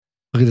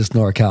Look at this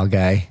NorCal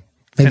guy.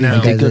 I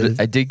know.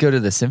 I did go to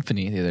the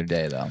symphony the other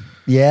day, though.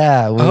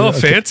 Yeah.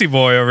 Fancy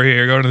boy over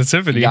here going to the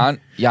symphony.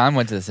 Jan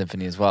went to the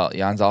symphony as well.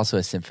 Jan's also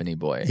a symphony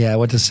boy. Yeah, I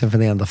went to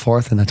symphony on the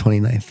 4th and the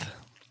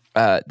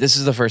 29th. This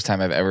is the first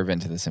time I've ever been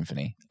to the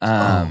symphony.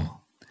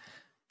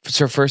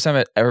 So first time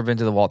I've ever been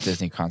to the Walt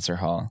Disney Concert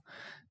Hall.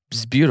 It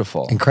was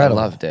beautiful. Incredible.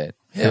 I loved it.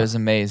 Yeah. It was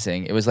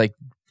amazing. It was like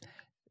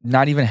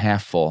not even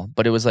half full,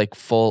 but it was like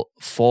full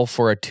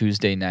for a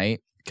Tuesday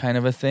night kind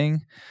of a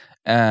thing.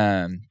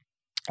 And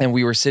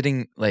we were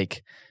sitting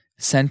like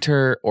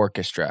center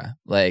orchestra.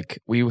 Like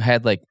we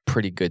had like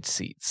pretty good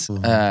seats.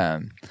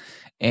 Mm-hmm.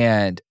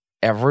 And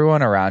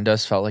everyone around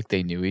us felt like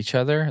they knew each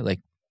other. Like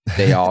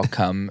they all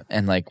come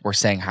and like were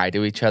saying hi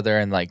to each other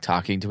and like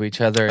talking to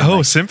each other. And,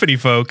 like, symphony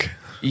folk.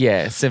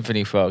 Yeah,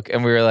 symphony folk.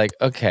 And we were like,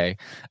 okay.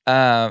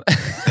 And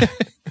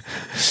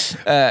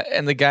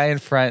the guy in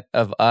front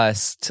of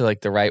us to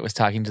like the right was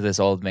talking to this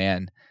old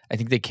man. I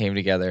think they came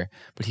together,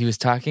 but he was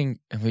talking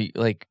and we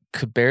like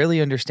could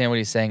barely understand what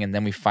he's saying. And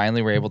then we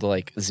finally were able to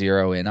like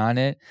zero in on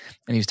it.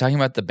 And he was talking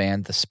about the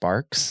band, The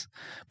Sparks,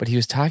 but he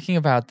was talking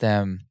about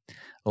them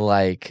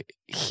like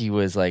he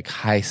was like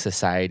high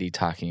society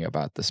talking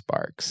about The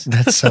Sparks.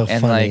 That's so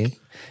and funny. Like,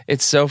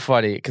 it's so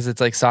funny because it's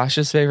like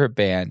Sasha's favorite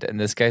band, and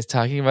this guy's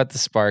talking about The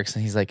Sparks,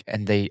 and he's like,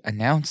 and they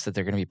announced that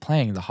they're going to be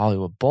playing the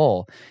Hollywood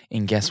Bowl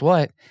in guess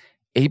what?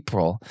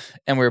 April.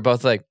 And we were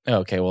both like, oh,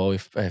 okay, well,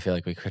 I feel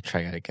like we could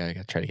try to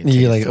get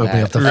You like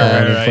opening up the phone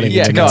and putting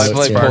it no, I together.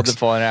 like pulled the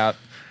phone out.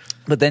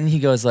 But then he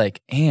goes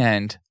like,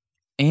 and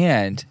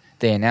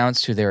they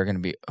announced who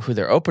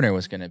their opener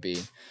was going to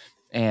be,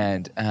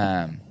 and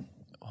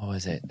what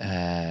was it?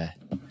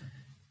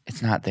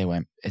 It's not They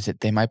Went. Is it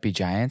They Might Be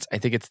Giants? I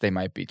think it's They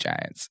Might Be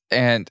Giants.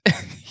 And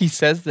he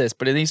says this,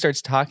 but then he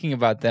starts talking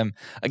about them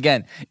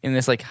again in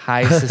this like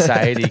high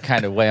society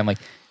kind of way. I'm like,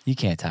 you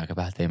can't talk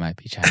about They Might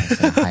Be Giants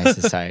in a high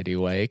society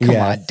way. Come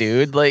on,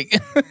 dude. Like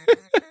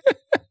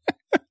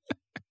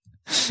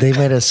they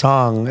made a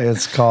song.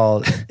 It's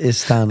called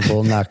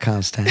Istanbul, not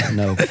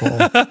Constantinople.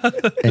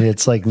 And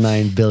it's like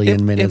 9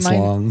 billion minutes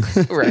long.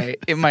 Right.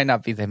 It might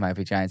not be They Might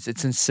Be Giants.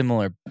 It's a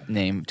similar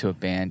name to a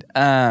band.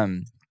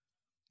 I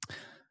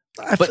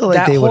but feel like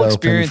that they would whole open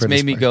experience for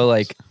made me Sparks. go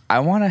like, I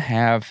want to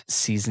have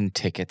season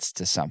tickets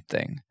to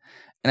something.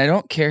 And I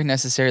don't care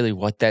necessarily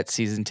what that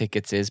season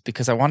tickets is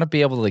because I want to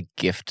be able to like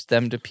gift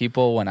them to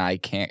people when I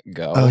can't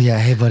go. Oh yeah,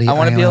 hey buddy, I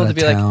want to be able to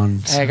be town,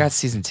 like, hey, I got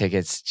season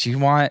tickets. Do you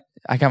want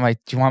my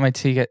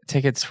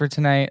tickets for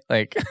tonight?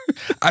 Like,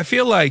 I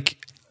feel like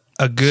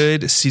a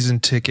good season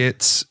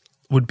tickets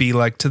would be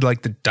like to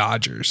like the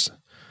Dodgers.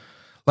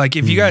 Like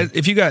if you got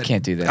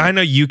can't do that. I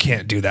know you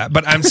can't do that,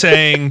 but I'm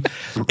saying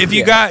if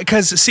you got,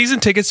 because season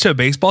tickets to a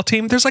baseball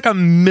team, there's like a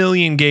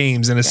million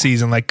games in a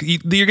season. Like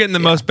you're getting the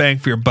most bang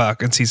for your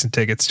buck on season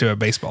tickets to a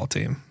baseball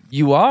team.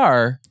 You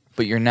are,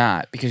 but you're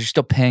not because you're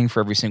still paying for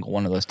every single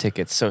one of those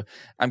tickets. So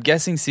I'm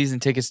guessing season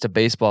tickets to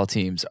baseball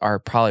teams are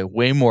probably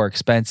way more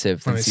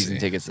expensive than season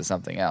tickets to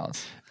something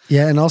else.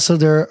 Yeah, and also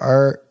there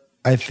are,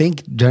 I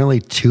think, generally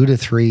 2 to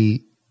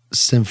 3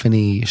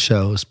 symphony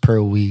shows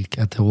per week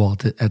at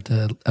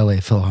the LA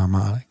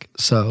Philharmonic.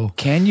 So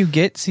can you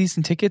get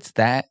season tickets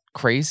that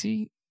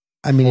crazy?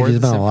 I mean, if you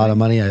the spend a lot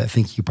symphony? of money, I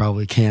think you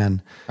probably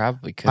can.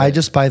 Probably could. I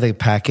just buy the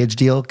package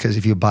deal because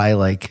if you buy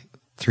like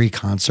 3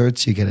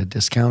 concerts, you get a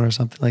discount or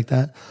something like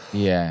that.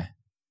 Yeah.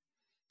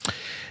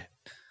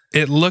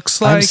 It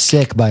looks like I'm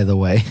sick, by the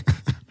way.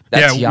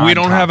 That's yeah, Jan we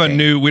don't have a talking.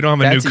 new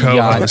That's Jan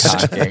co-host.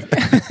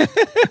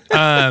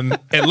 talking.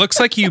 It looks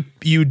like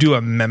you do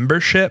a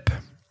membership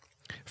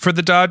for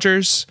the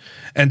Dodgers.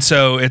 And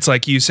so it's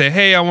like you say,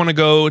 hey, I want to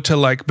go to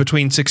like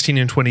between 16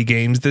 and 20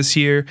 games this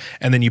year.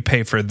 And then you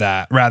pay for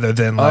that rather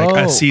than like Oh,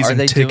 a are season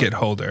they ticket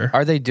holder.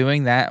 Are they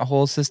doing that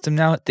whole system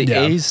now? The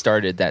Yeah. A's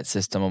started that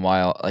system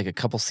a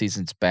couple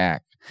seasons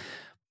back.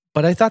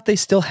 But I thought they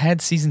still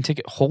had season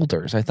ticket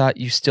holders. I thought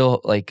you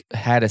still like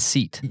had a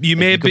seat. You Like,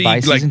 may could be buy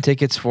like season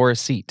tickets for a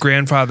seat.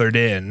 grandfathered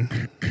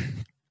in.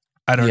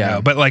 I don't Yeah.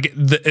 know. But like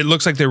it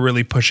looks like they're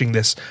really pushing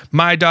this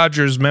My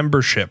Dodgers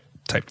membership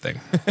type thing.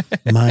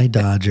 My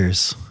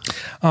Dodgers.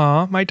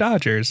 Aw, my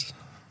Dodgers.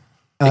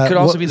 It could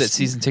also what- be that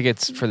season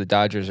tickets for the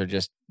Dodgers are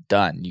just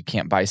done. You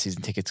can't buy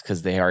season tickets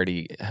because they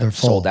already They're have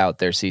full. sold out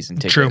their season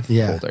ticket True.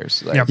 Yeah.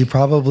 holders. Like, Yep. You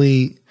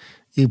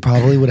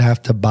probably would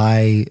have to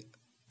buy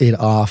it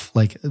off,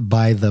 like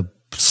buy the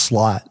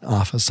slot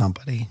off of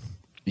somebody.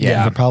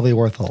 Yeah. They're probably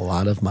worth a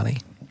lot of money.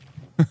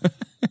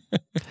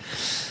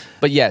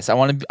 But yes, I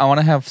want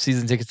to have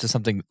season tickets to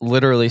something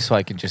literally so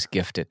I can just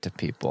gift it to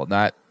people.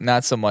 Not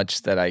so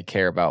much that I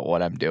care about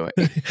what I'm doing.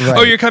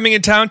 Oh, you're coming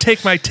in town?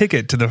 Take my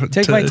ticket to the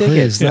Take to my the- ticket.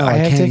 Please, Yeah, no, I I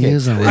have can't tickets.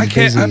 use them. I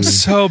can't. I'm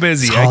so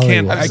busy. It's I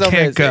can't. Hollywood. I I'm so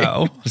can't busy.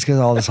 go. Just because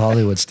all this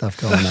Hollywood stuff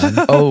going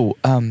on. Oh,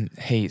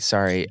 hey,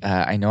 sorry.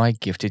 I know I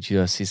gifted you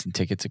those season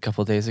tickets a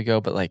couple days ago,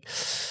 but like,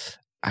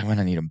 I'm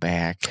gonna need them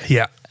back.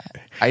 Yeah,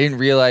 I didn't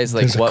realize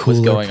like There's a what was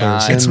cooler going on.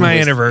 person. it's my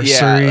Was-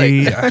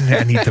 anniversary. Yeah,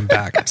 like, I need them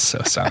back. I'm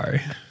so sorry.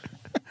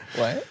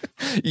 what?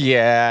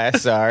 Yeah,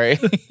 sorry.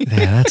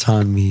 Yeah, that's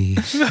on me.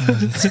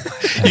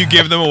 You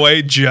give them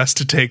away just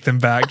to take them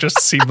back, just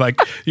to seem like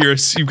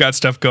you've got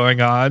stuff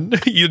going on.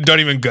 You don't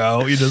even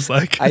go. You just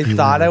like I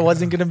thought I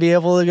wasn't going to be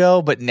able to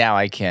go, but now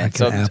I can. I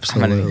can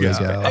absolutely go.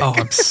 oh,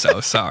 I'm so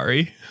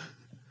sorry.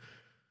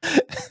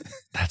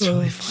 That's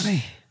really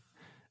funny.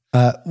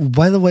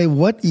 By the way,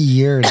 what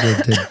year did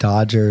the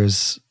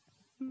Dodgers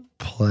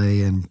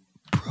play in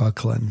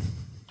Brooklyn?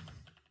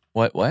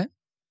 What?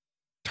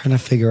 Trying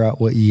to figure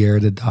out what year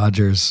the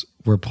Dodgers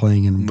were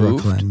playing in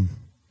Moved? Brooklyn.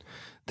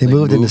 They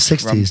moved in the from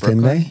 60s,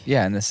 didn't Brooklyn? they?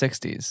 Yeah, in the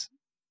 60s.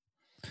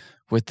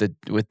 With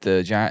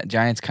the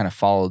Giants kind of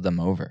followed them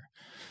over.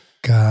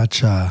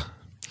 Gotcha.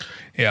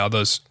 Yeah, all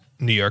those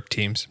New York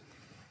teams.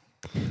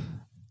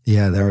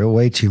 Yeah, there were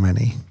way too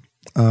many.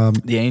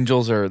 The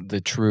Angels are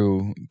the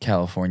true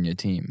California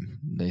team.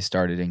 They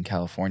started in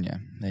California.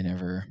 They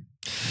never.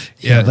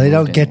 Yeah, They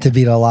don't moved get to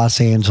be the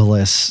Los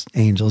Angeles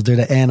Angels. They're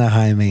the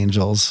Anaheim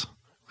Angels,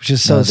 which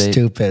is so No, they-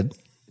 stupid.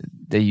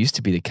 They used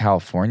to be the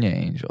California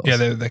Angels. Yeah,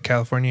 they're the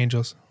California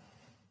Angels.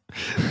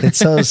 It's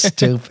so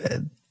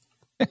stupid.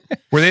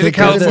 Were they They the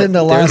could have been California?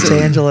 the Los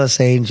Angeles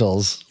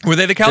Angels Were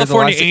they the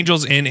California Los-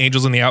 Angels in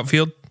Angels in the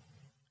Outfield?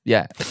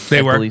 Yeah, They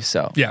I were? believe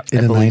so. Yeah. in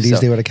I the believe 90s.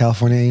 so. They were the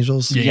California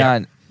Angels. Yeah.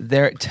 Jan,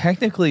 they're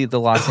technically the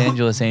Los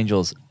Angeles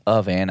Angels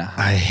of Anaheim.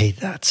 I hate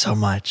that so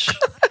much.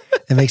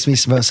 It makes me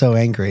so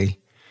angry.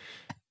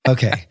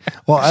 Okay.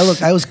 Well,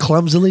 I was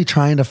clumsily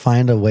trying to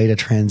find a way to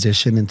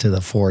transition into the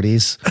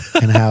 40s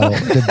and how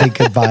the big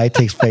goodbye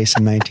takes place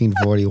in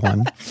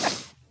 1941.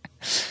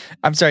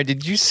 I'm sorry.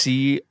 Did you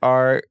see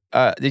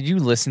did you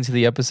listen to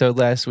the episode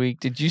last week?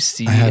 Did you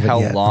see I haven't how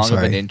yet. I'm long of an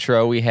sorry.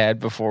 intro we had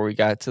before we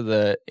got to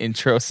the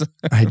intro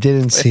I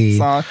didn't see.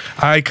 song?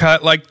 I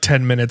cut like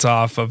 10 minutes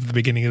off of the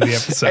beginning of the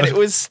episode. And it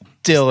was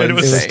still And it It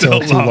was was insane.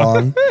 still still too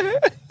long.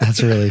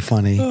 That's really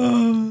funny.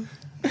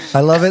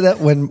 I love it that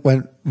when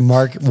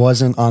Mark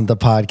wasn't on the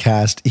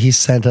podcast, he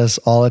sent us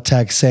all a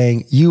text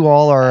saying, "You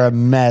all are a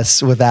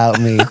mess without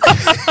me."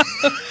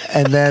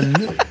 And then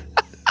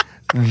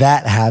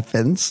that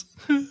happens.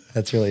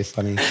 That's really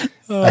funny.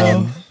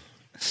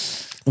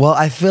 Well,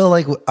 I feel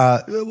like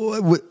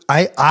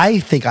I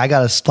think I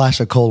got a splash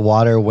of cold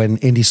water when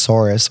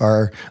Indiesaurus,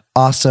 our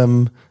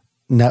awesome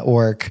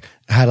network,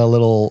 had a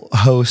little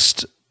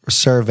host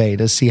survey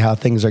to see how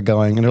things are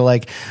going, and they're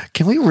like,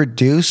 "Can we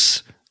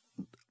reduce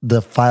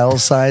the file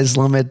size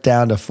limit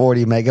down to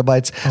 40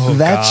 megabytes?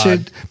 That God.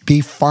 should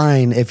be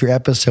fine if your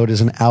episode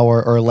is an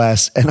hour or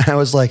less." And I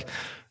was like,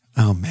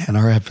 "Oh man,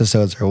 our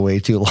episodes are way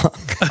too long."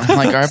 I'm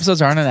like, our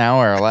episodes aren't an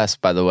hour or less,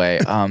 by the way.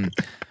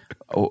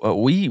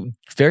 We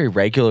very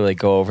regularly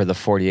go over the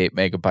 48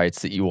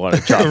 megabytes that you want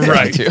to drop down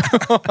Right.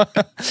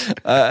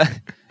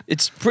 to.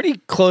 It's pretty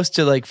close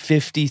to like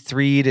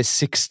 53 to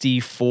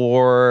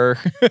 64.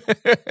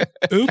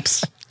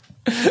 Oops.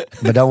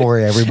 But don't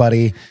worry,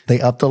 everybody. They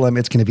upped the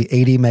limit. It's going to be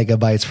 80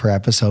 megabytes per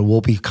episode.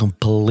 We'll be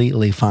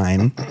completely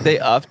fine. They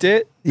upped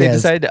it? They Yes,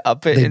 decided to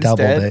up it They instead?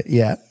 doubled it.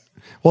 Yeah.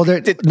 Well,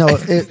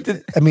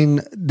 I mean,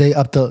 they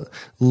upped the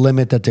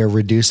limit that they're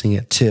reducing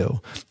it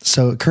to.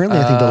 So currently,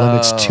 I think the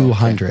limit's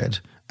 200,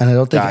 and I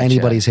don't think Gotcha.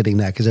 anybody's hitting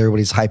that because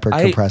everybody's hyper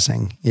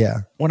compressing. Yeah.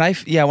 When I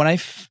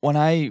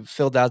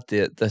filled out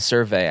the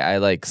survey, I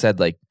like said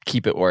like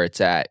keep it where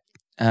it's at,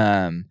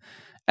 and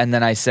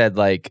then I said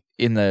like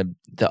in the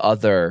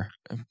other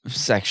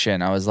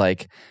section, I was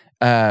like,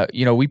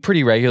 we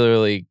pretty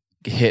regularly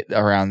hit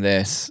around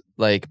this,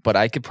 like, but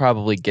I could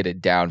probably get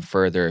it down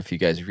further if you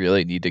guys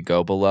really need to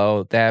go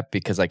below that,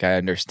 because like I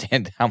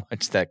understand how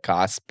much that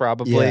costs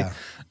probably, Yeah.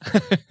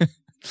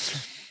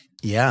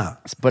 Yeah.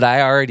 but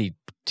I already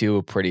do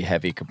a pretty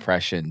heavy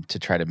compression to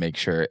try to make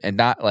sure, and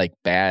not like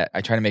bad. I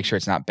try to make sure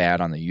it's not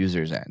bad on the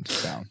user's end.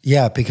 So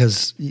Yeah,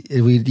 because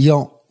you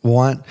don't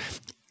want.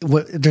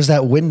 There's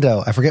that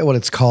window. I forget what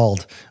it's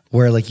called,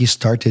 where like you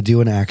start to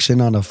do an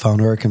action on a phone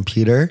or a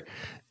computer,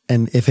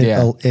 and if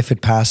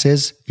it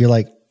passes, you're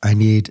like, I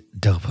need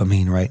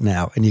dopamine right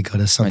now, and you go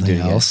to something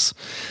yeah. else.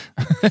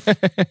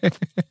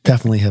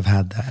 Definitely have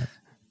had that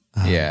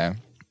yeah.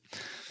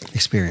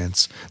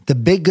 experience. The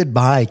Big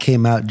Goodbye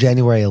came out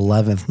January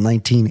 11th,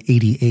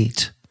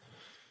 1988.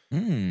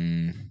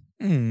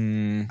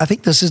 I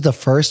think this is the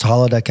first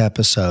holodeck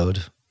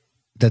episode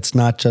that's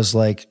not just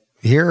like,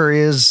 here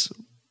is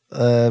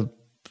a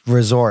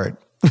resort.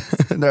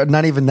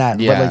 Not even that,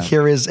 but Yeah. like,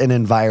 here is an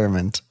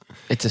environment.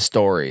 It's a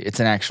story. It's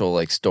an actual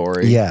like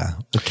story. Yeah,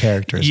 with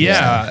characters. and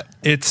stuff.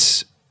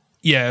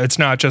 It's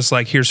not just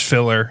like here's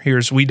filler.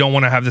 We don't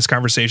want to have this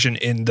conversation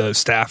in the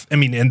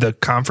in the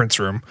conference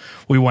room.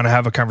 We want to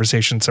have a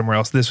conversation somewhere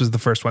else. This was the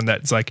first one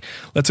that's like,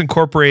 let's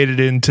incorporate it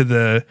into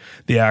the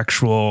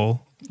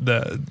actual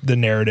the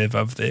narrative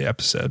of the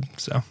episode.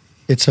 So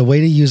It's a way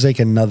to use like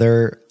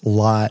another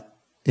lot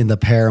in the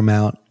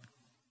Paramount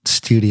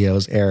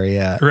Studios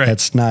area. Right.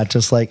 It's not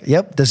just like,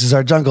 yep, this is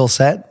our jungle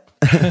set.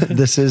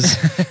 this is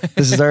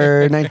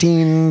our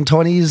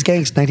 1940s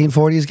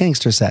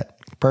gangster set.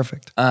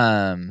 Perfect.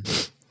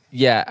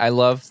 Yeah, I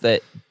love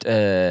that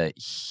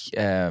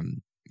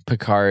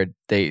Picard,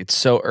 it's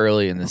so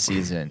early in the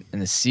season, in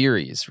the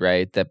series,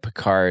 right? That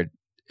Picard,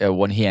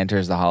 when he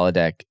enters the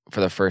holodeck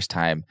for the first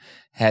time,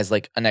 has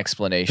like an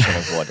explanation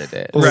of what it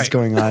is. What's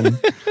going on?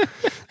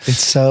 It's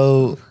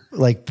so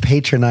like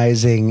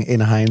patronizing in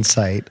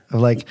hindsight of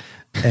like,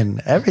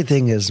 and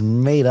everything is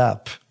made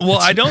up. Well,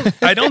 I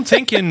don't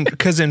think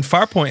because in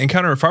Farpoint,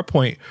 Encounter at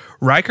Farpoint,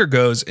 Riker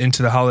goes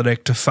into the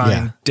holodeck to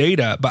find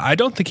Data, but I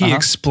don't think he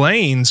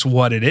explains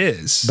what it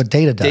is. But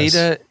Data does.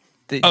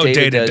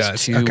 Data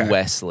does to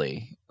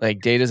Wesley. Like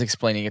Data's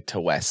explaining it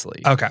to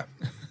Wesley. Okay.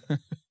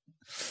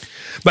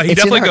 But he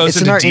definitely goes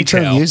into our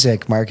detail. Intro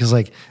music, Mark, is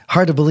like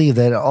hard to believe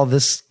that all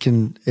this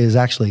is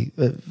actually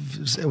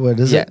what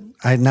is it?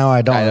 I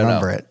don't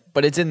remember it.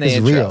 But it's in the It's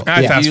intro. real.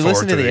 If you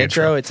listen to the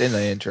intro, it's in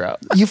the intro.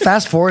 You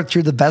fast forward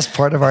through the best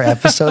part of our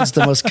episodes,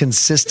 the most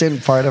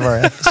consistent part of our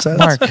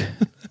episodes.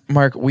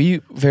 Mark,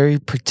 we very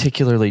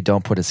particularly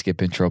don't put a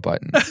skip intro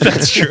button.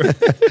 That's true.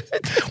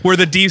 We're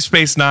the Deep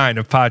Space Nine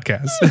of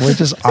podcasts. We're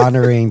just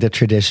honoring the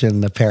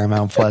tradition that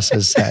Paramount Plus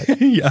has set.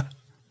 Yeah.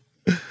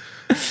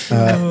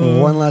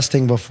 One last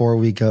thing before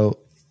we go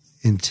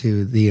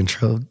into the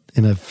intro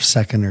in a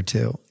second or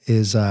two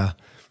is I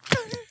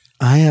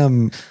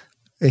am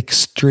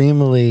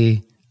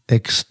extremely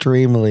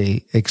cautiously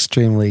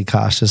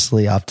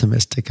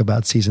optimistic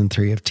about season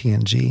 3 of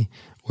TNG.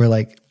 We're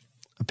like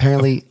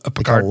apparently a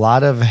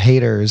lot of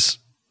haters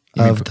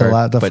of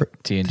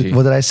TNG.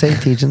 What did I say?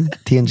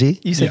 TNG?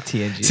 You said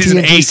TNG. Season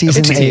 8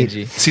 season of eight.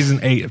 TNG. Season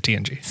 8 of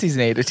TNG. Season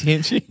 8 of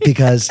TNG.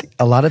 Because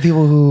a lot of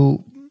people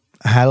who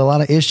had a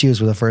lot of issues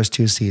with the first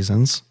 2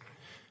 seasons,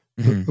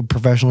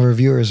 professional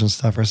reviewers and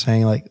stuff are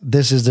saying like,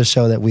 this is the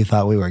show that we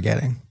thought we were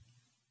getting.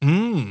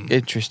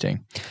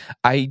 Interesting.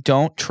 I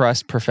don't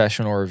trust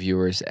professional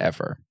reviewers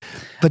ever.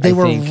 But they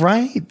were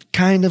right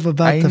kind of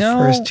about the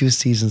first 2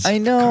 seasons. I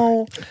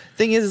know.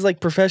 Thing is like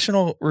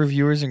professional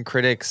reviewers and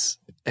critics,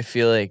 I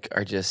feel like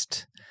are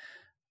just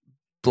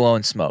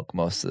blowing smoke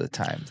most of the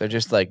time. They're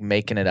just like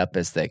making it up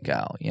as they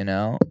go, you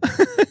know?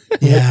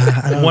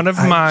 Yeah.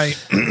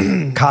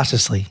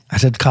 Cautiously. I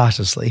said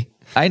cautiously.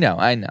 I know.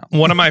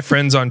 One of my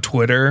friends on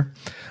Twitter,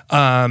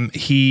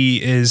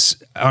 he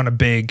is on a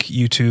big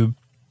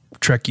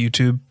Trek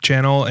YouTube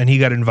channel, and he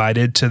got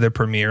invited to the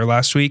premiere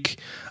last week.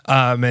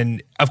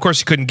 And of course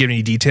he couldn't give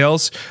any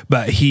details,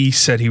 but he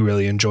said he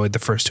really enjoyed the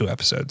first 2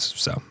 episodes.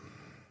 So,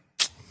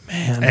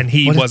 man, and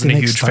he wasn't a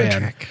huge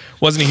fan.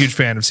 Wasn't a huge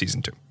fan of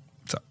season 2.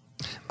 So,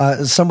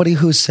 somebody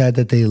who said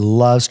that they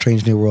love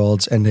Strange New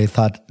Worlds and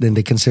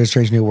they consider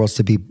Strange New Worlds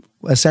to be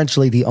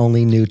essentially the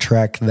only new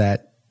Trek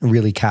that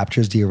really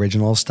captures the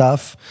original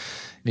stuff.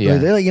 Yeah,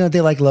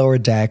 they like Lower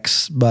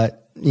Decks,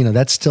 but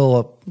that's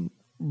still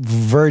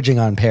verging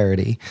on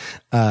parody.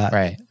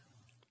 Right.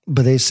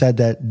 But they said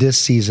that this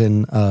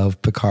season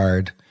of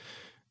Picard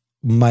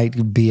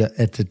might be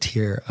at the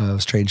tier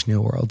of Strange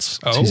New Worlds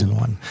season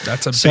 1.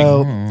 That's a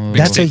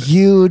that's a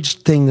huge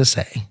thing to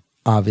say,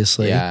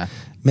 obviously. Yeah.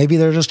 Maybe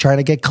they're just trying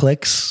to get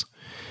clicks.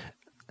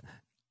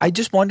 I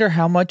just wonder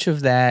how much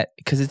of that,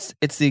 because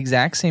it's the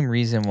exact same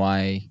reason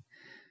why.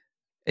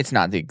 It's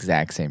not the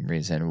exact same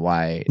reason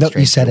why. No,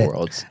 you said it.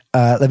 Worlds.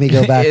 Let me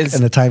go back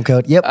in the time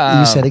code. Yep,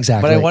 you said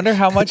exactly. But I wonder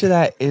how much of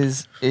that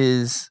is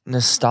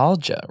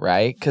nostalgia,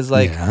 right? Because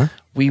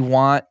we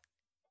want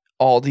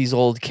all these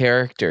old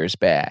characters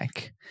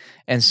back,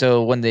 and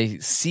so when they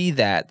see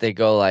that, they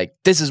go like,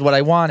 "This is what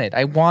I wanted.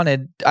 I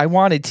wanted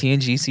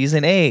TNG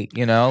season 8."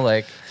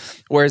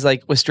 Whereas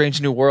like with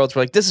Strange New Worlds,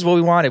 we're like, this is what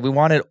we wanted. We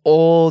wanted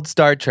old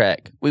Star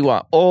Trek. We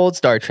want old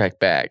Star Trek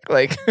back.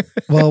 Like,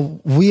 well,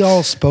 we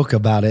all spoke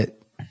about it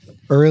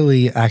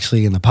early,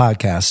 actually, in the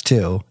podcast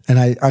too. And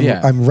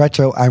I'm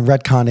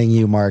retconning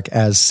you, Mark,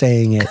 as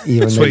saying it.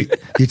 Even though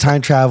you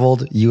time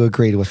traveled, you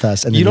agreed with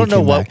us, and you don't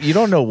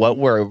know what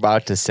we're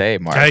about to say,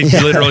 Mark. I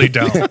literally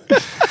don't.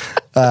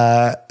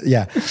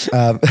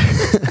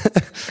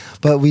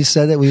 But we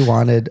said that we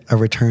wanted a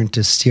return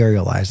to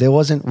serialized. It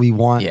wasn't. We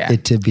want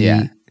it to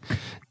be.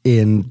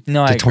 In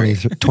the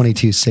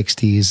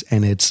 2260s,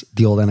 and it's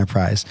the old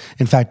Enterprise.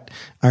 In fact,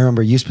 I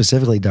remember you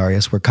specifically,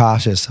 Darius, were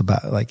cautious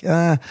about like,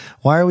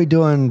 why are we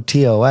doing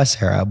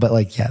TOS era? But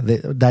like, that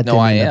didn't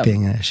end up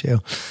being an issue.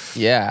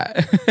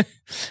 Yeah.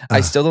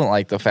 I still don't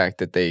like the fact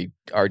that they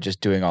are just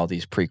doing all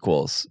these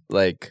prequels,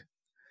 like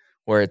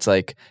where it's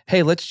like,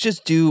 hey, let's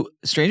just do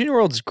Strange New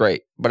Worlds is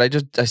great, but I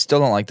still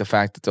don't like the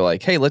fact that they're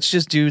like, hey, let's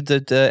just do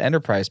the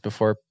Enterprise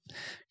before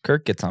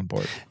Kirk gets on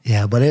board.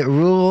 Yeah, but it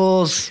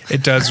rules.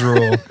 It does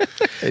rule.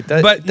 It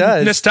does. But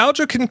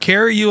nostalgia can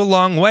carry you a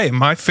long way.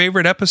 My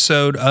favorite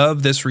episode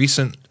of this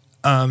recent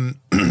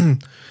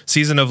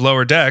season of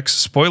Lower Decks,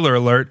 spoiler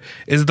alert,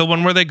 is the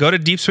one where they go to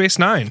Deep Space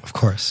Nine. Of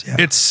course, yeah.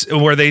 It's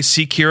where they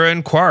see Kira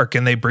and Quark,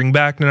 and they bring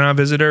back Nana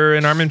Visitor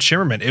and Armin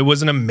Shimmerman. It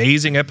was an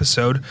amazing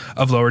episode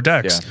of Lower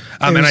Decks.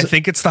 Yeah. And I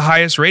think it's the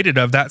highest rated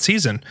of that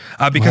season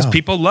because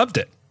people loved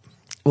it.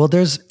 Well,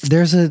 there's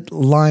a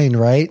line,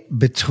 right,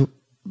 between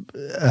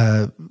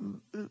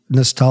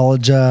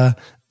nostalgia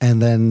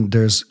and then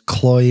there's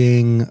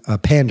cloying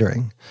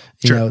pandering.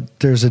 You know,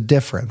 there's a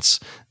difference.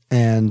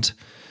 And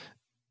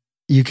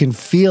you can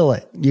feel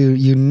it.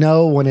 You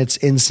know when it's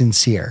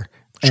insincere.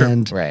 Sure.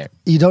 And Right.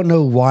 you don't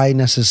know why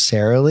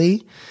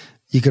necessarily.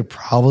 You could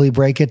probably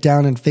break it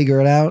down and figure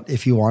it out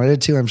if you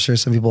wanted to. I'm sure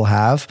some people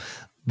have.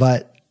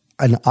 But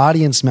an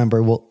audience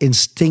member will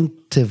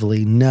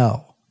instinctively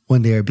know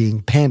when they are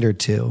being pandered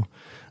to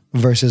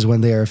versus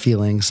when they are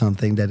feeling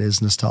something that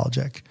is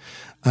nostalgic.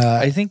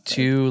 I think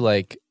too,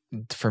 like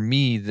for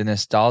me, the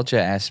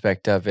nostalgia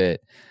aspect of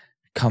it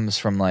comes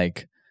from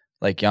like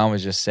Jan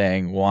was just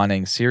saying,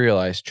 wanting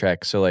serialized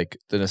Trek. So like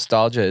the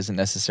nostalgia isn't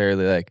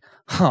necessarily like,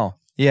 oh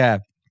yeah,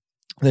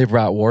 they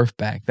brought Worf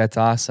back. That's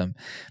awesome.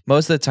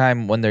 Most of the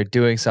time when they're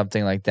doing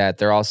something like that,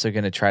 they're also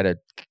going to try to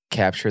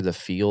capture the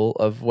feel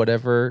of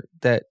whatever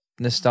that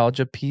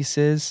nostalgia piece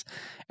is.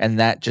 And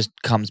that just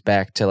comes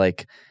back to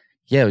like,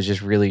 yeah, it was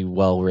just really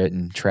well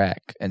written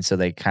Trek. And so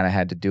they kind of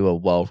had to do a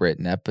well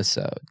written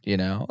episode, you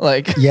know?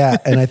 Like Yeah,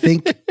 and I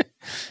think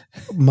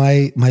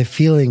my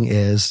feeling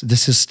is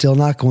this is still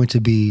not going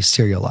to be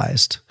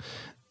serialized.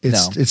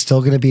 It's still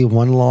going to be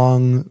one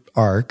long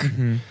arc,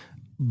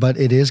 but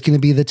it is going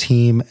to be the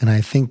team. And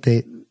I think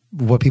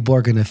what people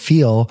are going to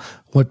feel,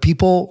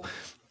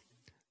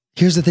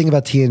 here's the thing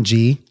about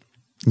TNG,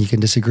 you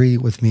can disagree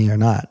with me or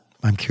not.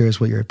 I'm curious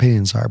what your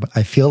opinions are, but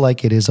I feel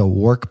like it is a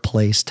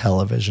workplace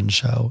television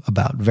show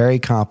about very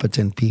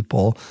competent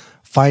people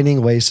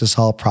finding ways to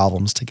solve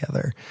problems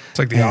together. It's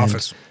like The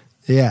Office.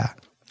 Yeah.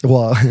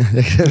 Well,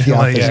 the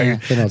Office, yeah.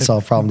 they don't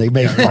solve problems. They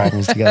make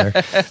problems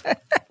together.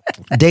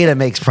 Data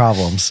makes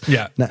problems.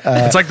 Yeah.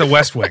 It's like The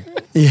West Wing.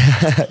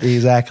 Yeah,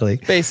 exactly.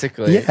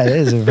 basically. Yeah, it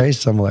is very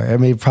similar. I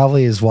mean,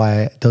 probably is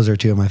why those are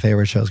two of my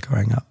favorite shows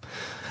growing up.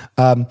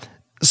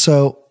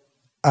 So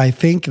I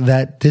think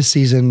that this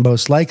season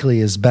most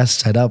likely is best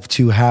set up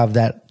to have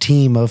that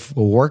team of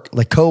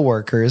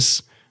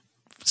co-workers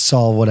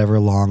solve whatever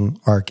long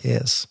arc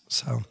is.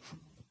 So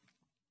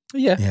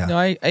Yeah. Yeah. No,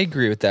 I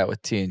agree with that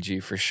with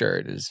TNG for sure.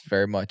 It is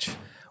very much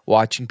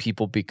watching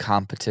people be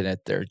competent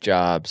at their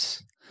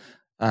jobs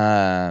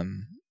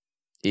in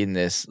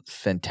this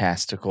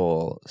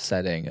fantastical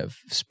setting of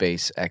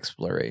space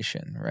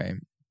exploration, right?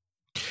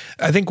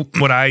 I think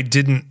what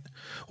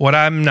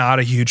I'm not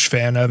a huge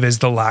fan of is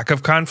the lack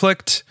of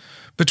conflict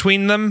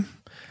between them.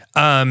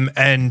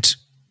 And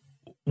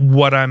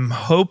what I'm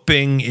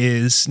hoping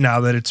is,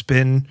 now that it's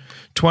been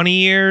 20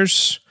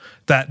 years,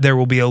 that there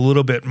will be a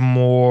little bit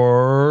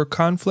more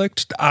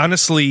conflict.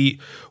 Honestly,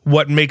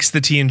 what makes the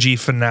TNG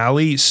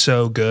finale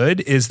so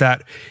good is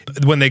that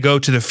when they go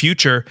to the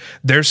future,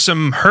 there's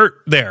some hurt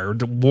there.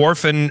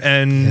 Worf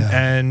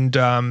and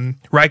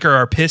Riker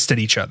are pissed at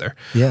each other,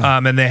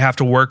 and they have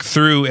to work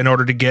through in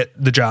order to get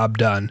the job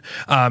done.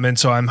 And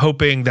so I'm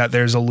hoping that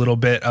there's a little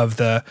bit of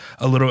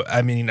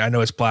I mean, I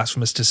know it's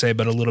blasphemous to say,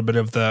 but a little bit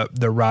of the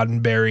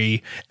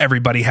Roddenberry,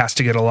 everybody has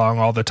to get along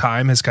all the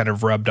time has kind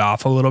of rubbed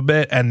off a little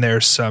bit. And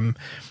there's some,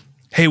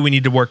 hey, we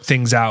need to work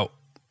things out.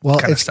 Well,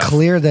 it's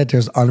clear that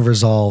there's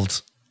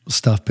unresolved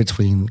stuff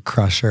between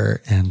Crusher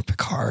and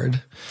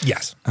Picard.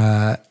 Yes.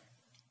 I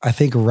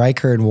think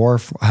Riker and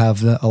Worf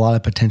have a lot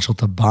of potential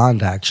to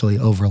bond actually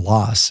over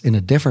loss in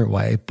a different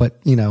way,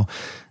 but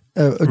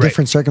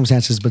different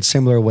circumstances, but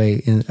similar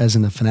way as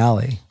in the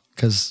finale.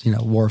 Because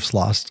Worf's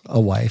lost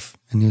a wife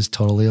and he's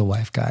totally a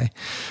wife guy.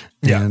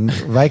 Yeah. And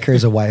Riker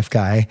is a wife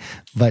guy,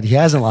 but he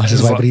hasn't lost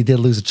his wife, but he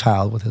did lose a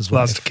child with his wife.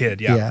 Lost a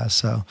kid, yeah. Yeah,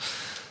 so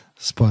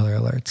spoiler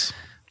alerts.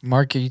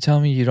 Mark, are you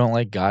telling me you don't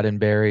like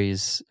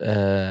Roddenberry's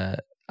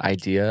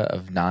idea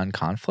of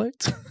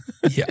non-conflict?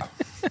 Yeah.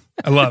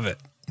 I love it.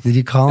 Did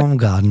you call him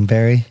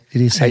Goddenberry?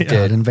 Did you say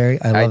Goddenberry?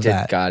 I love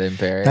that.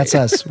 Goddenberry. That's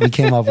us. We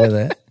came up with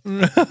it.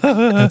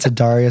 That's a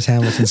Darius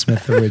Hamilton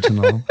Smith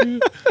original.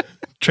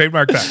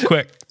 Trademark that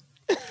quick.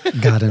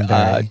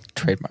 Goddenberry.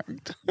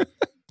 Trademarked.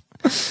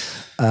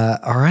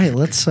 All right,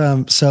 let's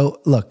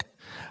so look,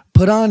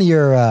 put on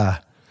your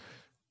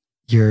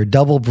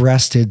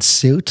double-breasted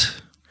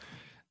suit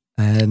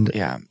and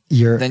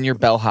your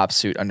bellhop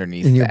suit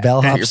underneath and your that.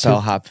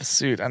 bellhop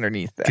suit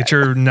underneath that. Get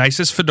your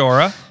nicest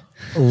fedora.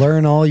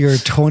 learn all your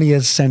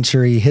 20th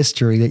century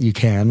history that you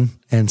can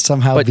and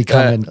somehow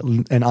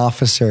become an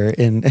officer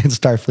in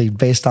Starfleet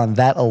based on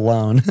that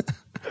alone.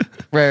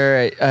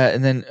 Right.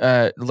 And then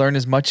learn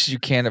as much as you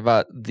can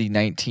about the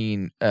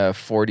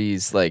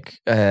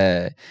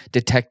 1940s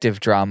detective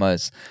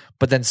dramas,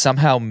 but then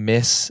somehow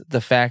miss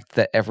the fact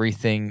that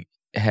everything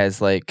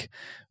has like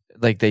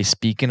they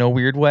speak in a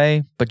weird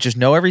way, but just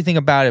know everything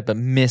about it, but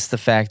miss the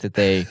fact that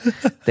they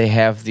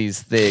have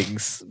these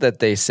things that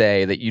they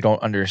say that you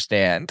don't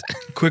understand.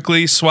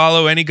 Quickly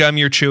swallow any gum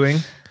you're chewing.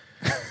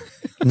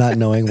 Not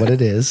knowing what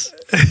it is.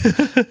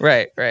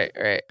 Right.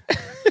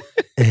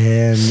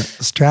 And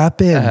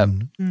strap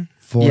in.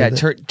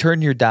 Turn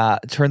the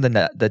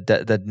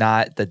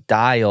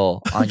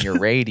dial on your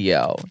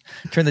radio.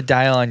 Turn the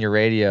dial on your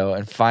radio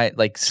and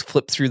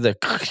flip through the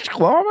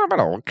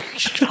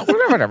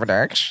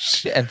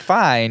and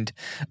find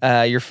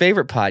your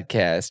favorite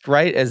podcast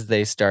right as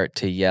they start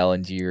to yell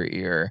into your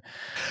ear.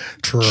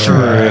 Trek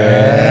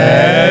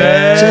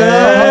to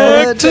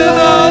the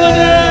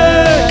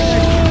holodeck.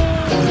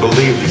 I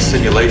believe these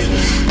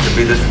simulations to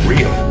be this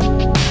real.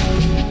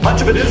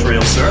 Much of it is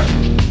real, sir.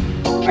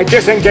 I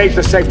disengage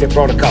the safety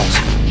protocols.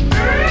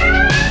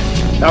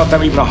 Not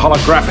that even a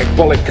holographic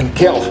bullet can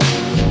kill.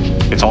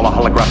 It's all a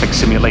holographic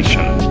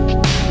simulation.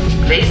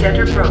 Please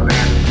enter program.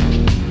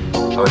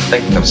 I was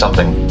thinking of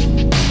something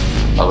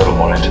a little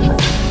more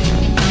intimate.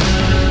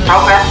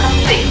 Program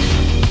complete.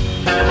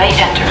 You may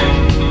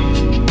enter.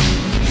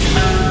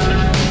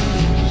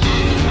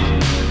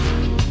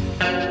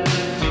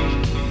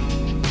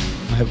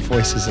 My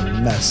voice is a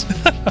mess.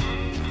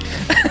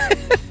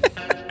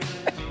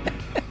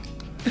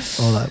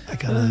 Hold up, I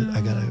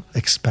gotta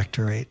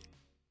expectorate.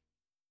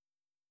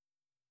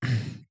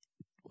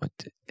 What?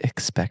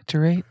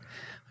 Expectorate?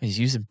 He's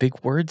using big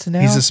words now.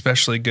 He's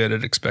especially good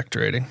at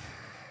expectorating.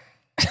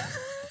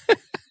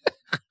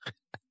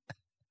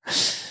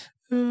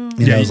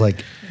 It was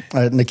like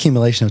an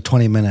accumulation of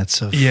 20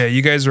 minutes of. Yeah,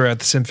 you guys were at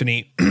the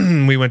symphony.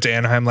 We went to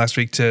Anaheim last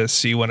week to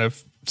see one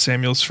of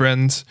Samuel's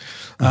friends,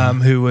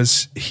 who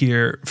was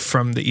here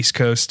from the East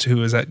Coast, who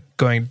was at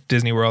going to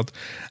Disney World.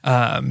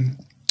 Land.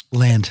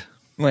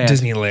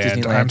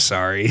 Disneyland. I'm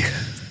sorry.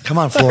 Come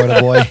on,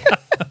 Florida boy.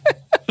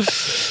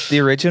 The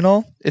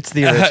original? It's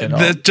the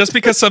original. Just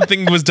because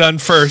something was done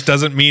first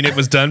doesn't mean it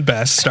was done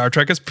best. Star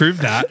Trek has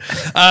proved that.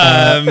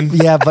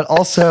 Yeah, but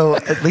also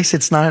at least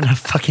it's not in a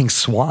fucking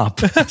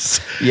swamp.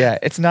 Yeah,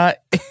 it's not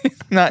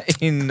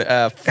in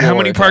Florida. How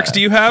many parks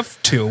do you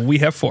have? 2. We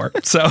have 4.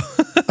 So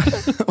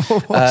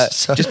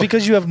just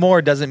because you have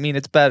more doesn't mean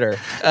it's better.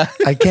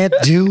 I can't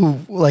do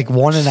like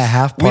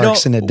 1.5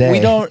 parks in a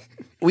day.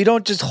 We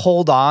don't just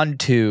hold on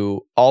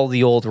to all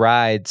the old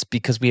rides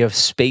because we have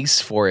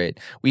space for it.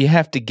 We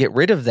have to get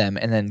rid of them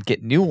and then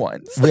get new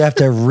ones. We have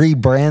to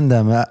rebrand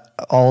them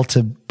all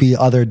to be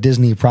other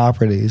Disney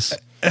properties.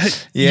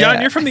 Yeah.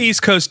 Jan, you're from the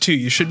East Coast too.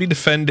 You should be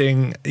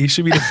defending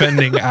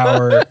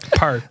our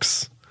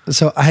parks.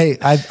 So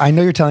I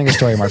know you're telling a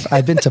story, Mark.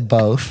 I've been to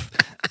both,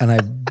 and I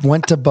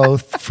went to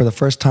both for the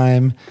first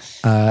time.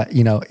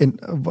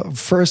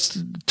 First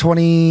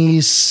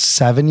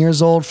 27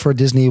 years old for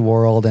Disney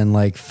World, and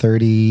like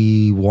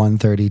 31,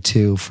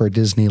 32 for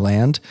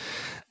Disneyland.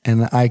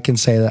 And I can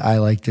say that I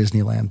like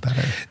Disneyland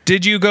better.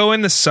 Did you go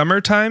in the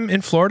summertime in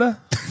Florida?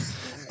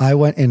 I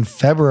went in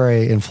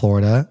February in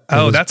Florida.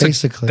 That's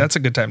a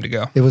good time to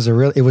go. It was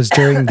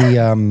during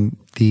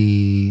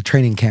the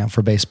training camp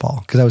for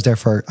baseball, because I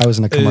was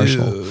in a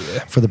commercial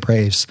for the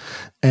Braves,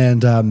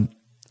 and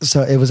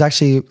so it was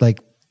actually like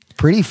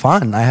pretty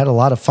fun. I had a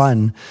lot of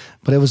fun,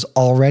 but it was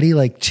already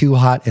like too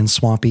hot and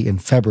swampy in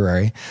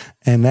February.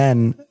 And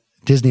then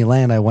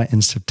Disneyland, I went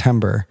in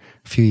September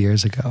a few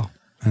years ago,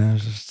 and it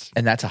was just,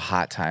 and that's a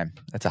hot time.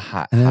 That's a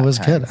hot, and hot it was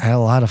time. good. I had a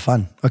lot of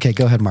fun. Okay,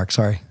 go ahead, Mark.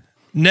 Sorry.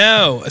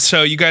 No.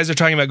 So you guys are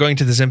talking about going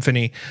to the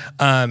symphony,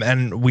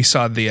 and we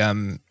saw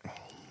the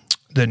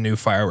new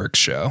fireworks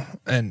show,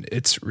 and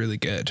it's really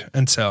good.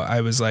 And so I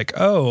was like,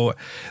 oh,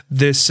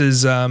 this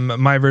is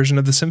my version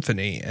of the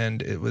symphony.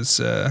 And it was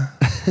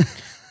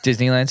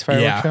Disneyland's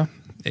fireworks show?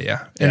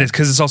 Yeah. And it's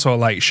because it's also a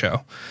light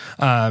show.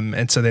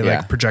 And so they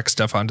like project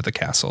stuff onto the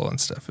castle and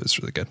stuff. It was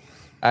really good.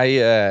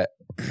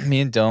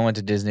 Me and Dylan went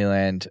to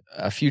Disneyland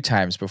a few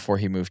times before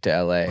he moved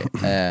to LA,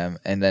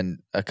 and then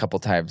a couple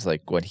times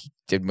like when he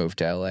did move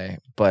to LA.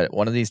 But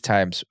one of these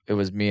times it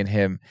was me and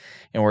him,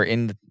 and we're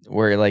in the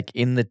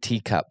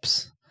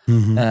teacups,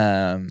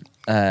 and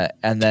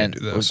then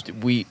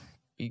we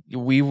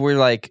were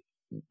like,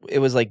 it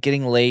was like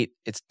getting late.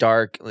 It's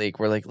dark. Like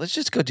we're like, let's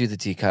just go do the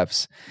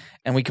teacups.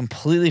 And we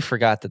completely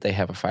forgot that they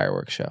have a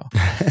fireworks show.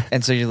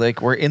 And so you're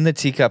like, we're in the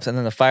teacups, and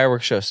then the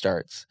fireworks show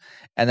starts.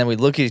 And then we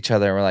look at each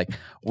other and we're like,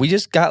 we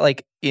just got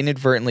like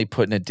inadvertently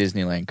put in a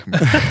Disneyland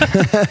commercial.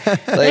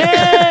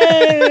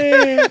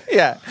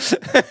 Yeah.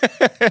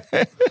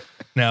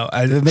 No,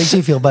 it makes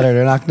you feel better.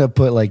 They're not going to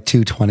put like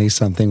 2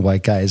 something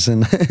white guys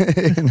in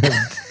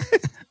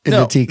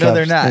the teacups. No,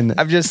 they're not.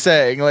 I'm just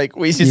saying, like,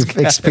 we just you've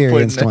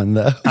experienced one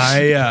though.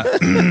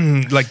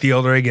 I like the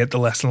older I get, the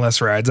less and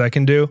less rides I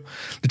can do.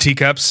 The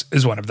teacups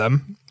is one of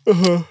them.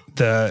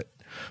 The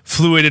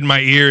fluid in my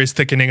ear is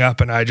thickening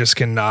up, and I just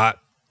cannot.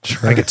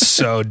 Sure. I get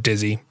so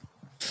dizzy.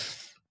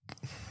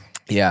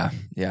 Yeah.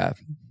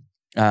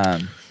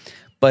 But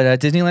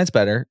Disneyland's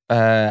better.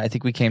 I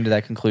think we came to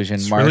that conclusion.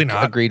 It's Mark really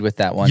not. agreed with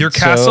that one. Your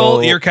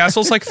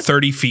castle's like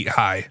 30 feet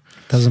high.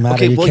 Doesn't matter.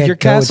 Okay, you well, can't your go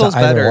to castle's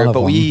either better, one of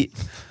but them.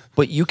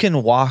 but you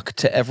can walk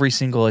to every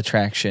single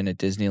attraction at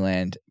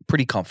Disneyland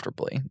pretty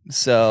comfortably.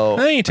 So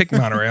You take the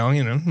monorail.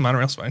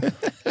 Monorail's fine.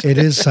 It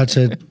is such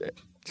a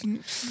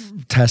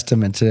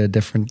testament to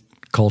different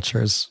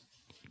cultures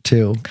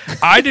too.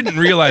 I didn't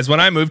realize when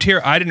I moved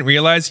here. I didn't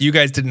realize you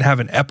guys didn't have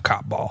an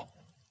Epcot ball.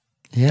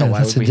 Yeah, why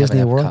that's would a we have an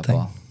Disney Epcot World thing.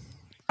 ball?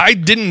 I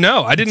didn't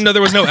know. I didn't know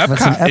there was no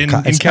That's an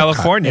Epcot, in It's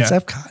California.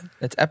 Epcot. It's Epcot.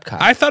 It's Epcot.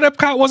 I thought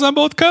Epcot was on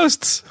both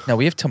coasts. No,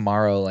 we have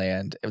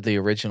Tomorrowland, the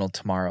original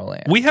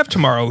Tomorrowland. We have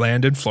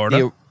Tomorrowland in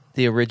Florida.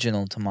 the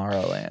original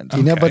Tomorrowland.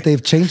 You know, but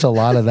they've changed a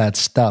lot of that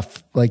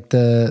stuff. Like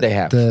They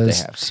have.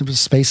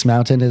 Space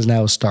Mountain is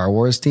now Star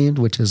Wars themed,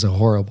 which is a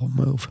horrible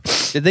move.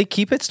 Did they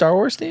keep it Star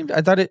Wars themed?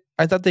 I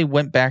thought they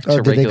went back to Oh,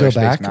 did they regular go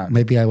Space back? Mountain.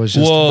 Maybe I was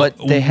just. Well,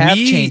 But they have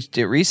we- changed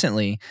it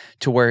recently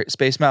to where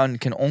Space Mountain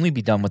can only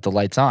be done with the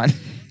lights on.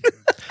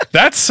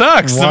 That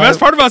sucks. The Why- best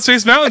part about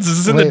Space Mountains is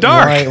it's in the Wait,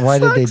 dark. Why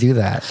did they do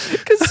that?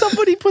 Because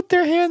somebody put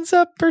their hands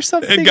up or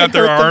something And got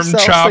their hurt arm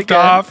themselves chopped again.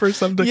 off or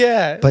something.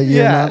 Yeah. But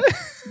you're yeah. not.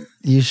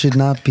 You should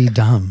not be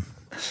dumb.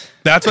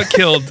 That's what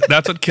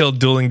killed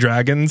Dueling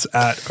Dragons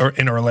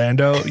in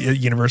Orlando,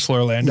 Universal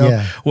Orlando.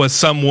 Yeah. Was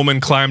some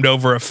woman climbed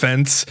over a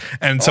fence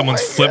and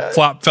someone's flip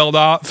flop fell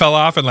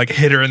off and like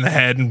hit her in the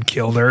head and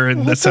killed her,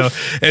 and so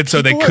they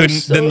People are couldn't.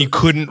 so- Then you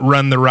couldn't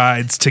run the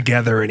rides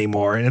together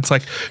anymore, and it's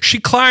like she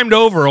climbed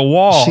over a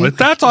wall.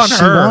 That's on she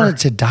her. wanted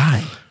to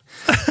die.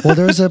 Well,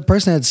 there was a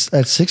person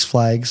at Six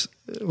Flags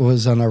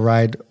was on a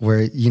ride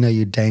where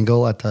you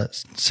dangle at the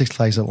Six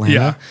Flags Atlanta,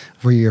 Yeah.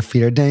 where your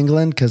feet are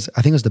dangling, because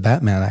I think it was the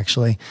Batman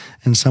actually,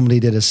 and somebody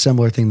did a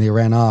similar thing. They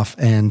ran off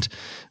and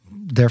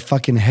their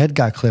fucking head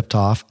got clipped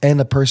off, and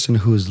the person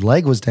whose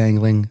leg was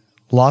dangling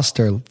lost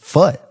their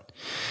foot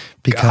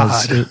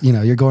because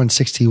you're going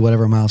 60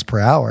 whatever miles per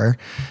hour,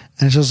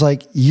 and it's just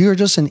like you're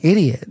just an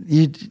idiot.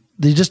 You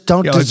just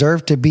don't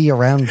deserve to be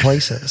around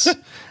places.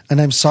 And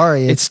I'm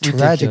sorry, it's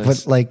tragic,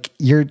 ridiculous. but like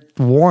you're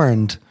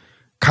warned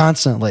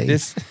constantly.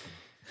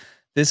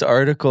 This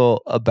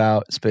article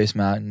about Space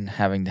Mountain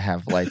having to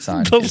have lights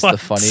on The is the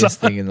lights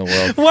funniest on. thing in the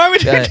world. Why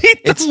would you need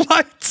it's- the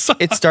lights on?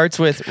 It starts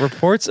with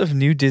reports of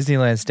new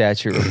Disneyland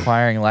statute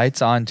requiring lights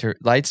to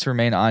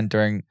remain on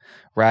during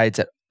rides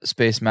at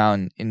Space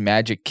Mountain in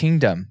Magic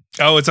Kingdom.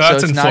 Oh, So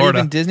that's it's in not Florida.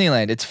 even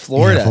Disneyland. It's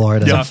Florida. Yeah,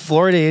 Florida. Some Yeah.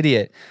 Florida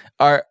idiot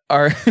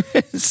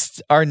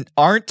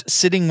aren't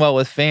sitting well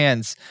with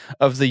fans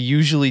of the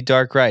usually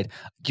dark ride.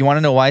 Do you want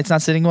to know why it's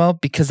not sitting well?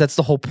 Because that's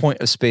the whole point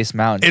of Space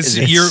Mountain. It's-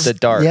 It's you're- the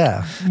dark.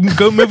 Yeah.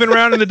 Go moving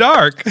around in the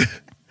dark.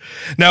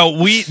 Now,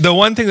 the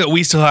one thing that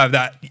we still have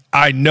that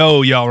I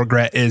know y'all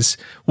regret is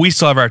we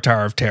still have our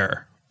Tower of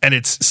Terror, and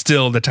it's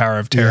still the Tower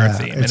of Terror Yeah,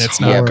 theme, and it's it's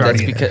Yeah, not horrible. but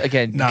that's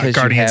Guardian, not because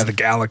Guardians you of have the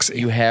Galaxy.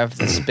 You have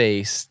the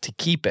space to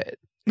keep it.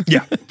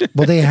 Yeah,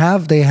 Well, they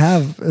have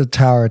a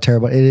Tower of Terror,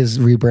 but it is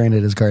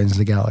rebranded as Guardians of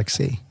the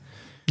Galaxy.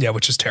 yeah,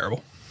 which is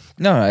terrible.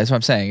 No, that's what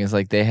I'm saying. Is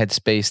like they had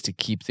space to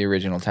keep the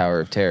original Tower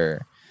of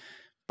Terror,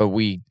 but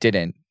we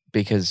didn't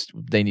because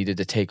they needed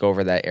to take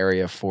over that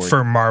area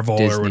for Marvel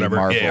Disney, or whatever.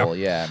 Marvel,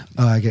 Yeah. yeah.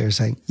 Oh, I get what you're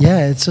saying.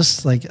 Yeah, it's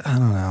just like, I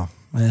don't know.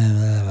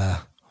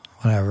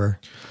 Whatever.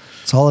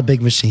 It's all a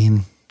big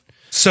machine.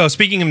 So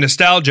speaking of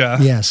nostalgia,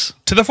 Yes.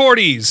 to the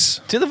 40s.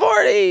 To the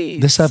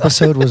 40s. This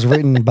episode was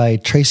written by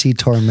Tracy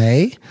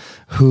Torme,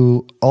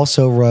 who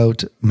also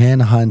wrote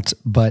Manhunt,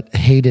 but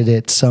hated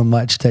it so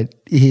much that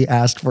he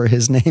asked for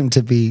his name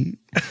to be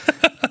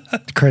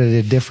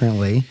credited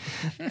differently.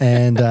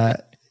 And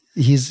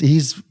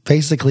he's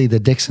basically the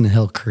Dixon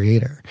Hill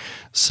creator.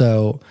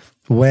 So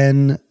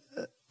when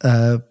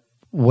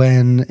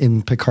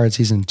in Picard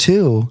season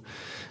 2,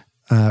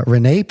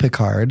 Renee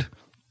Picard's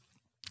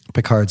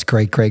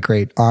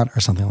great aunt or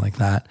something like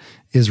that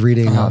is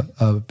reading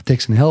a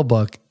Dixon Hill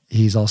book.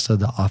 He's also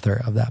the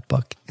author of that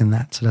book in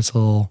that. So that's a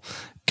little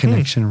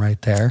connection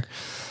right there.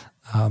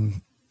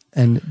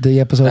 And the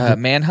episode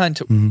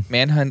Manhunt.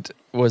 Manhunt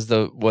was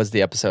the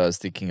episode I was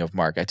thinking of.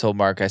 Mark, I told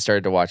Mark I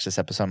started to watch this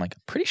episode. I'm like,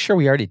 I'm pretty sure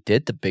we already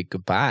did the big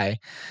goodbye,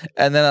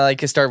 and then I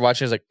started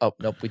watching. I was like, oh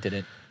nope, we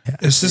didn't.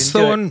 Is this didn't the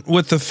do it. one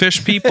with the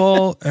fish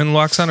people and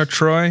Loxana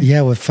Troy?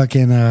 yeah, with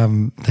fucking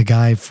the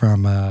guy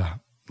from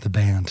the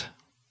band.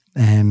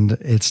 And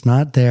it's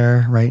not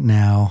there right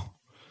now.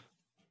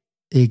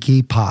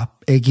 Iggy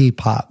Pop,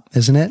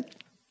 isn't it?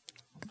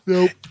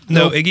 No,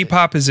 Iggy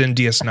Pop is in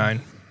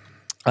DS9.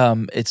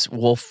 It's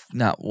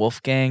not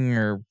Wolfgang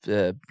or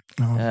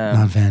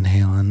Not Van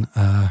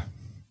Halen.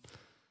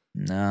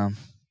 no.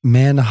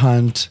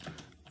 Manhunt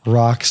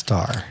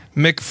Rockstar.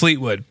 Mick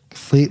Fleetwood.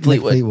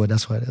 Fleetwood,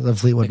 that's what it is. A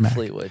Fleetwood Mac.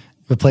 Fleetwood.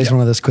 Replace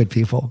one of the squid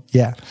people.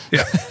 Yeah.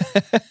 Yeah.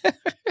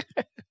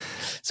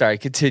 Sorry,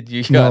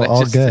 continue. No, on.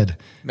 all good.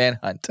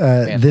 Manhunt.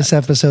 This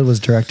episode was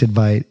directed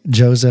by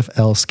Joseph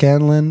L.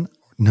 Scanlon,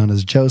 known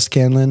as Joe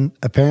Scanlon.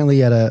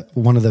 Apparently at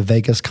one of the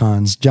Vegas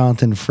cons,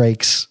 Jonathan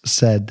Frakes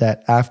said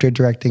that after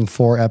directing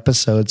 4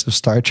 episodes of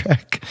Star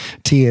Trek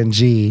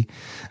TNG,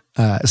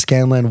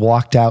 Scanlon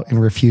walked out and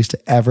refused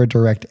to ever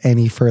direct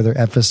any further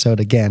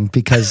episode again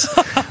because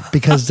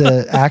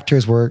the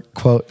actors were,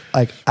 quote,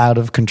 like out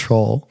of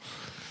control.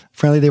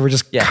 Apparently they were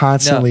just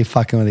constantly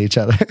fucking with each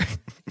other.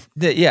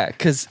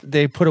 Because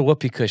they put a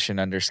whoopee cushion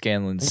under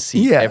Scanlon's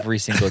seat Yeah. every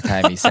single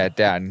time he sat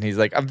down. And he's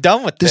like, I'm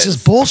done with this. This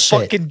is bullshit.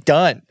 I'm fucking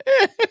done.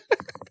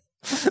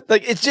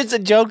 Like, it's just a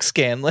joke,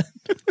 Scanlon.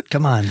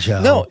 Come on,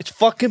 Joe. No, it's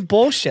fucking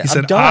bullshit. He I'm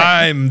said, done.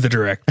 I'm the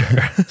director.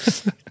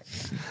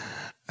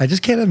 I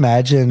just can't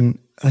imagine,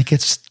 like,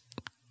 it's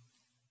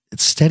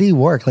steady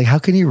work. Like, how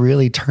can you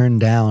really turn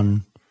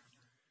down?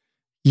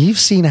 You've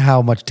seen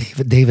how much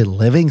David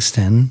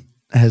Livingston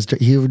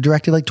he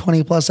directed like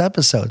 20 plus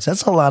episodes.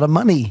 That's a lot of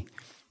money.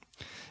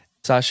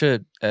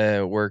 Sasha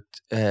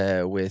worked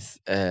with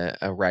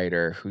a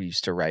writer who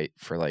used to write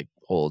for like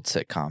old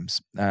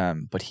sitcoms,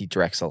 but he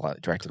directed a lot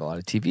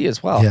of TV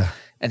as well. Yeah.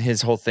 And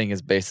his whole thing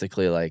is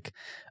basically like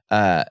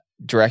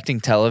directing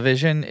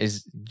television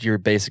is you're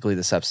basically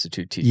the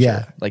substitute teacher.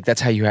 Yeah. Like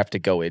that's how you have to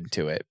go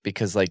into it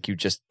because like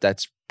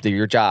that's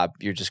your job.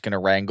 You're just going to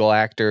wrangle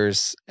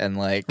actors and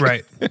like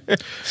Right.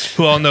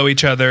 Who all know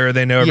each other.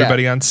 They know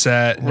everybody on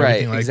set. And Right,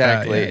 everything like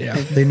exactly. That. Yeah.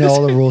 They know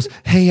all the rules.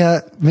 Hey,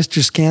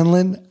 Mr.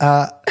 Scanlon,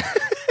 I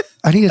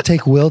need to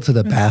take Will to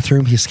the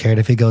bathroom. He's scared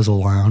if he goes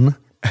alone.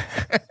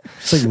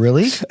 It's like,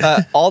 really?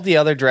 all the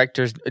other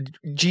directors,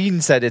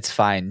 Gene said it's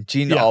fine.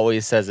 Gene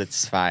always says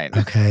it's fine.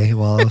 Okay,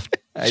 well, if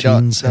I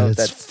don't Gene said know if it's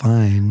that's-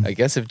 fine. I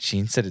guess if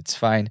Gene said it's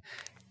fine,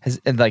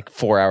 and like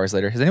 4 hours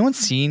later, has anyone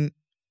seen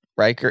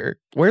Riker?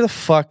 Where the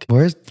fuck?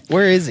 Where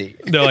is he?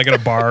 They're like at a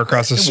bar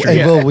across the street.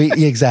 Hey, Will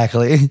Wheaton,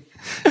 exactly.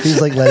 He's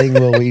like letting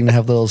Will Wheaton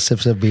have little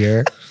sips of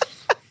beer.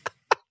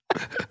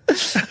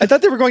 I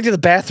thought they were going to the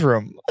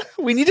bathroom.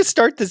 We need to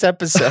start this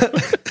episode.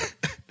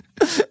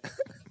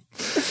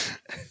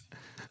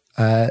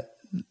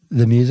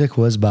 The music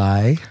was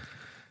by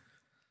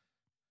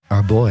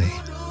our boy,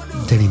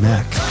 Denny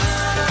Mac.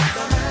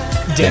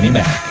 Danny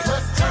Mac.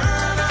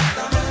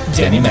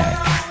 Danny Mac.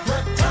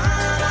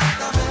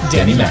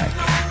 Danny Mac.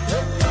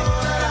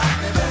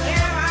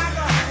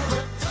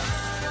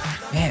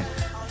 Man,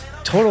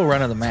 total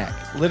run of the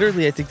Mac.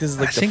 Literally, I think this is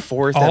like the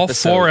fourth all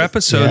episode. 4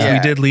 episodes Yeah. we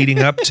did leading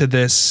up to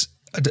this.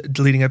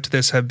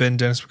 Have been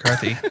Dennis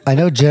McCarthy. I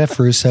know Jeff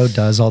Russo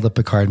does all the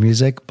Picard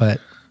music, but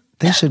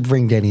they should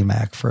bring Denny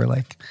Mac for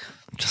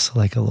just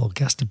like a little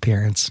guest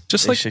appearance.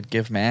 Just They like should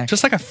give Mac.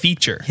 just like a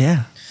feature.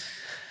 Yeah.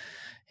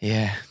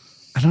 Yeah.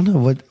 I don't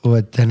know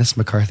what Dennis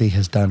McCarthy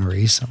has done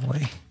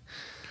recently.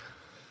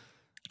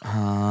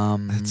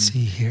 Let's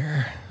see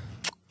here.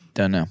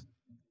 Don't know.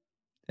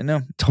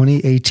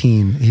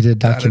 2018, he did a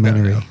That I don't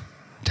documentary, know.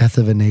 Death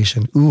of a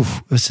Nation.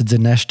 Oof, it's a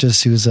Dinesh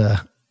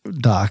D'Souza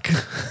doc.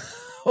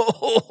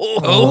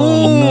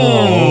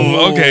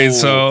 Oh, okay.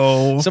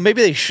 So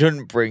maybe they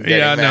shouldn't bring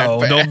Danny Mac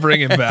back. don't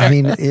bring him back. I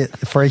mean,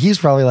 he's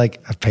probably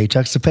like, a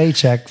paycheck's a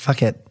paycheck.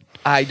 Fuck it.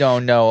 I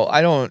don't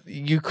know.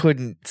 You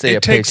couldn't say It a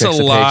takes paycheck's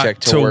a lot paycheck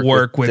to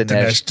work with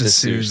Dinesh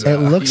D'Souza. It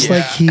looks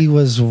like he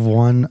was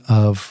one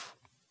of.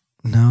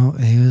 No,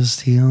 he was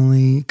the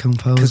only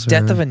composer. Because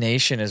Death of a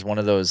Nation is one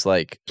of those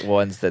like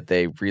ones that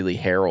they really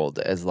herald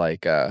as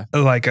like a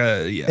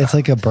It's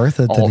like a Birth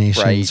of the Alt-right.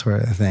 Nation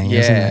sort of thing,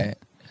 isn't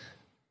it?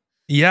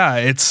 Yeah,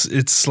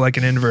 it's like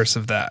an inverse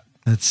of that.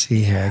 Let's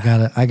see here.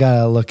 I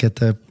gotta look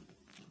at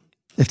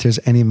if there's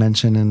any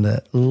mention in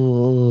the.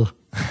 Ooh.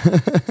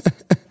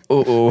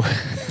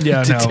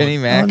 Yeah, Did no. Danny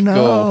Mac Oh, no.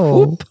 go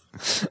whoop?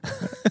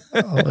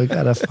 Oh, we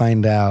gotta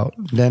find out.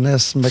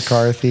 Dennis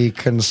McCarthy,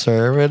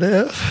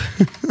 conservative.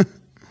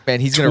 Man,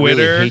 he's gonna Twitter.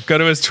 really hate. Go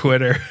to his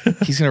Twitter.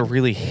 He's gonna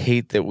really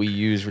hate that we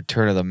use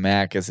 "Return of the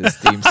Mac" as his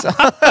theme song.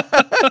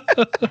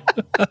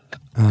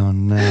 Oh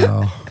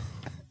no.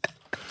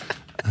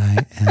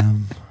 I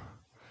am.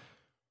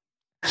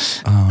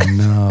 Oh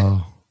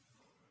no.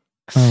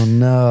 Oh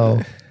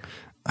no.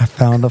 I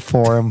found a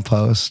forum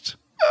post.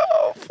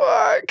 Oh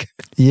fuck!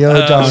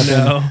 Yo, Jonathan,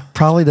 no.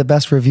 probably the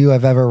best review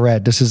I've ever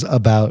read. This is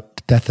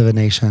about Death of a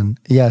Nation.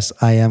 Yes,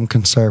 I am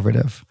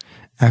conservative.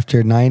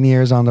 After 9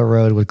 years on the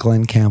road with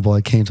Glenn Campbell,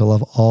 I came to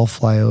love all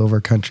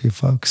flyover country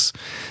folks.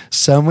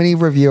 So many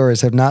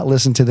reviewers have not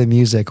listened to the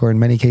music, or in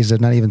many cases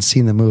have not even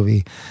seen the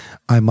movie.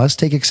 I must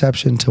take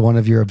exception to one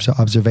of your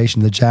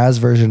observations. The jazz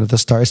version of the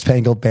Star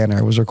Spangled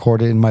Banner was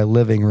recorded in my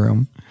living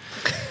room.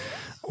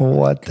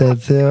 What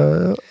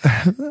the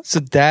So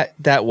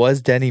that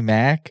was Denny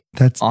Mac.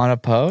 That's on a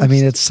post. I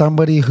mean, it's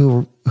somebody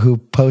who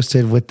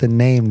posted with the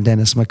name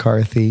Dennis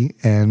McCarthy,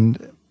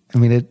 and I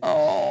mean it.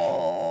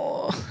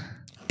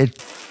 It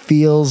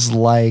feels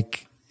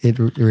like it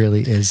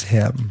really is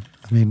him.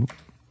 I mean,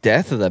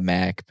 Death of the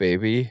Mac,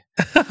 baby.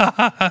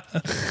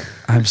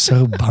 I'm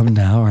so bummed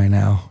out right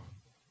now.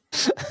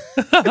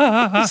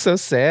 I'm so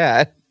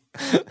sad.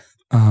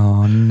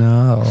 Oh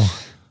no!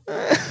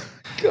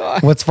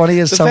 God. What's funny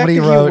is The somebody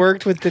fact that wrote. you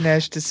worked with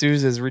Dinesh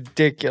D'Souza is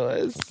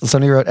ridiculous.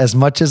 Somebody wrote, as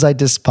much as I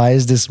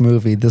despise this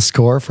movie, the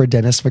score for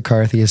Dennis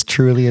McCarthy is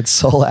truly its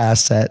sole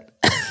asset.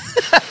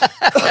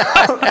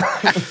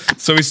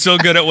 So he's still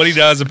good at what he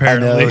does, I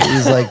apparently. know,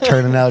 he's like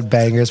turning out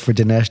bangers for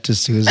Dinesh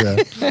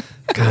D'Souza.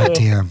 God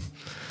damn.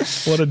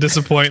 What a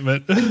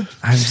disappointment.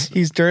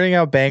 He's turning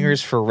out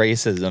bangers for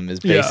racism is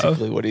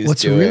basically what he's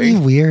What's doing. really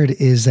weird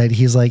is that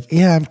he's like,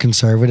 yeah, I'm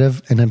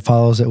conservative, and then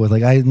follows it with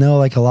like, I know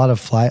like a lot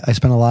of I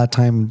spent a lot of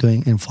time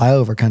doing in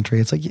flyover country.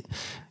 It's like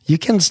you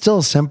can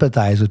still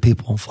sympathize with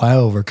people in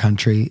flyover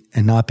country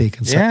and not be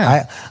conservative.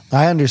 Yeah.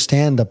 I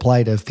understand the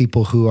plight of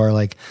people who are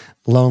like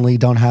lonely,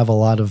 don't have a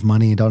lot of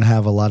money, don't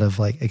have a lot of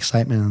like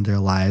excitement in their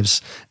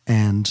lives,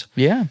 and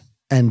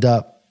end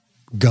up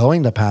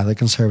going the path of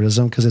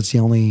conservatism because it's the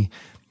only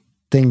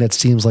thing that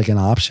seems like an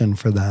option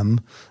for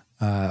them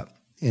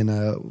in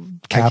a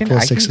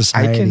capitalistic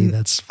society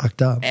that's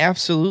fucked up.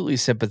 Absolutely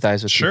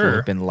sympathize with people who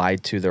have been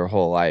lied to their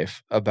whole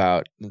life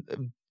about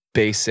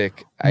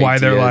basic Why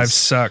their ideas lives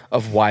suck.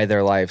 of why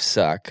their lives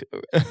suck.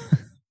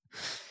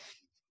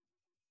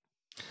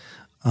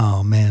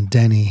 Oh man,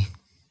 Denny.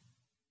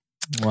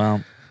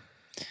 Well,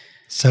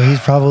 So he's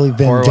probably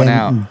Pour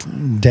one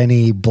been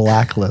Denny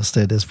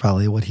blacklisted is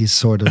probably what he's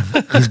sort of.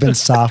 He's been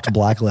soft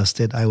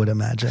blacklisted, I would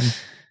imagine.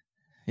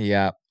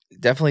 yeah,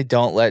 definitely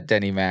don't let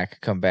Denny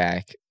Mac come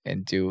back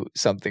and do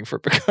something for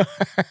Picard.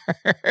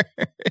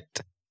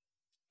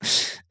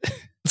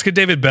 Let's get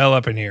David Bell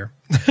up in here.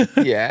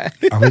 Yeah.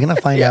 Are we going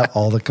to find out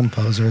all the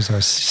composers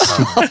are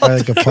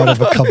like a part of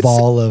a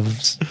cabal of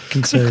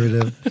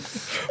conservative?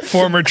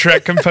 Former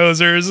Trek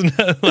composers and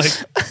like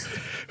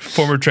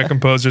former Trek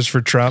composers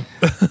for Trump.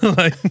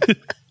 Like,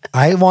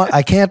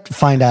 I can't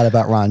find out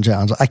about Ron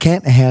Jones. I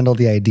can't handle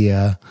the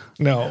idea.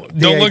 no,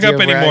 don't look idea up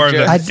of any Ron more of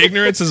Jones. this.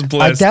 Ignorance is I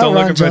bliss. doubt Don't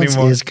Ron look up Jones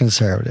anymore. is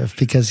conservative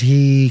because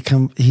he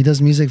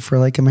does music for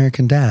like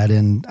American Dad,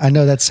 and I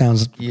know that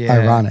sounds Yeah.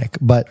 ironic,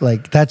 but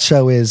like that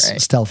show is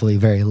Right. stealthily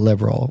very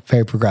liberal,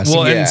 very progressive.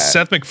 Well, Yeah. and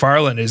Seth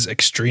MacFarlane is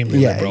extremely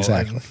yeah, liberal.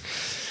 exactly.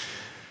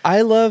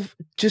 I love,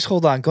 just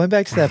hold on, going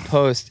back to that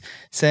post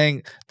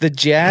saying the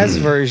jazz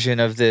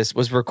version of this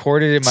was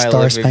recorded in my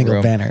Star living Spangled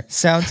room. Banner.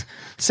 Sounds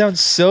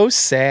so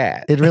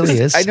sad. It really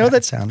is I know sad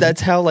that's sounding.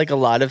 that's how like a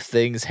lot of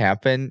things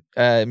happen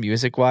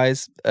music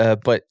wise,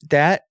 but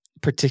that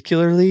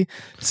particularly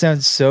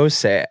sounds so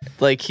sad.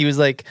 Like he was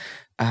like,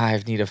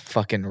 I need to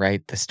fucking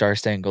write the Star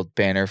Spangled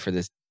Banner for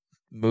this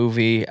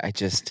movie.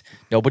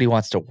 Nobody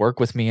wants to work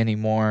with me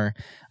anymore.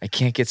 I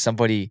can't get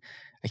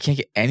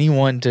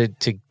anyone to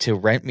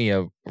rent me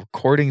a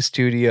recording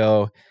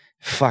studio.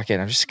 Fuck it.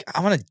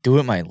 I'm going to do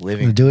it in my I'm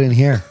living gonna room. do it in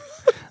here.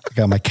 I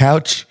got my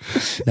couch.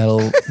 That'll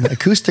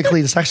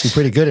acoustically, it's actually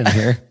pretty good in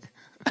here.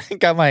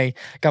 got my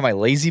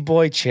lazy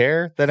boy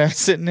chair that I'm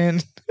sitting in.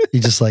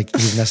 He's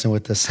messing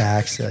with the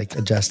sax, like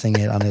adjusting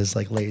it on his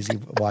like lazy,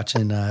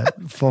 watching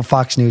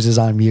Fox News is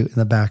on mute in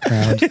the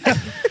background.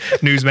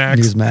 Newsmax.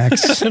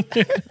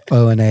 Newsmax,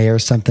 O&A, or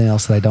something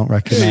else that I don't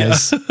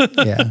recognize.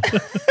 Yeah.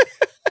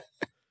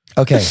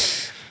 Okay,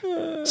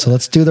 so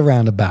let's do the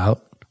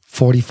roundabout.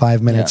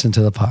 45 minutes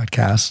into the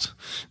podcast.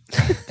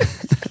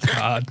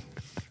 God.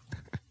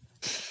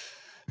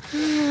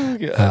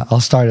 I'll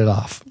start it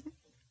off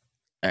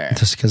All right.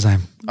 just because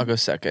I'm I'll go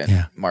second.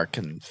 Yeah. Mark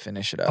can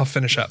finish it up. I'll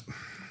finish up.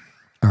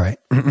 all right.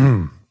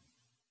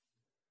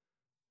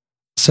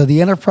 So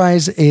the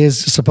Enterprise is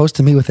supposed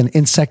to meet with an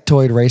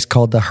insectoid race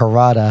called the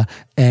Harada,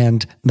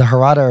 and the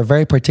Harada are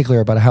very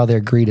particular about how they're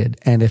greeted.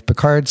 And if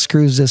Picard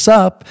screws this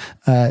up,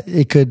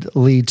 it could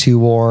lead to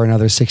war,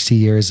 another 60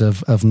 years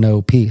of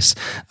no peace.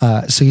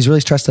 So he's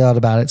really stressed out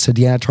about it. So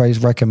the Enterprise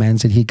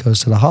recommends that he goes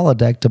to the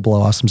holodeck to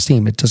blow off some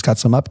steam. It just got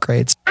some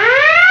upgrades.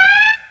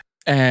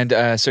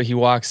 And so he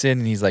walks in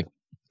and he's like,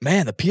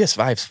 man, the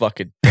PS5's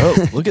fucking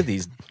dope. Look at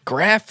these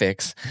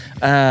graphics.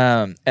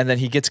 And then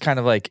he gets kind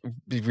of like,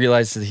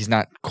 realizes that he's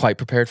not quite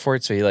prepared for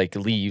it. So he like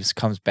leaves,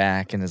 comes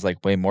back and is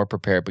like way more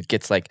prepared, but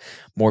gets like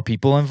more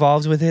people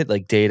involved with it.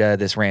 Like Data,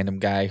 this random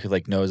guy who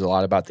like knows a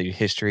lot about the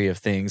history of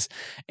things,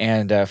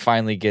 and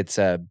finally gets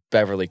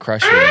Beverly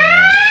Crusher in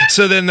there.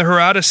 So then the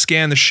Harada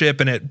scan the ship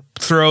and it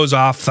throws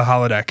off the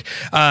holodeck,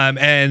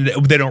 and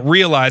they don't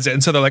realize it.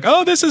 And so they're like,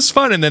 oh, this is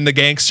fun. And then the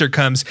gangster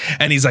comes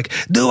and he's like,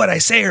 do what I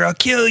say or I'll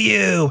kill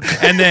you.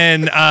 And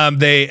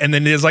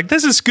then he's like,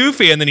 this is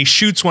goofy. And then he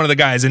shoots one of the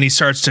guys and he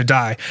starts to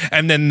die.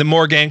 And then the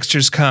more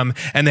gangsters come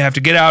and they have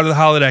to get out of the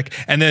holodeck.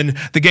 And then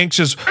the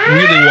gangsters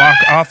really walk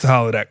off the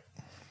holodeck.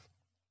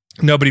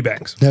 Nobody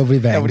bangs. Nobody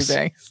bangs.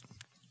 Nobody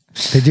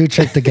bangs. They do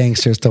trick the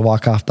gangsters to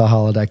walk off the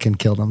holodeck and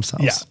kill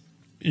themselves. Yeah.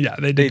 Yeah,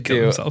 they They did kill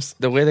do. themselves.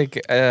 The way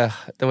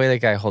that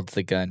guy holds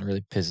the gun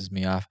really pisses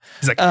me off.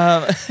 He's like,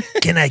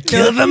 can I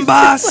kill them,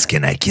 boss?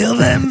 Can I kill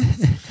them?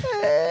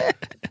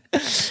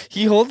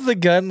 He holds the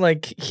gun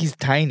like he's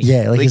tiny.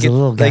 Yeah, like he's a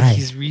little guy. Like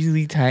he's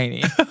really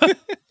tiny.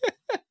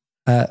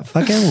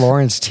 Fucking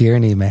Lawrence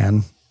Tierney,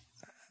 man.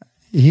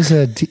 He's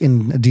in a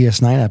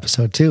DS9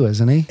 episode too,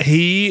 isn't he?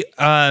 He,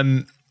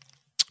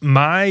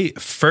 my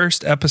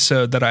first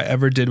episode that I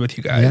ever did with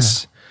you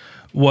guys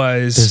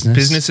was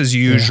Business as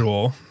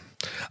Usual.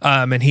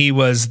 And he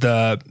was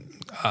the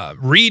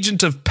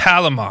regent of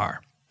Palomar,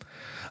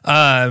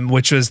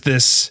 which was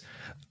this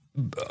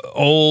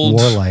old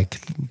warlike.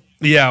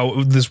 Yeah,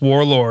 this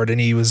warlord,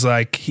 and he was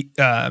like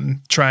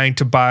trying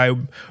to buy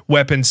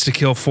weapons to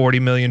kill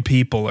 40 million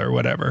people or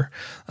whatever.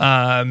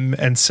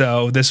 And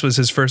so this was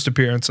his first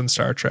appearance on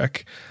Star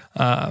Trek.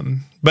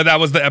 But that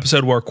was the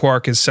episode where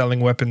Quark is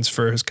selling weapons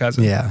for his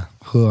cousin. Yeah,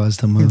 who was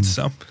the moon?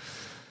 So,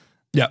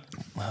 yeah.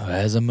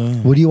 As a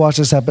moon. Would you watch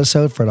this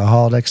episode for the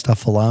holodeck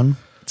stuff alone?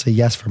 It's a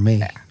yes for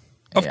me.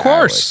 Of Yeah,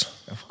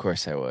 course. Of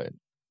course I would.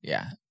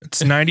 Yeah.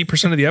 It's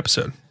 90% of the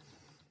episode.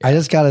 I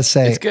just gotta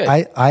say, It's good.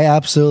 I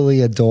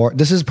absolutely adore.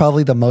 This is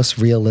probably the most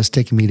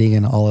realistic meeting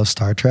in all of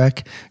Star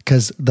Trek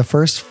because the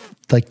first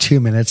like 2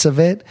 minutes of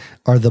it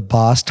are the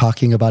boss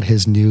talking about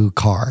his new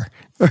car.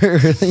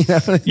 You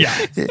know? Yeah.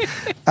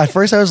 At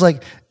first, I was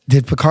like,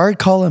 did Picard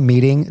call a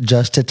meeting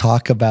just to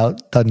talk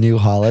about the new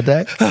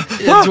holodeck?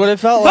 That's what it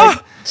felt like.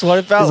 That's what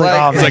it felt He's like,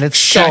 like. oh, man, like, it's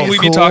shouldn't so we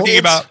cool. be talking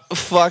about?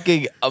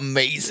 fucking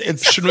amazing.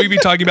 Shouldn't we be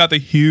talking about the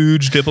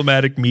huge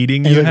diplomatic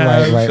meeting He's you like,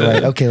 have?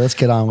 right. Okay, let's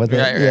get on with it.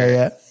 Right, Yeah, right.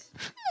 yeah.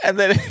 And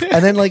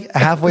And then like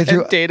halfway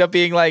through, Data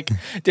being like,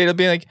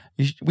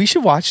 we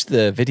should watch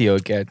the video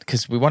again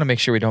because we want to make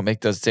sure we don't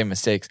make those same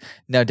mistakes.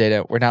 No,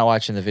 Data, we're not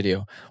watching the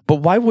video. But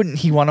why wouldn't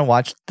he want to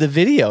watch the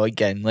video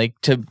again? Like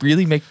to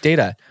really make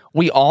Data.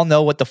 We all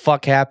know what the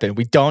fuck happened.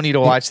 We don't need to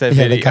watch that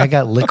yeah, video. the guy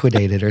got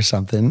liquidated or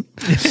something.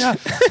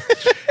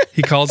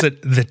 He calls it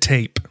the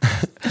tape.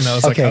 And I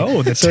was Okay, like,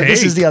 oh, the so tape.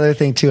 this is the other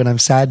thing too, and I'm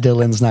sad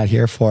Dylan's not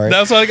here for it.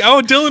 That's like,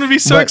 oh, Dylan would be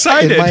so But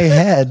excited. in my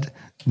head,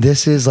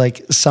 this is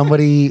like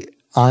somebody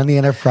on the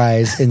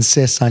Enterprise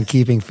insists on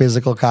keeping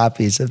physical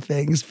copies of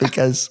things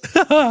because,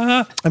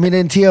 I mean,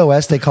 in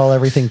TOS they call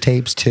everything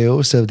tapes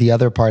too. So the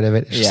other part of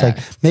it is just Yeah.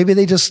 like maybe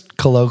they just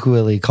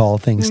colloquially call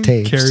things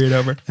tapes. Carry it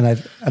over. And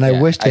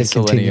I wish they'd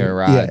continue. Isolinear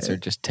rods are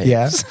just tapes.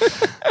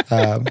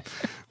 Yeah.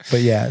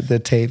 But yeah, the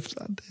tape.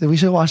 We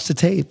should watch the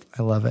tape.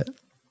 I love it.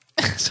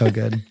 So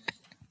good.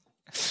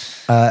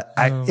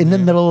 In the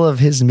middle of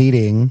his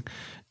meeting,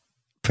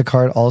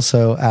 Picard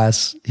also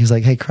asks, he's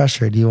like, hey,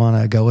 Crusher, do you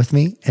want to go with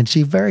me? And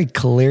she very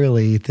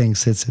clearly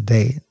thinks it's a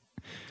date.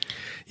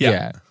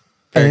 Yeah.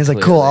 And he's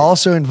like, cool, I'll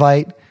also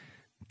invite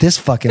this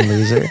fucking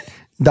loser,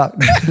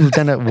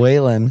 Lieutenant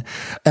Whalen.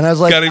 And I was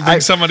like, Gotta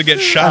bring someone to get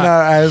shot. And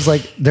I was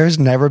like, there's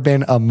never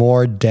been a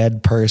more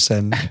dead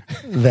person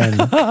than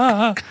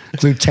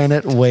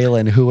Lieutenant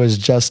Whalen, who was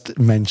just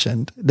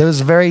mentioned. There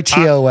was very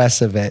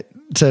TOS of it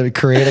to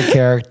create a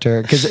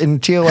character. Because in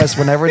TOS,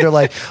 whenever they're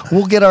like,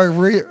 we'll get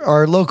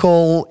our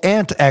local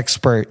ant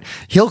expert,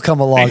 he'll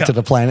come along to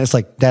the planet. It's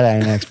like, that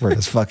ant expert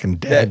is fucking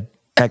dead.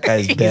 That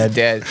guy's dead. He's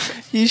dead.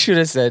 He should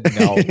have said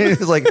no.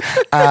 He's like,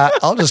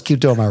 I'll just keep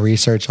doing my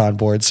research on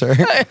board, sir.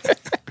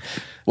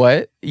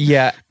 What?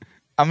 Yeah.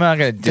 I'm not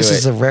going to do This it.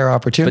 is a rare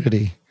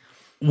opportunity.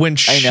 When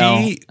I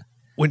know. she,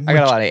 when I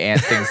got a lot of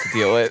ant things to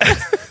deal with.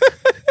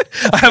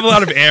 I have a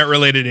lot of ant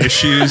related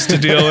issues to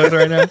deal with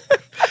right now.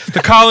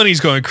 The colony's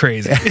going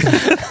crazy.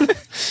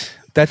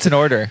 That's an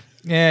order.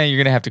 Yeah, you're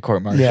going to have to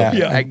court martial.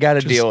 Yeah. I got to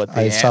deal with the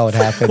I ants. saw it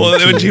happen. Well,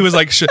 when too. he was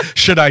like,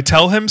 should I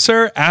tell him,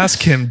 sir?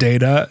 Ask him,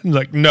 Data. I'm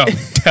like, no,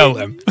 tell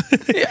him.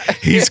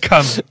 He's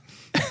coming.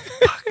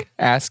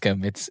 Ask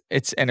him.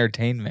 It's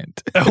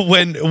entertainment.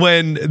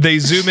 When they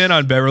zoom in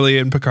on Beverly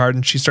and Picard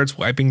and she starts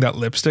wiping that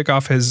lipstick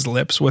off his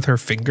lips with her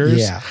fingers,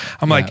 Yeah.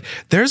 I'm like,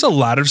 there's a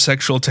lot of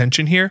sexual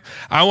tension here.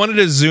 I wanted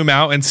to zoom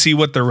out and see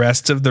what the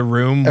rest of the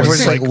room was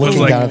Everyone's, like, was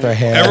looking down at their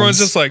hands. Everyone's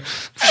just like,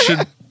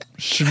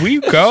 should we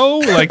go?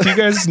 Like, do you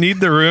guys need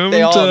the room?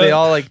 They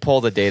all like pull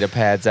the data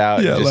pads out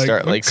and just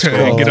start like okay,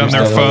 scrolling. get on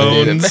their through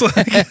phones.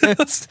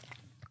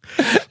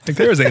 Like,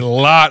 there is a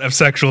lot of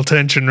sexual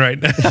tension right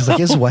now. He's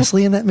like, is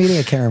Wesley in that meeting?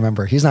 I can't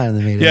remember. He's not in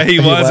the meeting. Yeah, he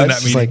was in that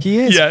He's meeting. like, He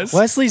is. Yes.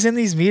 Wesley's in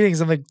these meetings.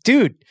 I'm like,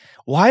 dude,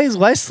 why is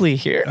Wesley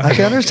here? I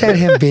can understand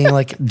him being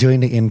like doing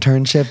the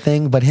internship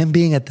thing, but him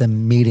being at the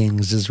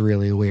meetings is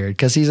really weird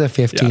because he's a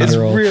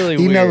 15-year-old. really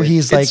You know, weird.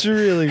 he's like It's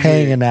really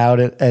hanging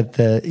out at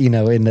the,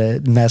 in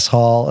the mess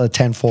hall,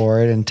 10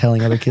 forward, and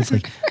telling other kids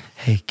like,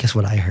 hey, guess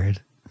what I heard?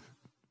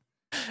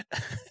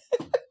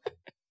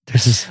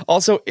 There's this,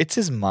 Also, it's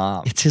his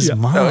mom. it's his So,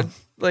 mom.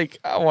 like,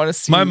 I want to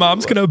see. My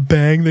mom's going to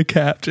bang the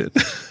captain.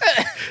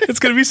 It's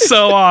going to be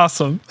so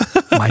awesome.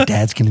 My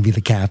dad's going to be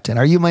the captain.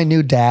 Are you my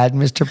new dad,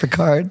 Mr.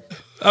 Picard?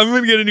 I'm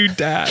going to get a new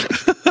dad.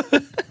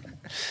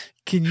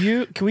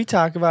 Can we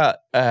talk about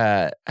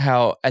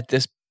how at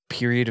this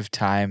period of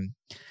time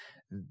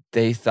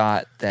they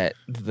thought that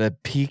the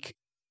peak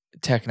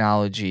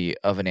technology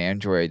of an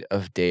android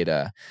of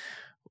Data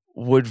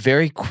would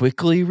very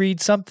quickly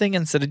read something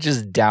instead of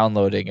just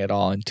downloading it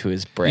all into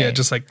his brain. Yeah,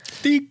 just like,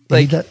 deep.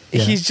 like Yeah.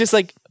 he's just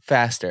like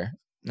faster.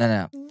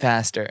 No,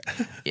 faster.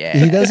 Yeah,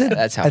 He does it.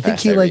 That's how I think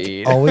fast he I like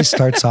read. always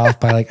starts off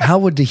by like, how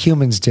would the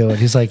humans do it?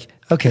 He's like,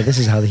 okay, this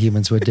is how the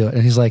humans would do it.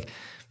 And he's like,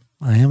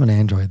 I am an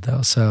android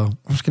though, so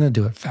I'm just going to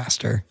do it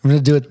faster. I'm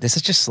going to do it. This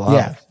is just slow.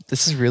 Yeah.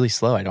 This is really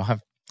slow.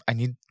 I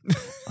need.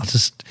 I'll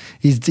just,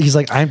 he's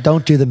like, I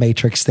don't do the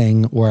Matrix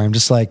thing where I'm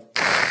just like,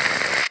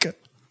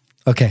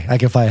 okay, I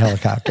can fly a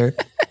helicopter.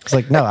 It's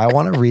like, no, I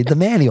want to read the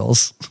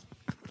manuals.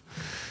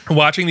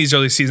 Watching these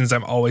early seasons,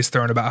 I'm always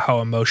thrown about how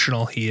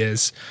emotional he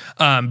is.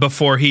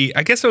 Before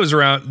I guess it was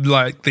around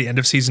like the end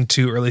of season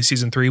 2, early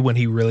season 3, when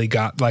he really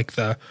got like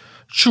the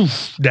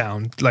shoof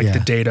down, like Yeah. the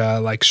Data,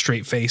 like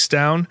straight face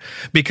down,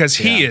 because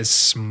he is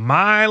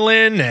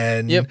smiling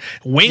and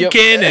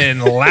winking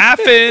and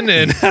laughing.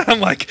 And I'm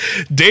like,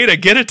 Data,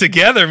 get it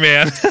together,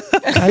 man.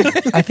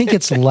 I think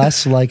it's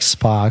less like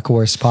Spock,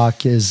 where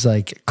Spock is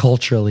like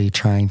culturally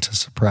trying to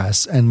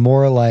suppress, and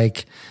more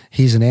like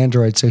he's an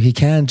android, so he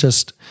can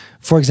just,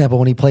 for example,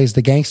 when he plays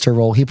the gangster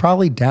role, he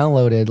probably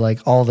downloaded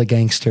like all the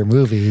gangster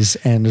movies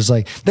and was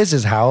like, this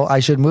is how I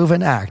should move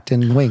and act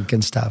and wink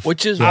and stuff.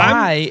 Which is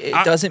why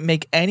it doesn't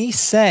make any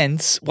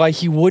sense why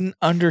he wouldn't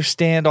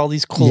understand all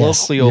these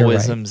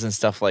colloquialisms and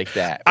stuff like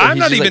that. I'm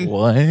not even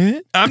what?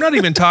 I'm not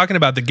even talking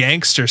about the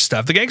gangster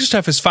stuff. The gangster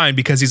stuff is fine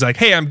because he's like,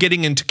 hey, I'm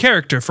getting into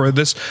character for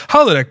this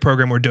holodeck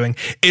program we're doing.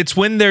 It's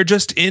when they're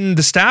just in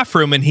the staff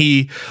room and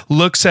he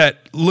looks at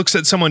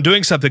someone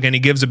doing something and he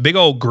gives a big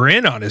old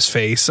grin on his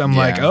face. I'm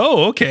like,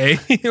 oh, okay.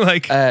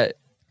 Like,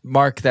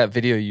 Mark, that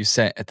video you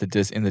sent at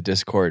in the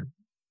Discord.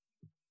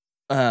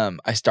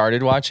 I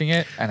started watching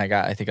it and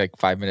I think like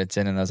 5 minutes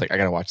in and I was like, I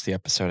gotta watch the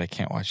episode. I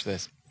can't watch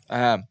this.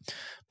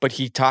 But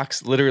he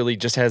talks literally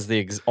just has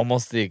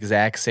almost the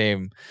exact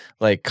same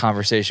like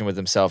conversation with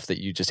himself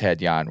that you just had,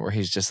 Jan, where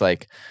he's just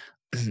like,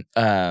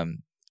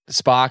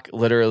 Spock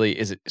literally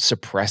is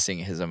suppressing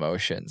his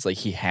emotions. Like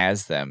he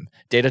has them.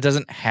 Data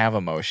doesn't have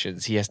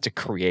emotions. He has to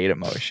create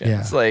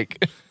emotions. Yeah.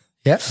 Like,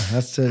 yeah,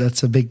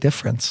 that's a big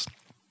difference.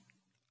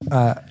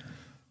 I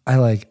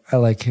like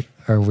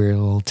our weird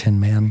little Tin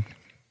Man.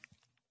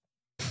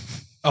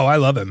 oh, I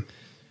love him.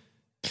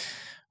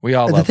 we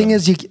all The love thing him.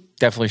 is, you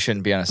Definitely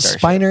shouldn't be on a starship.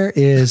 Spiner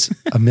is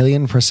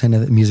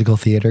 1,000,000% a musical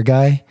theater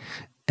guy,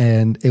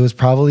 and it was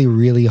probably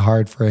really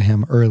hard for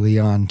him early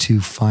on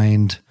to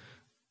find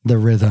the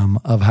rhythm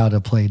of how to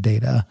play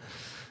Data.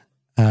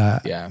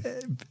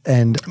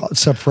 And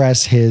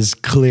suppress his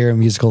clear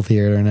musical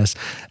theaterness.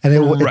 And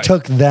it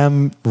took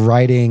them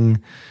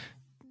writing,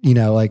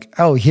 like,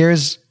 oh,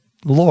 here's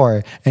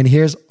lore and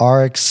here's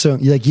Arik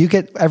Soong. Like you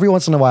get every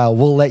once in a while,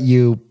 we'll let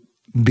you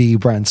be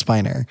Brent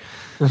Spiner.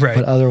 Right.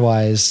 But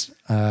otherwise,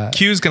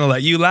 Q's going to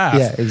let you laugh.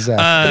 Yeah,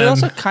 exactly. But it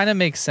also kind of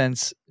makes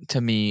sense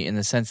to me in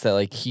the sense that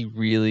like he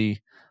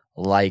really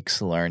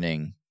likes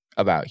learning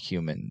about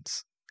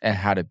humans and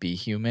how to be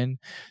human.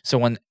 So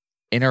when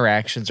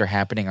interactions are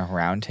happening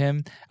around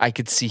him, I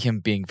could see him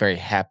being very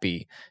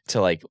happy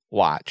to like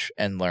watch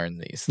and learn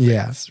these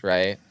things,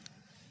 right?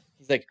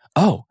 He's like,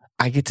 oh,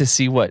 I get to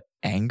see what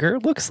anger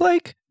looks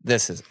like.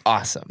 This is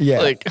awesome. Yeah.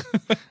 Like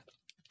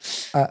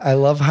I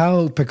love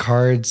how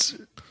Picard's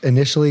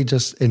initially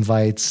just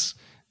invites,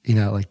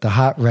 like the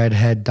hot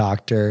redhead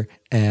doctor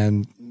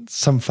and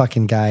some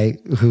fucking guy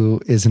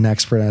who is an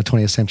expert in the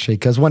 20th century.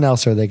 Because when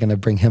else are they going to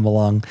bring him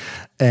along?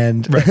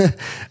 And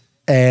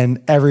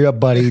and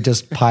everybody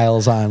just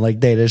piles on. Like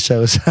Data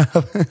shows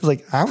up. It's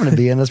like, I'm going to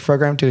be in this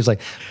program too. He's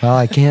like, well,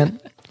 I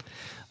can't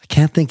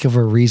think of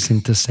a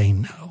reason to say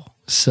no.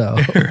 So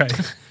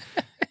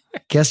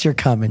guess you're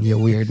coming, you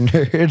weird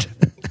nerd.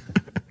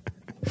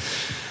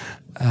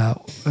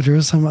 There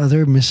was some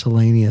other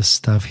miscellaneous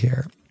stuff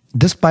here.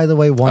 This, by the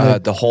way,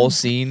 the whole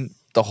scene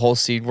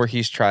where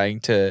he's trying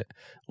to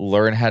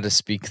learn how to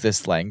speak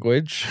this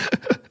language.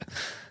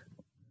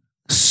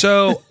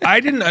 So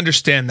I didn't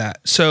understand that.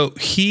 So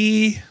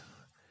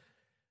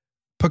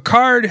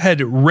Picard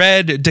had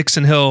read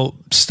Dixon Hill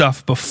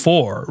stuff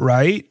before,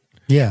 right?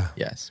 Yeah.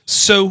 Yes.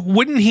 So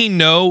wouldn't he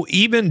know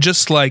even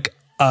just like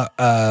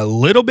a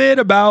little bit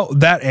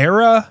about that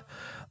era?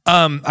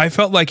 I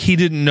felt like he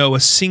didn't know a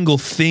single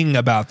thing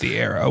about the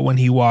era when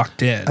he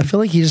walked in. I feel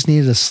like he just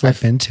needed to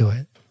slip into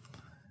it.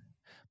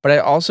 But I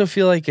also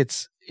feel like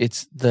it's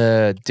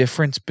the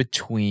difference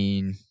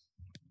between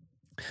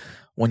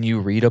when you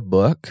read a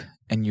book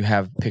and you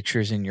have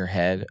pictures in your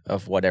head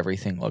of what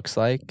everything looks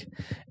like,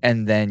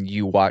 and then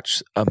you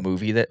watch a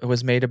movie that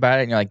was made about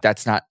it, and you're like,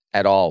 that's not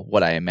at all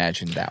what I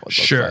imagined that would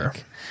look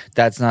like.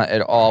 That's not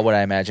at all what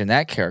I imagined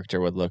that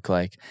character would look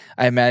like.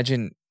 I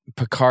imagine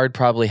Picard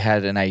probably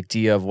had an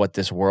idea of what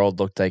this world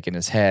looked like in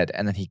his head,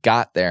 and then he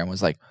got there and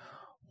was like,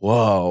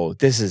 whoa,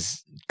 this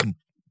is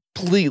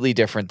completely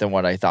different than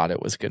what I thought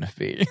it was going to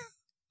be.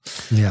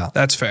 Yeah.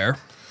 That's fair.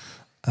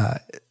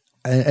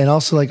 And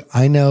also, like,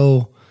 I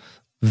know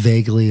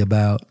vaguely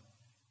about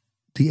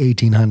the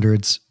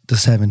 1800s, the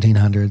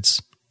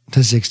 1700s, the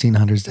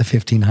 1600s, the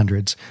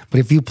 1500s. But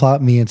if you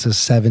plot me into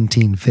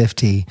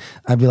 1750,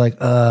 I'd be like,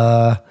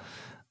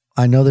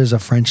 I know there's a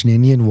French and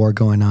Indian war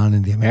going on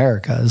in the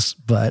Americas,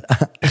 but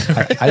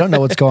I don't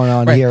know what's going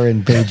on here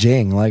in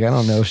Beijing. Like, I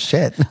don't know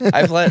shit.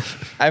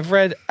 I've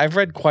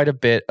read quite a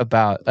bit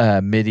about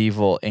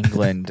medieval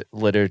England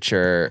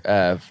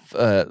literature,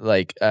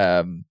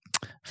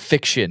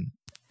 fiction.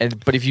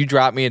 But if you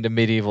drop me into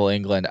medieval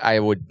England, I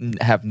would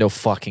have no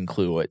fucking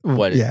clue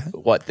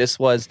what this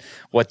was,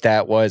 what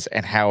that was,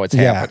 and how it's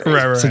happening.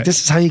 Right. It's like,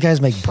 this is how you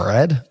guys make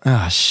bread?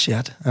 Ah,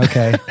 shit.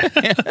 Okay.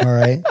 All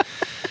right.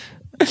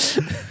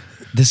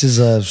 This is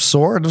a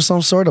sword of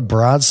some sort, a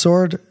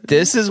broadsword.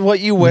 This is what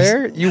you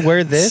wear? You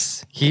wear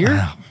this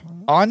here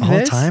on all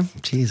this? the time?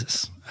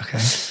 Jesus. Okay.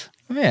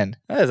 Man,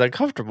 that is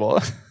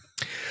uncomfortable.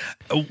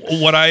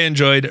 What I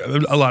enjoyed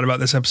a lot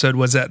about this episode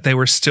was that they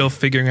were still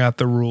figuring out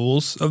the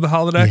rules of the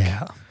holodeck.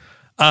 Yeah.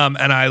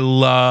 And I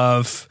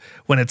love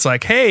when it's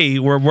like, hey,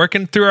 we're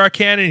working through our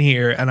canon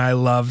here. And I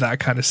love that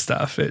kind of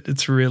stuff.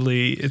 It's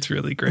really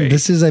great.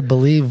 This is, I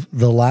believe,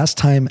 the last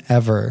time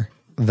ever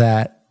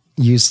that,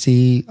 you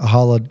see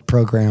holo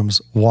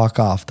programs walk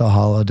off the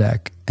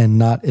holodeck and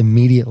not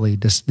immediately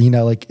just,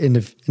 like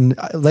in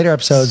later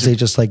episodes, they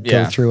just like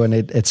go through and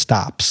it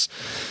stops.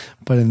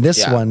 But in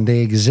this one, they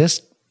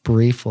exist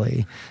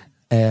briefly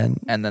and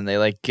then they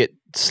like get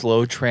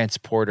slow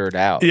transported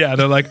out. Yeah,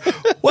 they're like,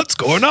 what's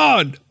going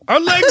on? Our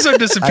legs are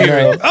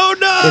disappearing. Oh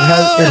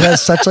no! It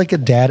has such like a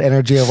dad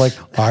energy of like,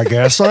 I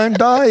guess I'm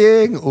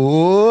dying.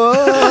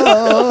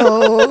 Whoa.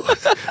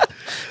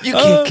 You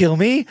can't kill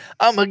me.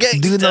 I'm a gangster.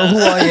 Do you know who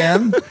I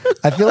am?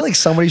 I feel like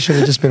somebody should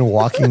have just been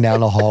walking down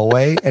the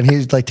hallway and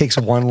he like takes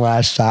one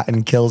last shot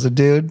and kills a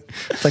dude.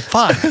 It's like,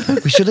 fine.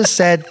 We should have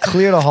said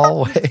clear the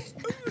hallway.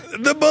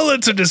 The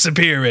bullets are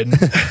disappearing.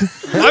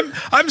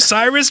 I'm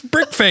Cyrus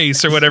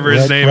Brickface or whatever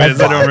his name is.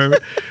 Block. I don't remember.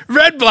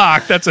 Red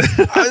Block. That's a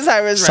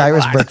Cyrus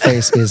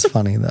Brickface is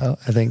funny though.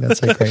 I think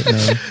that's a great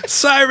name.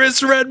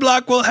 Cyrus Red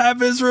Block will have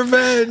his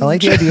revenge. I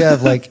like the idea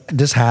of like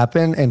this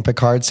happened and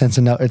Picard sends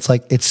a note. It's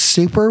like it's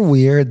super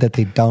weird that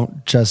they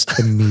don't just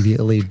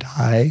immediately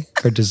die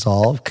or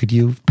dissolve. Could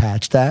you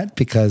patch that?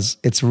 Because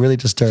it's really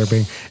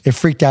disturbing. It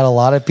freaked out a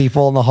lot of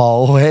people in the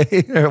hallway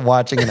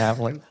watching it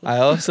happen. I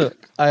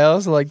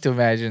also like to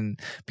imagine,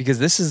 because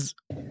this is,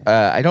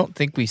 I don't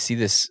think we see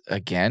this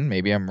again.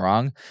 Maybe I'm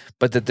wrong,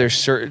 but that there's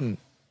certain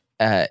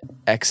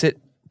exit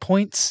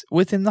points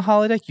within the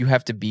holodeck. You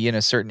have to be in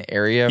a certain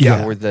area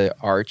for the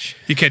arch.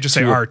 You can't just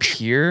say arch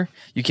here.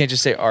 You can't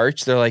just say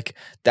arch. They're like,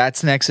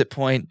 that's an exit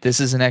point. This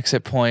is an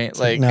exit point.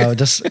 Like, no,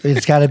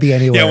 it's got to be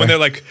anywhere. Yeah, when they're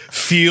like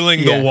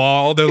feeling the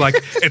wall, they're like,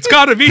 it's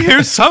got to be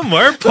here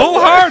somewhere.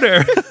 Pull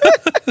harder.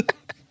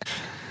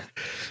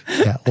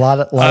 Yeah, a lot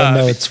of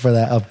notes for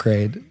that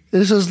upgrade.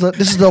 This is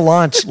the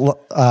launch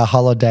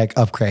holodeck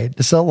upgrade.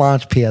 This is a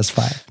launch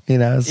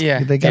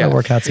PS5. They got to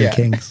work out some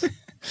kinks.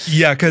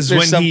 Yeah, because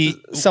when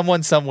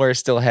someone somewhere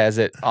still has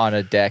it on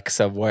a deck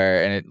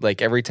somewhere, and it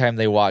like every time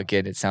they walk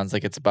in, it sounds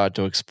like it's about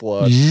to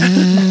explode.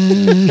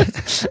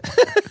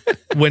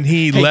 When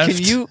he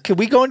left, can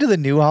we go into the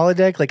new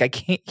holodeck? Like I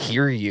can't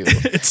hear you.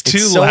 It's too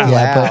so loud.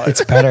 Yeah, but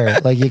it's better.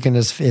 Like it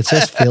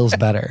just feels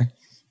better.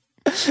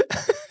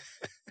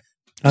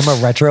 I'm a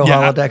retro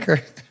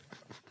holodecker.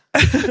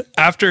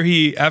 After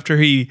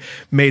he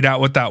made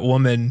out with that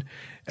woman,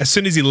 as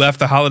soon as he left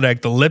the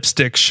holodeck, the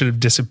lipstick should have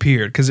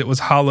disappeared because it was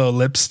hollow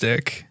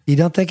lipstick. You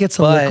don't think it's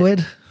a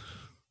liquid?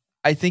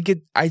 I think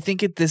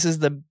this is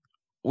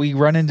we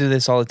run into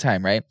this all the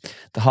time, right?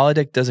 The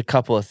holodeck does a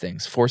couple of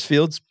things: force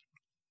fields,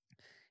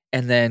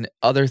 and then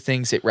other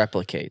things it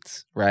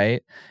replicates,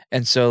 right?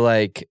 And so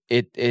like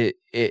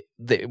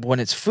when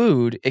it's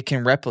food, it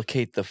can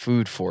replicate the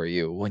food for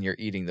you when you're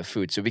eating the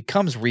food. So it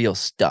becomes real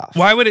stuff.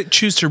 Why would it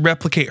choose to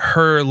replicate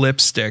her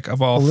lipstick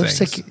of all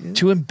things?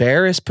 To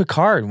embarrass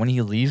Picard when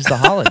he leaves the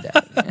holodeck.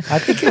 I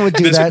think it would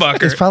do This that.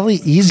 fucker. It's probably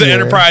easier. The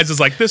Enterprise is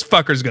like, this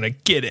fucker's going to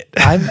get it.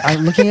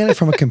 I'm looking at it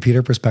from a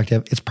computer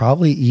perspective. It's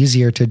probably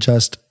easier to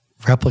just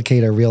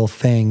replicate a real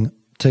thing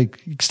to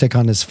stick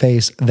on his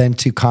face than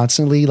to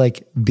constantly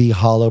like be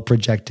hollow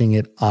projecting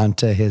it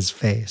onto his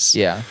face.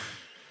 Yeah.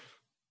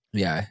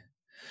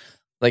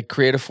 Like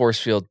create a force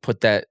field,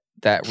 put that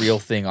real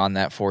thing on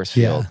that force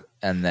field,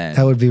 and then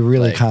that would be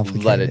really like,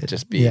 complicated. Let it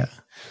just be. Yeah.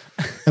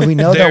 And we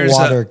know that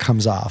water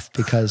comes off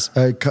because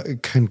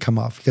can come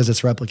off because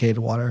it's replicated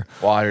water.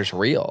 Water's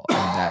real in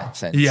that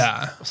sense.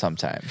 Yeah.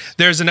 Sometimes.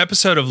 There's an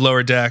episode of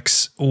Lower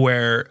Decks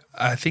where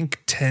I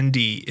think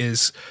Tendi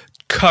is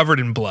covered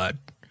in blood.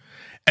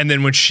 And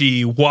then when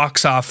she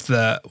walks through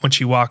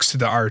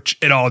the arch,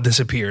 it all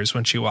disappears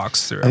when she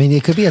walks through. I mean,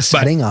 it could be a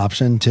setting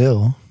option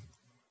too.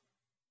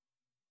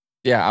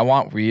 Yeah, I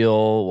want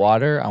real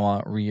water. I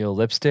want real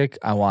lipstick.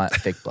 I want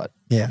fake blood.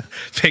 Yeah.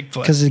 Fake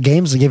blood. Because the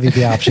games give you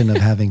the option of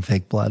having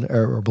fake blood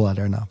or blood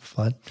or not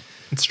blood.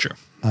 It's true.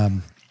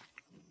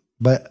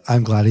 But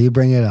I'm glad you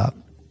bring it up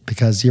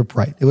because you're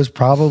right. It was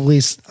probably,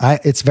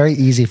 it's very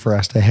easy for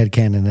us to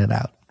headcanon it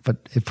out, but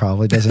it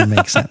probably doesn't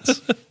make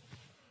sense.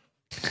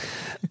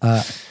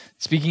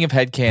 Speaking of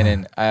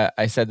headcanon,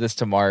 I said this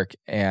to Mark,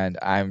 and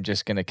I'm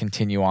just going to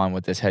continue on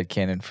with this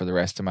headcanon for the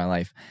rest of my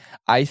life.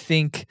 I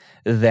think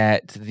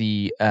that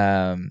the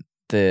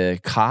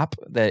cop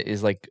that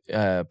is like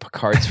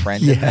Picard's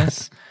friend in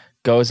this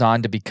goes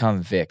on to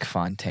become Vic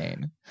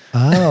Fontaine.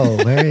 Oh,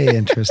 very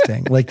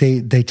interesting. Like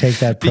they take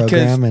that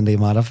program and they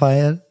modify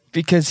it?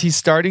 Because he's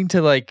starting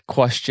to like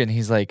question.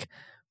 He's like,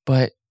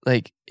 but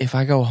like if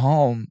I go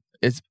home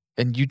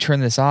and you turn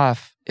this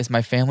off, is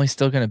my family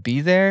still going to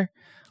be there?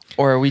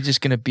 Or are we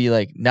just going to be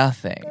like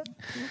nothing?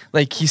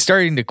 Like he's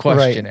starting to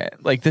question it.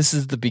 Like this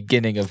is the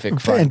beginning of Vic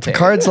Fontaine. And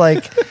Picard's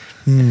like,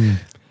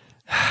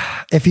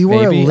 if you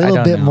were a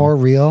little bit more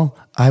real,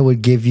 I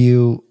would give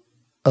you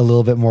a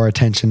little bit more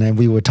attention and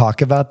we would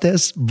talk about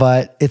this.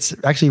 But it's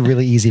actually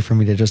really easy for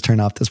me to just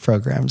turn off this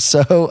program.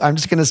 So I'm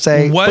just going to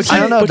say, I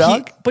don't know,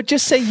 dog. But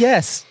just say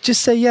yes.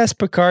 Just say yes,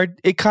 Picard.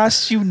 It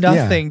costs you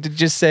nothing to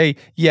just say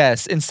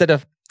yes instead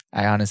of,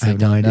 I honestly have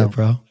don't no idea, know.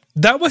 bro.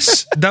 That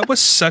was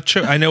such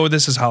a, I know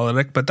this is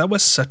holodeck, but that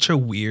was such a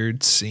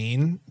weird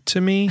scene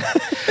to me.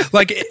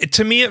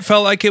 To me, it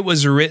felt like it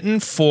was written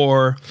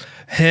for,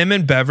 him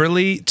and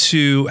Beverly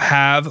to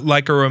have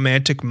like a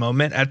romantic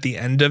moment at the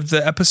end of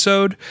the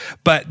episode,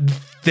 but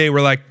they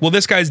were like, well,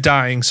 this guy's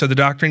dying, so the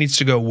doctor needs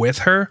to go with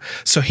her.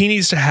 So he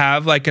needs to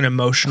have like an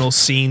emotional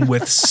scene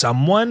with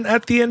someone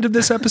at the end of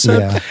this episode.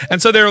 Yeah.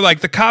 And so they were like,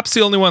 the cop's the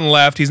only one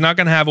left. He's not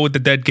going to have it with the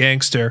dead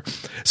gangster.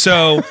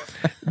 So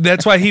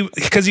that's why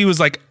because he was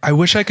like, I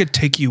wish I could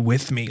take you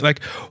with me.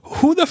 Like,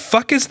 who the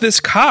fuck is this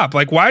cop?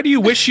 Like, why do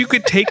you wish you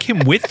could take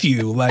him with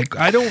you? Like,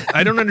 I don't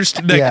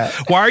understand.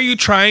 Like, why are you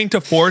trying to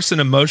force an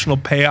emotional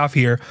payoff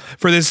here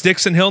for this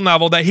Dixon Hill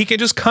novel that he can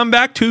just come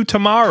back to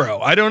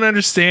tomorrow? I don't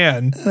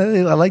understand.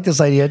 I like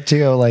this idea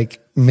too. Like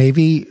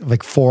maybe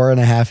like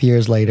 4.5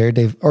 years later,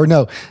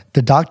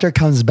 the doctor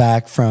comes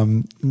back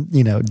from,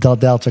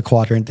 Delta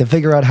Quadrant. They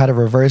figure out how to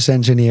reverse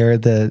engineer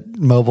the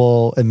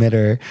mobile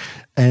emitter.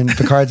 And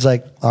Picard's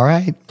like, all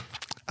right,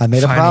 I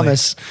made a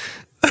promise.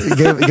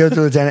 Go to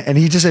the Lieutenant, and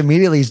he just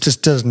immediately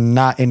just does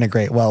not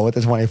integrate well with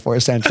the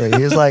 24th century.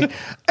 He's like,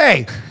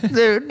 hey,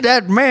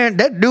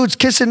 that dude's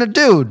kissing a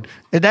dude.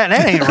 That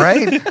ain't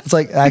right. It's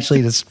like, actually,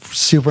 it's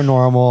super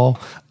normal.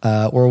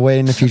 We're way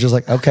in the future. It's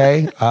like,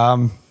 okay,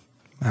 all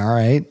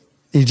right.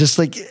 He just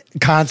like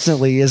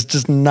constantly is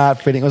just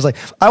not fitting. It was like,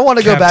 I want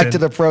to go back to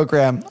the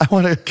program.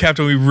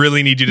 Captain, we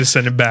really need you to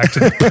send him back to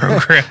the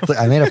program. Like,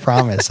 I made a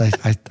promise. I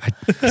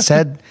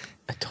said.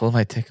 I told him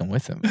I'd take him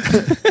with him.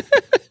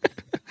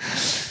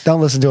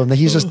 Don't listen to him.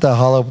 He's just the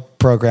hollow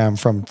program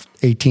from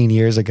 18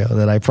 years ago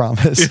that I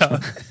promised. Yeah.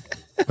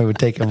 I would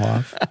take him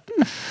off.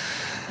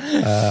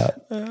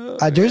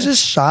 There's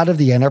this shot of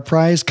the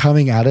Enterprise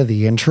coming out of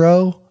the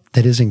intro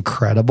that is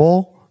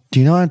incredible. Do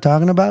you know what I'm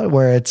talking about?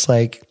 Where it's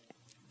like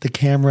the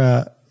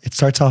camera, it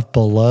starts off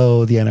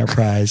below the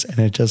Enterprise and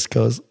it just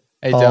goes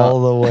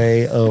all the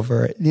way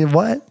over it.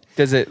 What?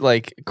 Does it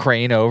like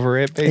crane over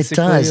it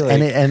basically? It does. Like,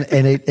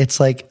 it's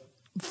like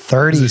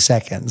 30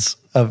 seconds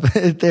of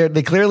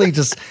they clearly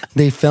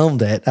they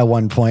filmed it at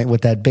one point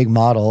with that big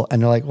model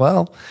and they're like,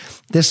 well,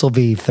 this will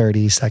be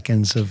 30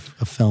 seconds of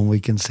film we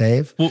can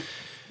save. Well,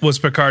 was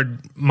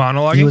Picard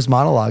monologuing? He was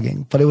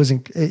monologuing, but it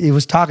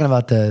was talking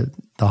about the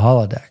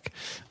holodeck.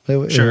 It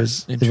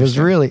was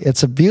really,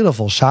 it's a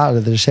beautiful shot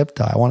of the ship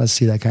though. I want to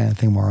see that kind of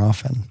thing more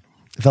often.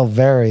 It felt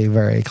very,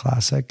 very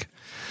classic.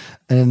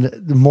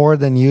 And more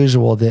than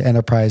usual, the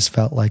Enterprise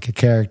felt like a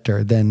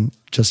character than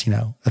just,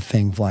 a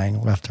thing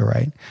flying left to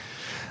right.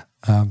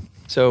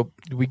 So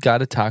we got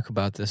to talk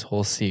about this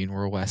whole scene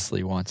where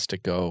Wesley wants to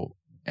go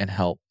and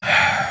help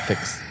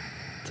fix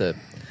the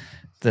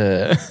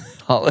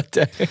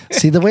holodeck.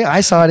 See, the way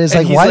I saw it is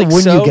like, why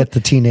wouldn't you get the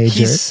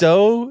teenager?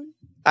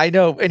 I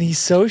know, and he's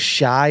so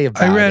shy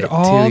about it. I read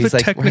all the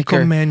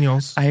technical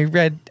manuals. I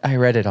read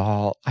it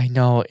all. I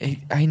know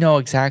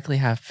exactly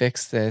how to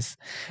fix this.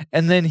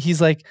 And then he's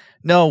like,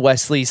 "No,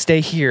 Wesley,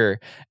 stay here."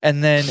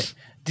 And then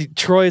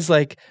Troy's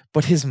like,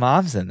 "But his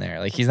mom's in there.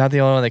 Like, he's not the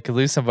only one that could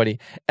lose somebody."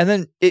 And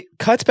then it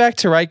cuts back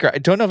to Riker. I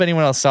don't know if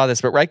anyone else saw this,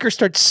 but Riker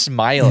starts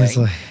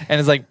smiling and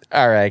is like,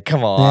 "All right,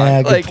 come on."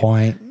 Yeah, good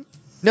point.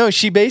 No,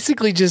 she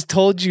basically just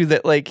told you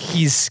that like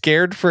he's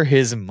scared for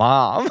his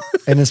mom.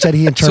 And instead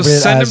he interpreted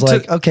it as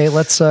like, okay,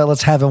 let's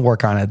have him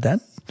work on it then.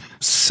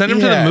 Send him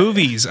to the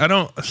movies. I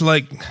don't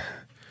like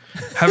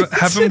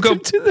have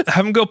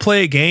him go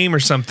play a game or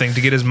something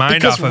to get his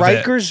mind off of it.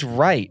 Riker's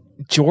right.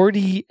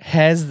 Geordi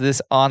has this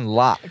on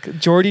lock.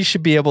 Geordi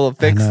should be able to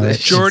fix this.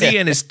 Geordi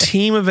and his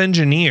team of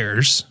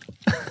engineers.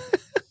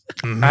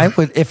 I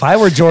would, if I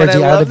were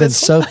Geordi, I would have been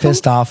so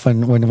pissed off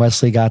when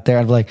Wesley got there.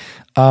 I'd be like,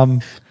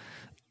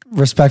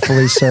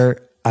 respectfully, sir,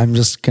 I'm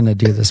just going to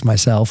do this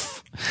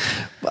myself.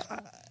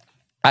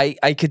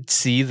 I could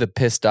see the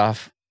pissed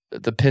off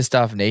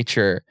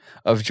nature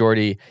of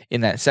Geordi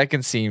in that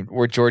second scene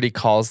where Geordi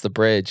calls the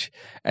bridge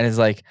and is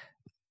like,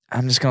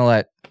 I'm going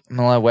to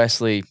let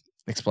Wesley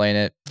explain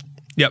it.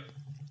 Yep.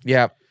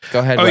 Yeah. Go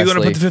ahead, Wesley. Wesley. You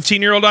want to put the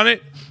 15-year-old on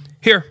it?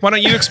 Here, why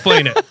don't you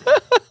explain it?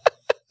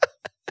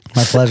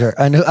 My pleasure.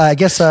 And I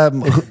guess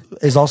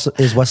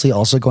is Wesley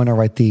also going to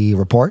write the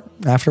report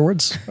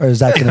afterwards, or is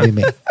that going to be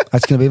me?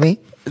 That's going to be me.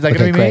 Is that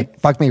going to be me?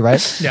 Fuck me,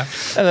 right? Yeah.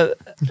 The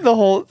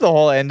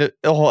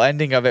whole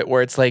ending of it,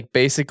 where it's like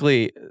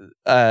basically,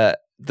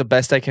 the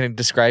best I can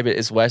describe it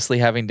is Wesley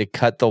having to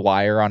cut the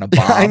wire on a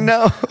bomb. I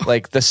know.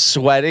 Like the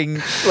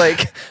sweating.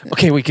 Like,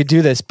 okay, we could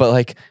do this, but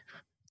like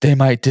they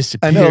might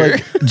disappear. I know.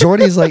 Like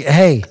Geordi's like,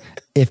 hey,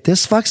 if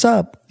this fucks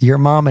up, your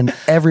mom and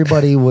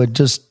everybody would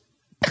just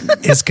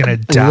is gonna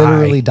die.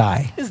 Literally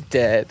die. Is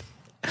dead.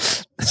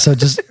 So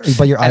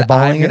but you're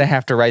eyeballing I'm gonna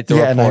have to write the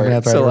report. And I'm gonna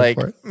have to write so the like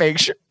report. make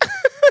sure.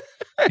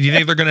 Do you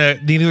think they're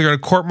gonna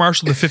court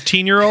martial the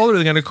 15-year-old, or are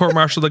they gonna court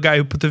martial the guy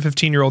who put the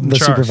 15-year-old in the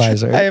charge?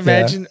 Supervisor? I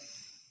imagine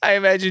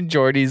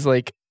Geordi's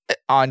like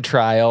on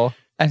trial,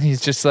 and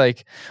he's just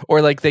like,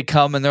 or like they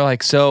come and they're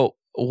like, so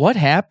what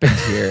happened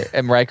here?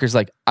 And Riker's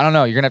like, I don't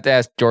know. You're gonna have to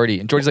ask Geordi.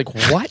 And Geordi's like,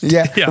 what?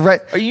 Yeah. Right.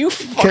 Are you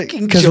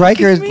fucking? Because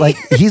Riker, like,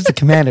 he's the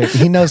commander.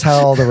 He knows how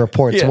all the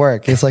reports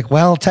work. It's like,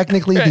 well,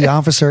 technically, the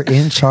officer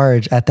in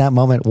charge at that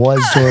moment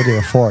was Geordi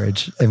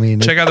LaForge. I mean,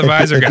 check out the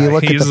visor guy. If you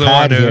look He's at the the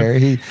pad one who...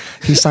 here,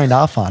 he signed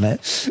off on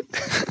it.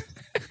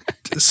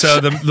 So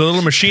the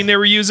little machine they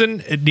were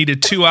using, it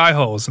needed 2 eye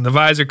holes, and the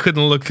visor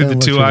couldn't look through the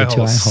 2 eye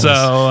holes.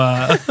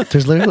 So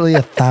there's literally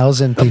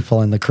 1,000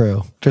 people in the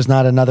crew. There's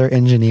not another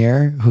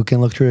engineer who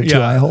can look through the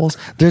 2 eye holes.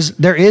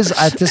 There is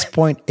at this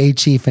point a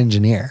chief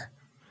engineer.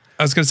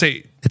 I was going to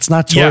say, it's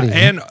not Jordy,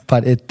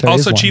 but there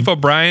also is Chief one.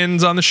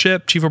 O'Brien's on the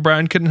ship. Chief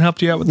O'Brien couldn't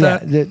help you out with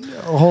that.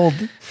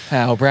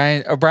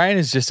 O'Brien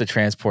is just a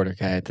transporter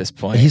guy at this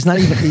point. He's not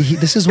even.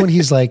 This is when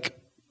he's like.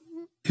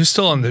 He was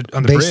still on the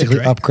basically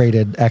bridge, right?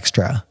 Upgraded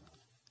extra.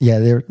 Yeah,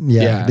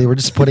 they were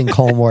just putting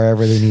Colm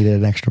wherever they needed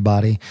an extra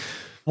body.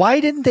 Why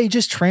didn't they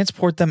just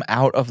transport them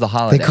out of the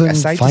holodeck? They couldn't a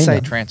find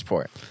site-to-site them.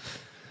 transport.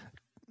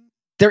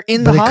 They're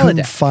in But the they couldn't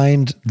holodeck.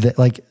 find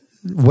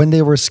when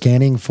they were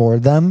scanning for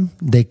them,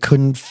 they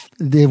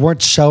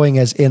weren't showing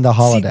as in the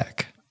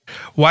holodeck.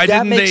 Why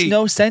That didn't makes they?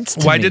 no sense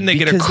to Why me, didn't they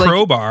get a because, like-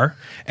 crowbar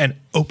and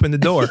open the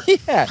door?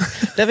 Yeah,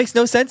 that makes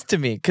no sense to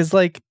me because,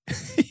 like,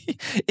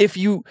 if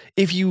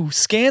you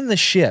scan the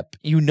ship,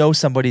 you know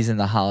somebody's in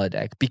the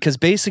holodeck because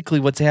basically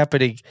what's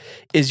happening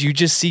is you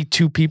just see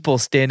 2 people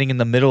standing in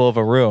the middle of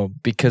a room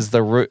because the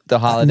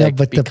holodeck. No,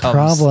 but the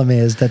problem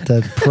is that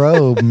the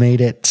probe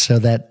made it so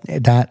that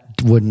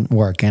wouldn't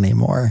work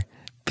anymore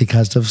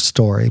because of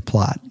story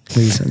plot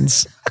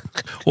reasons.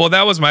 Well,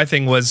 that was my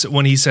thing, was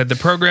when he said the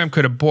program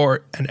could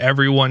abort and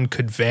everyone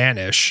could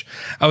vanish.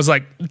 I was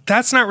like,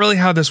 that's not really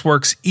how this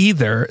works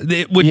either.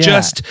 It would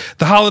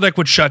the holodeck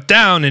would shut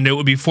down and it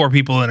would be 4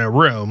 people in a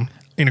room,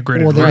 in a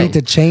gridded Well, they room. need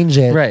to change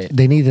it. Right.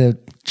 They need to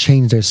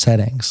change their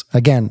settings.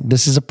 Again,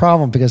 this is a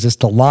problem because it's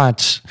the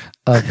launch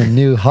of the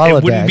new holodeck.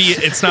 It wouldn't be,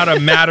 it's not a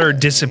matter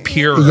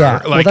disappearer.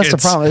 Yeah, well, that's the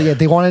it's- problem. Yeah,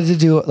 they wanted to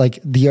do like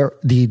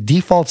the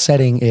default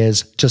setting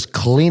is just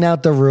clean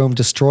out the room,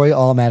 destroy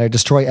all matter,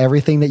 destroy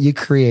everything that you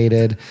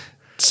created,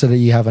 so that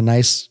you have a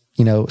nice,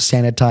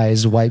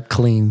 sanitized, wipe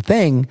clean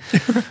thing.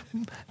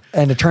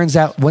 And it turns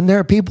out when there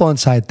are people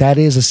inside, that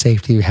is a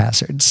safety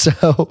hazard.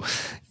 So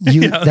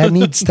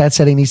that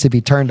setting needs to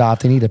be turned off.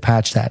 They need to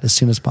patch that as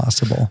soon as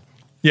possible.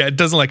 Yeah, it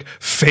doesn't like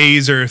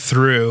phaser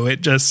through.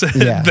 It just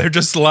they're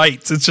just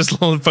lights. It's just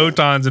little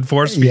photons and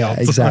force fields. Yeah,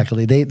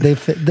 exactly.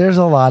 There's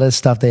a lot of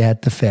stuff they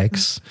had to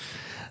fix.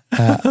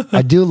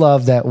 I do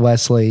love that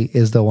Wesley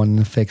is the one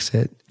to fix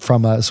it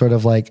from a sort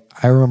of like,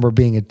 I remember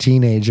being a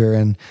teenager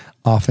and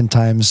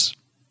oftentimes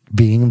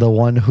being the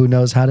one who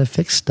knows how to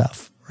fix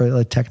stuff or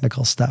like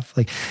technical stuff.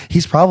 Like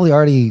he's probably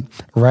already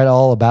read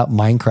all about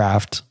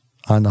Minecraft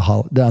on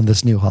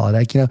this new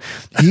holodeck.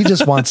 He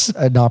just wants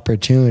an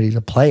opportunity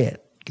to play it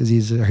because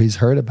he's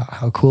heard about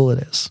how cool it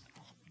is.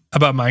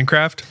 About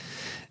Minecraft?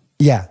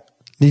 Yeah.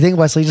 Do you think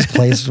Wesley just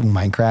plays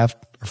Minecraft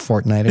or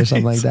Fortnite or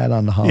something like that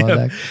on the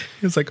holodeck? Yeah.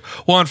 He's like,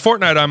 well, on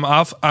Fortnite,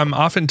 I'm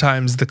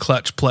oftentimes the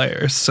clutch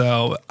player.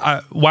 So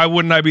why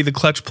wouldn't I be the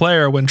clutch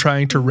player when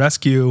trying to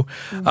rescue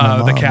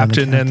the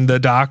captain and the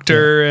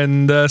doctor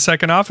and the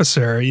second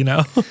officer,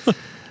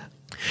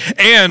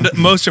 And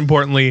most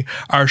importantly,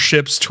 our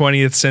ship's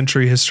 20th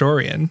century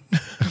historian.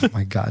 Oh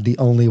my God, the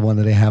only one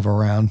that they have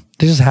around.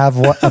 They just have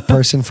a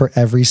person for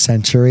every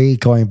century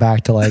going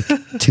back to like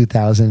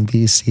 2000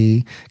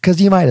 BC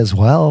because you might as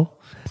well.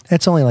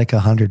 It's only like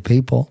 100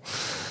 people.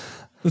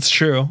 That's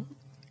true.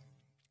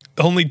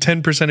 Only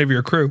 10% of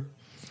your crew.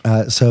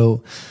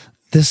 So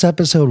this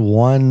episode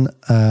won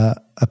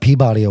a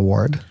Peabody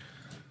Award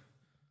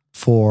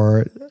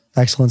for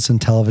excellence in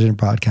television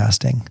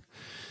broadcasting.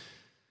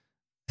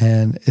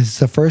 And it's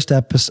the first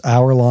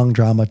hour-long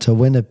drama to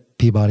win a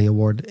Peabody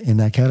Award in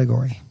that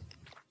category.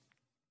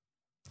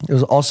 It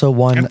was also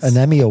won an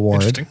Emmy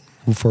Award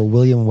for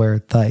William Ware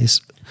Theiss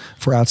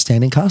for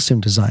Outstanding Costume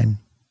Design.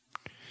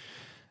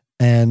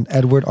 And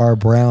Edward R.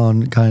 Brown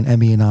got an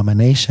Emmy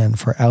nomination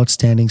for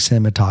Outstanding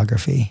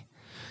Cinematography.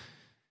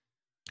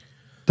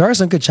 There are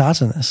some good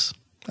shots in this.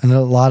 And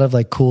a lot of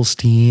like cool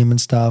steam and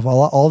stuff.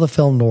 All the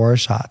film noir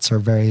shots are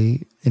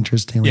very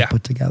interestingly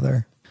put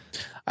together.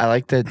 I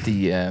like that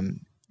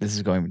this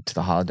is going to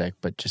the holodeck,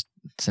 but just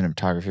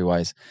cinematography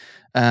wise,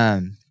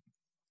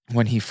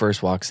 when he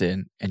first walks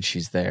in and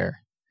she's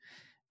there,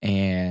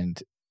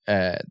 and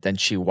then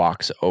she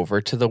walks over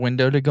to the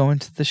window to go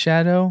into the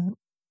shadow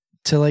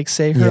to like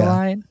say her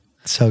line.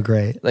 So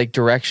great. Like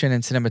direction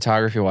and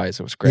cinematography wise,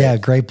 it was great. Yeah,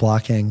 great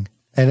blocking.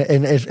 And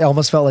it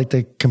almost felt like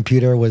the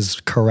computer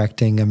was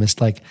correcting a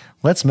mistake.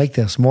 Let's make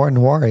this more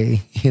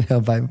noir-y,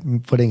 by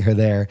putting her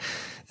there.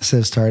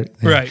 So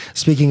Right.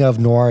 Speaking of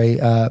noir,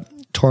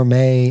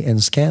 Torme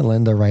and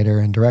Scanlon, the writer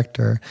and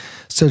director,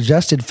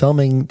 suggested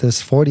filming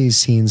this 40s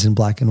scenes in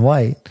black and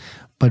white,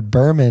 but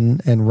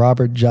Berman and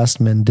Robert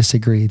Justman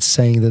disagreed,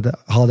 saying that the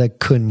holodeck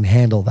couldn't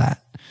handle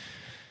that.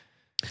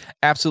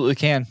 Absolutely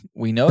can.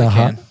 We know it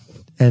can.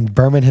 And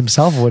Berman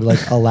himself would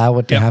like allow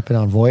it to happen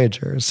on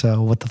Voyager.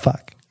 So what the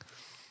fuck?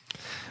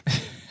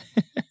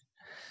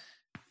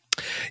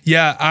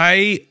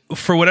 Yeah,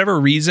 for whatever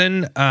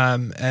reason,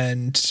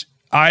 and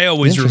I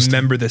always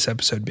remember this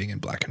episode being in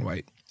black and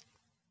white.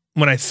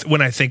 When I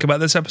think about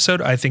this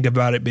episode, I think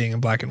about it being in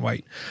black and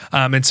white.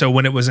 And so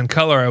when it was in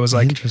color, I was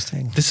like,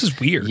 interesting. This is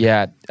weird.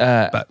 Yeah.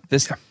 But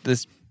this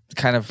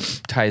kind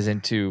of ties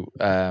into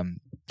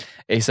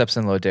Aesop's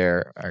and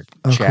Lodare are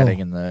chatting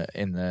in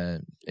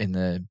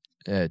the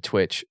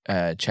Twitch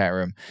chat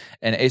room,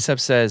 and Aesop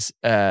says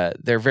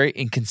they're very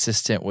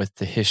inconsistent with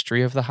the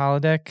history of the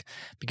holodeck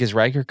because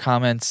Riker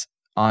comments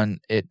on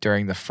it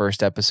during the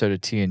first episode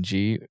of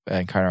TNG and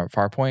Encounter at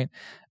Farpoint,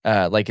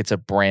 like it's a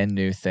brand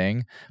new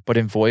thing. But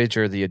in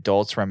Voyager, the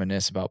adults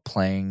reminisce about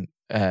playing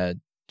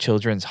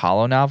children's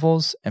holo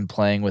novels and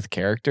playing with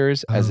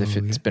characters as if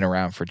it's been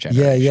around for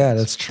generations. Yeah,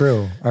 that's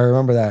true. I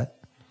remember that.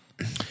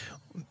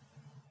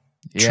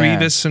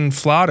 Trevis and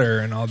Flaughter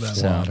and all that.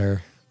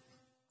 Flaughter.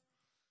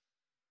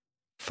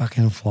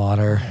 Fucking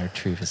Flaughter.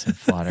 Trevis and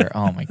Flaughter.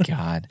 Oh my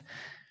God.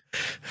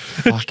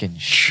 Fucking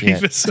shit.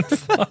 Trevis and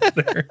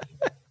Flaughter.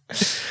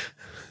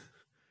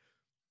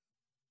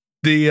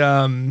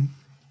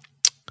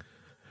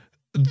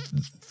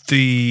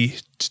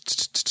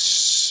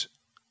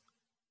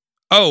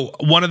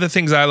 One of the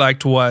things I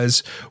liked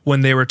was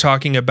when they were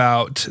talking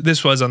about,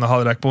 this was on the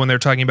holodeck, but when they were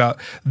talking about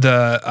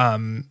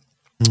the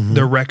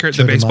record,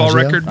 the baseball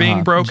record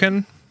being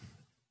broken.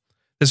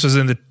 This was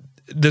in the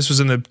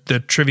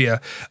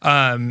trivia.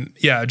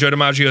 Joe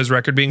DiMaggio's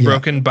record being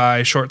broken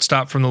by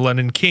shortstop from the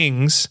London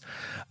Kings.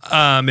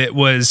 It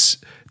was,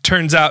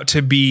 turns out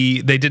to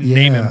be, they didn't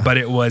name him, but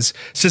it was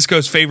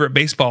Cisco's favorite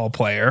baseball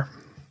player,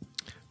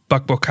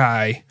 Buck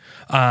Bokai,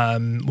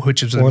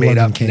 which is a made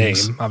up name.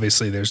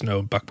 Obviously, there's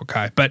no Buck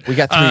Bokai, but we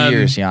got 3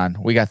 years, Jan.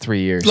 We got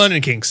 3 years.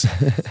 London Kings.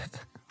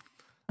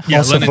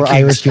 Also, London for Kings.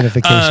 Irish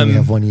unification, we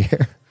have 1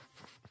 year.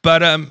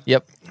 But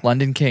yep,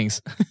 London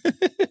Kings.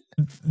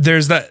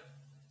 There's that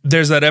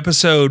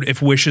episode,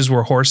 If Wishes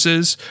Were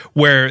Horses,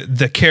 where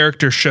the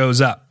character shows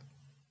up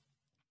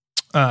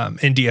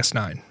in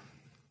DS9.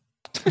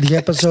 The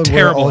episode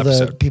where all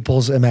the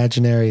people's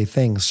imaginary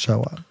things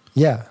show up.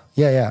 Yeah.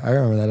 I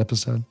remember that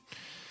episode.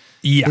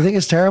 Yeah. You think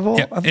it's terrible?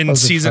 Yeah. I think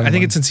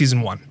it's in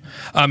season 1.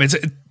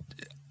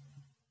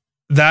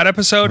 That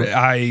episode,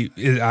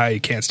 I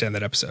can't stand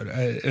that episode.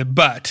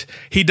 But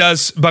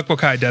Buck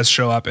Bokai does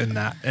show up in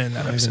that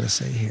episode. I was going to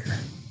say here.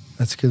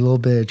 That's a good little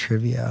bit of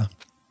trivia.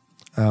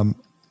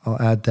 I'll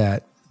add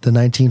that the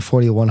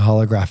 1941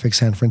 holographic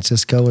San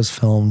Francisco was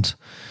filmed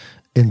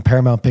in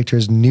Paramount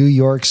Pictures' New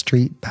York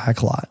Street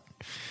backlot,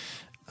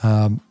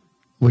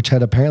 which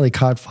had apparently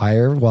caught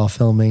fire while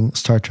filming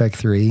Star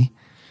Trek III.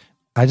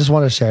 I just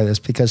want to share this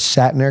because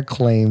Shatner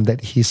claimed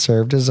that he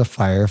served as a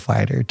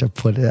firefighter to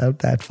put out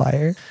that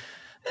fire.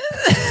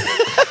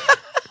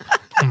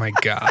 Oh my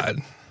God.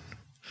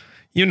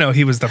 You know,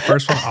 he was the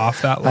first one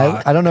off that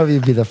lot. I don't know if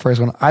he'd be the first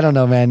one. I don't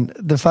know, man.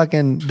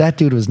 That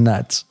dude was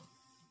nuts.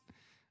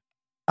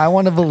 I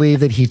want to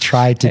believe that he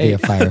tried to be a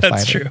firefighter.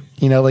 That's true.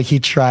 You know, like he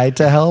tried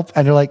to help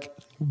and they're like,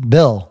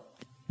 Bill,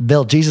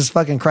 Jesus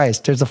fucking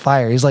Christ, there's a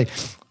fire. He's like,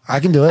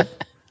 I can do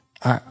it.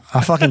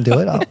 I'll fucking do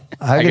it.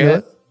 I can do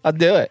it. I'll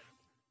do it.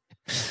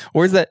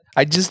 Where's that?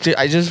 I just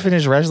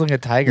finished wrestling a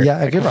tiger. Yeah,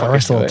 I could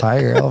wrestle a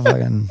tiger. I'll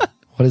fucking,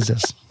 what is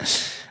this?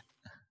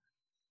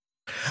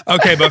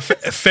 Okay, but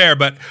fair.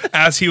 But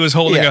as he was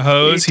holding a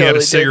hose, he had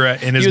a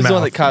cigarette in his mouth. He was the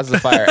one that caused the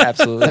fire.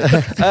 Absolutely.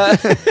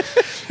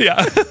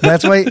 Yeah,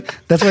 that's why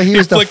he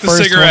was the flicked first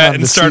the cigarette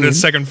one and started a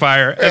second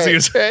fire. As he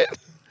was, I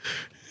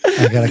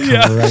gotta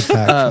come right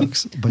back,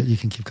 folks. But you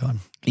can keep going.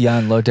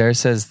 Jan Lodare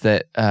says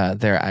that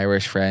their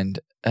Irish friend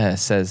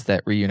says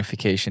that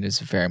reunification is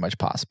very much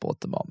possible at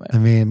the moment. I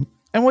mean,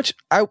 and which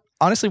I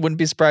honestly wouldn't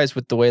be surprised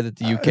with the way that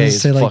the UK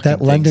is say like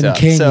that London up,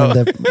 King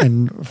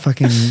and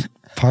fucking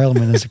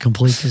Parliament is a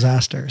complete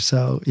disaster.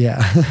 So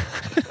yeah.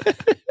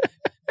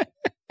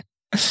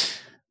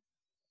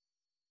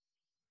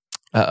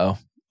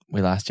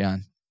 We lost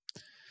John.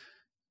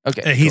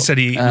 Okay, he said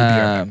he would be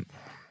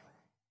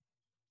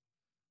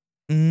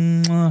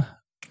right.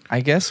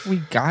 I guess we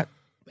got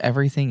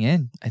everything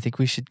in. I think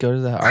we should go to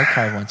the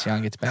archive once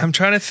Jan gets back. I'm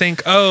trying to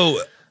think.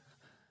 Oh,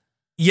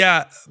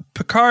 yeah,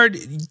 Picard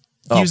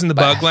using the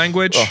bug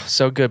language. Oh,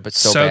 so good, but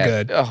so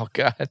bad. Good. Oh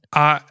God.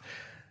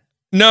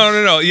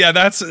 No. Yeah,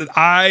 that's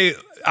I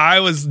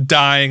was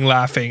dying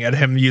laughing at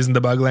him using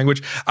the bug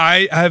language.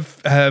 I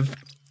have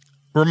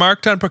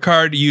remarked on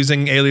Picard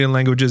using alien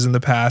languages in the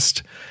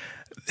past.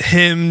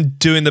 Him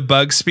doing the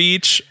bug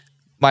speech.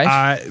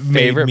 My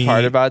favorite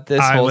part about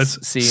this whole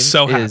scene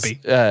so is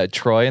happy.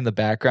 Troy in the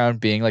background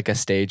being like a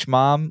stage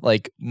mom,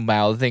 like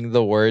mouthing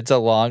the words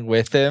along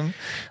with him.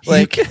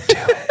 Like, you can do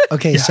it.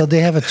 Okay, so they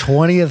have a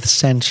 20th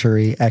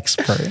century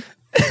expert,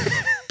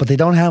 but they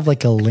don't have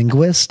like a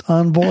linguist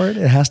on board.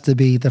 It has to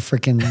be the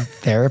freaking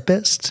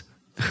therapist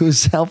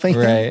who's helping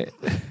him. Right.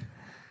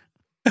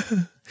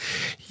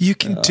 You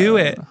can do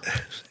it.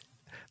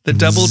 The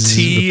double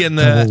T and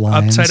the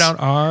upside down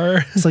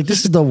R. It's like,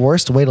 this is the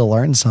worst way to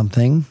learn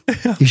something.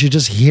 You should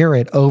just hear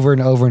it over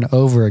and over and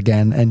over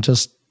again and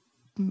just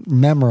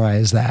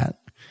memorize that.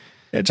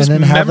 Yeah, just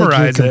and then have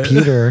like your it.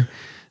 computer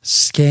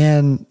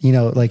scan,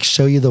 like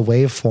show you the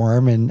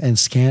waveform and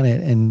scan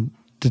it and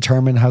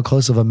determine how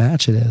close of a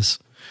match it is.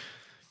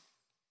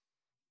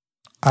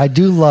 I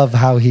do love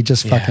how he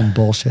just fucking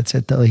bullshits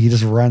it though. He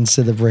just runs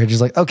to the bridge.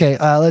 He's like, okay,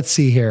 let's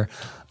see here.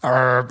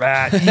 And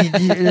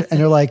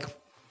they're like,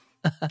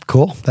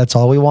 cool. That's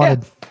all we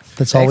wanted.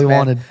 That's all Thanks, we man.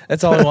 wanted.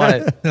 That's all we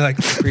wanted. They're like,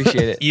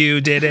 Appreciate it.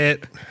 you did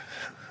it.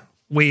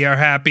 We are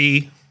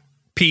happy.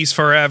 Peace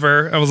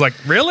forever. I was like,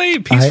 really?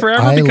 Peace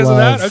forever because of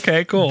that? love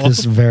Okay, cool.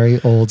 This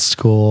very old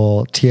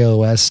school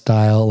TOS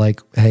style, like,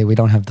 hey, we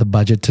don't have the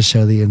budget to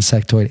show the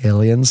insectoid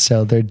aliens,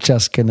 so they're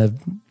just gonna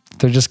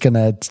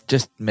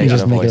Just make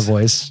it a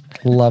voice.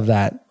 Love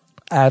that.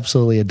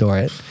 Absolutely adore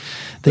it.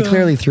 They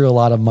clearly threw a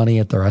lot of money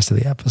at the rest of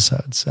the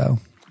episode, so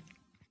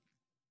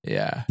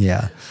Yeah.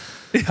 yeah.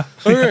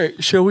 All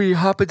right. Shall we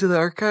hop into the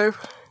archive?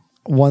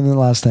 One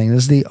last thing.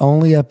 This is the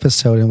only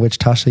episode in which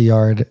Tasha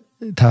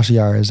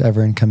Yar is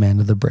ever in command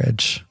of the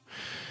bridge.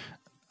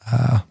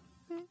 And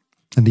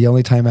the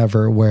only time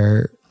ever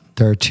where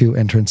there are two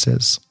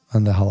entrances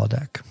on the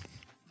holodeck.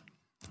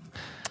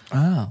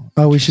 Oh.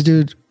 We should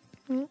do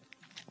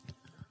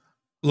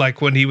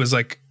Like when he was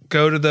like,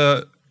 go to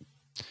the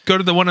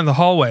one in the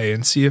hallway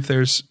and see if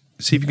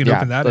you can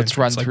open that. Let's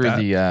run entrance like through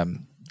that. the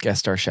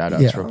guest star shout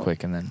outs Yeah. real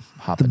quick and then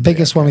hop the into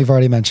biggest one we've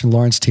already mentioned.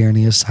 Lawrence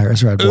Tierney as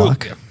Cyrus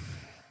Redblock. Ooh.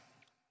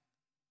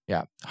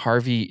 Yeah.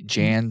 Harley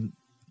Jason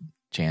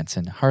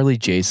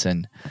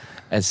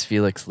as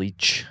Felix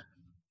Leach.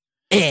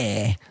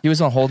 He was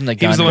on holding the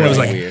gun. He was the one who was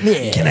like,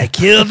 Weird. can I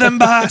kill them,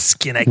 boss?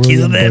 Can I kill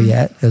William them?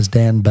 Boyette as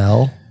Dan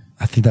Bell.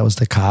 I think that was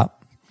the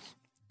cop.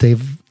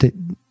 David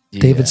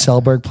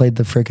Selberg played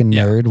the freaking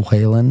Yeah. nerd,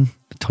 Waylon,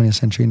 the 20th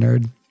century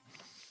nerd.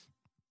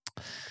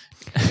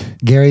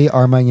 Gary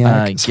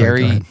Armagnac.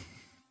 Sorry, go Gary.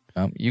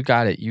 ahead. You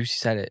got it. You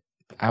said it.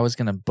 I was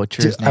going to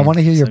butcher his Dude, name. I want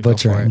to hear your so go for it.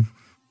 butchering.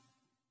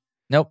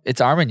 Nope,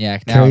 it's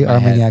Armagnac now. Gary in my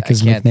head. Armagnac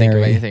is I can't think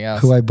of anything McNary,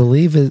 else. who I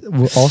believe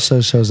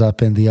also shows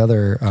up in the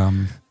other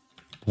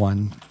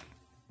one.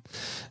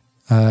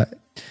 Oh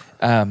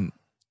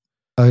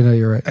no,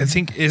 you're right. I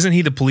think, isn't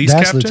he the police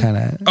That's captain?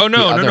 Lieutenant. Oh,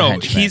 no, The no. other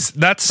henchman,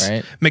 That's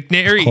right?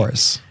 McNary. Of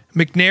course,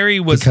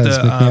 McNary was because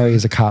the McNary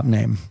is a cop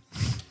name.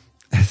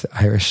 It's an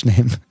Irish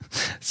name.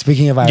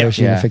 Speaking of Irish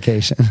Yeah.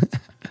 unification,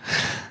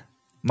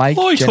 Mike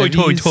Toy, toy,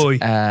 toy, Genovese, toy.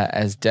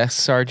 as desk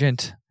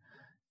sergeant.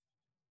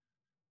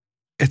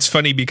 It's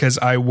funny because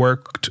I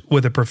worked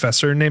with a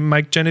professor named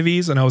Mike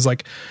Genovese, and I was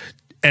like,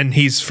 and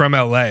he's from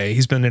LA.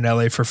 He's been in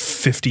LA for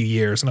 50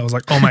 years. And I was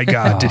like, oh my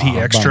God, did he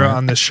extra bummer.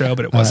 on this show?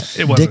 But it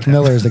wasn't. Dick him.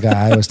 Miller is the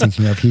guy I was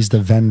thinking of. He's the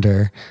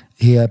vendor.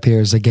 He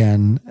appears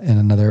again in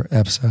another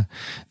episode.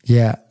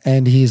 Yeah,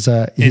 and he's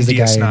the guy in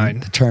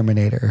DS9. the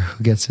Terminator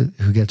who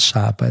gets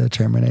shot by the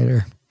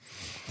Terminator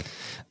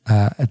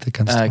at the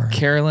gun store.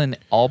 Carolyn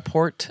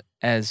Allport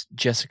as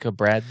Jessica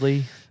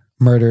Bradley.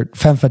 Murdered,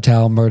 femme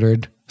fatale,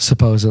 murdered,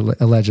 supposedly,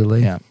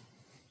 allegedly. Yeah.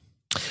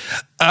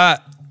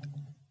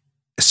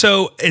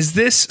 So is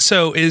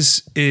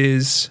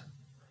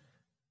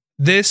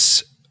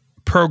this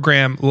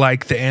program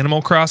like the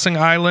Animal Crossing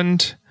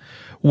Island,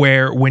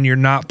 where when you're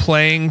not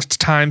playing,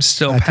 time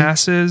still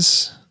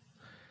passes?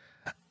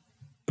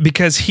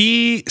 Because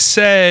he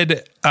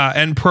said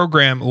end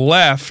program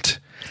left,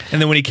 and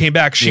then when he came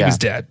back, she was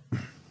dead.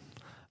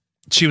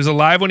 She was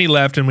alive when he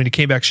left, and when he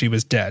came back, she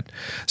was dead.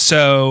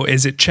 So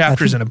is it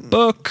chapters in a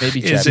book? Maybe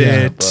is chapters in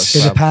a it book.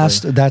 In the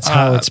past, that's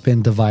how it's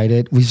been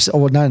divided.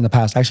 Not in the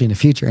past, actually in the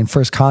future. In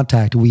First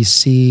Contact, we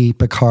see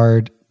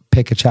Picard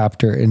pick a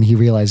chapter, and he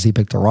realized he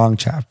picked the wrong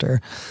chapter,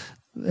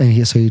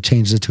 and so he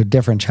changed it to a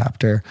different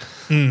chapter.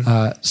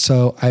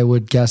 So I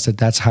would guess that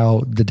that's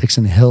how the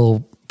Dixon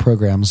Hill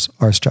programs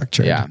are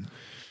structured. Yeah.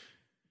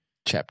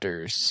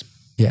 Chapters.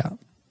 Yeah.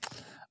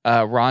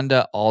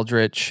 Rhonda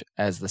Aldrich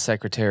as the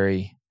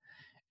secretary,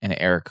 and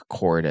Eric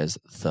Cord as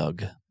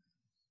Thug.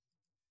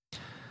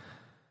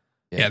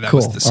 Yeah, that Cool.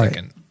 was the All right.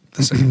 second.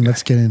 The second guy.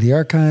 Let's get into the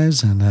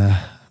archives, and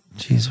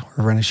geez,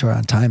 we're running short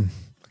on time.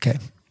 Okay.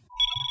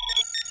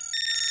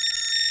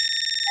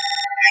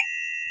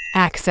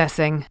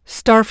 Accessing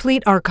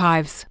Starfleet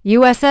Archives,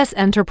 USS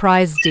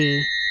Enterprise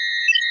D.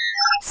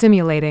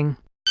 Simulating.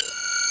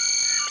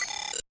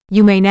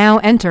 You may now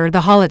enter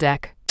the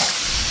holodeck.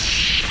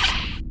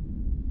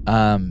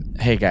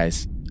 Hey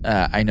guys,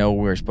 I know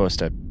we're supposed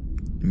to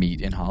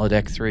meet in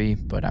holodeck 3,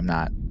 but I'm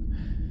not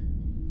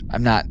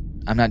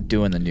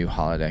doing the new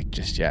holodeck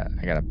just yet.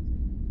 I got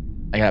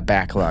a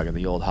backlog of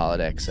the old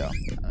holodeck, so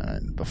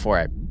before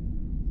I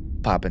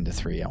pop into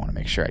 3, I want to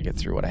make sure I get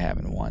through what I have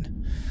in 1.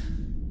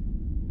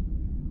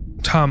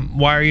 Tom,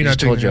 why are you I not just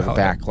doing told you I the have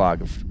a holodeck?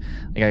 backlog of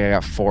like I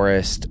got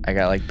forest, I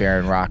got like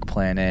barren rock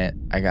planet,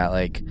 I got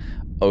like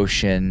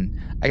ocean,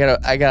 I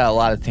got a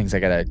lot of things I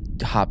gotta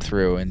hop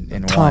through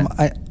in Tom,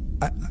 one.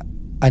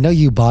 I know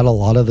you bought a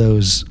lot of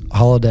those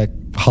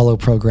holo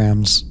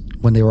programs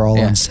when they were all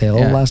on sale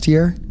last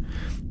year,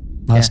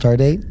 last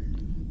Stardate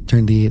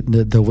during the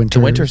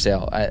winter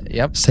sale.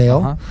 Yep.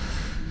 sale.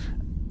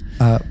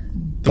 But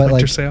winter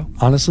like sale?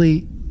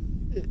 honestly,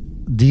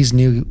 these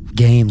new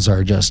games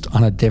are just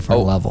on a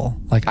different level.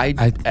 Like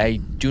I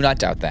do not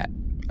doubt that.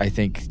 I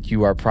think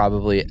you are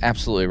probably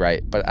absolutely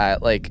right. But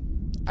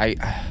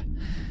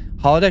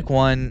holodeck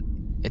 1.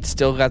 It's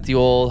still got the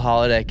old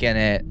holodeck in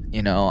it.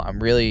 You know, I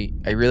really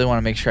want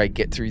to make sure I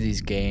get through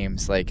these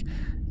games, like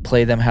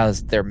play them how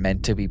they're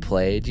meant to be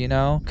played. You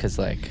know, because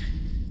like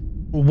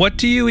What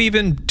do you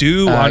even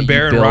do on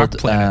Barren Rock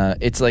Planet?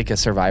 It's like a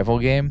survival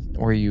game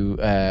where you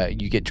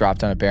get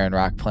dropped on a barren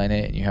rock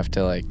planet and you have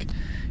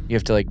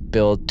to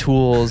build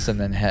tools and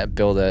then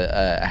build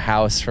a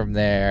house from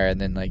there,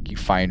 and then like you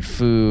find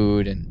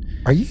food. And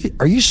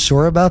Are you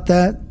sure about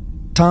that,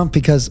 Tom?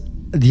 Because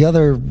the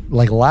other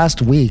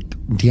last week,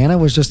 Deanna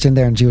was just in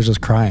there and she was just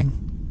crying.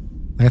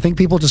 I think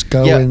people just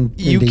go in.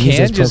 You they can use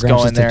those just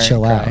programs go in there to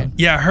chill and out. cry.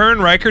 Yeah, her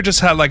and Riker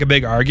just had like a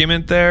big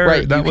argument there.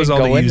 Right, That you was can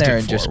all go they in used there it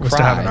and for, just was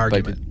to have an cry.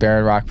 argument. But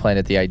Barren Rock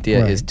Planet, the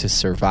idea is to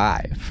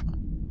survive.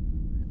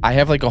 I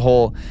have like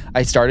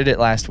I started it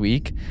last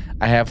week.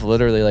 I have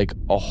literally like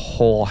a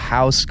whole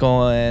house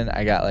going.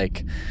 I got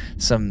like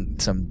some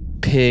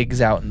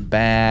pigs out in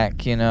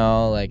back,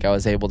 like I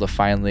was able to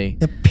finally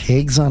The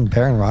pigs on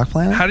Barren Rock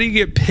Planet? How do you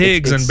get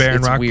pigs on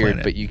Barren Rock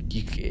weird, Planet? but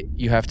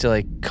you have to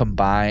like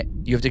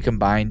combine. You have to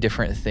combine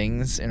different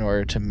things in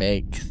order to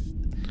make.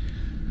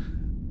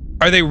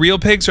 Are they real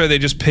pigs, or are they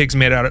just pigs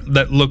made out of,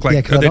 that look like?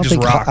 Yeah, 'cause are they just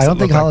rocks? I don't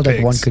think that look like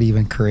Holodeck 1 pigs? could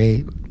even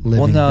create living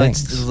Well, no,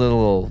 things. it's a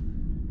little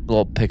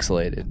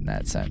pixelated in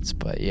that sense,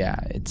 but yeah,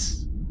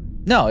 it's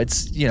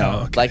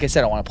okay. like I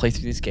said, I want to play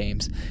through these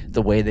games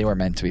the way they were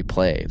meant to be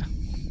played.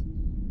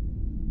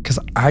 Because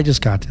I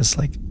just got this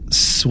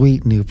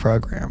sweet new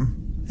program,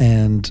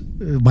 and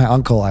my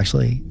uncle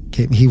actually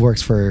came. He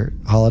works for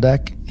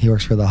Holodeck. He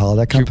works for the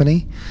Holodeck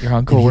company. Your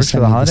uncle and he works for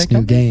sent the me Holodeck this new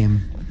company?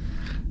 game.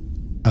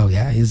 Oh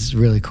yeah, he's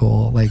really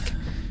cool.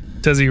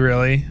 Does he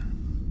really?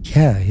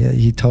 Yeah,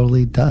 he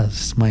totally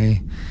does.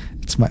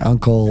 It's my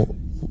uncle,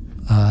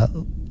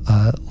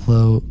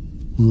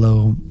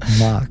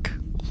 Lomac.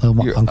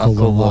 Your Uncle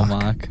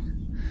Lomac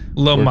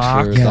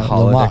Lomac. works for Yeah, the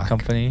Holodeck Lomac.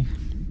 company.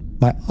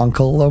 My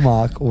uncle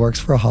Lomac works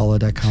for a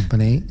Holodeck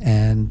company,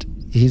 and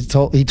he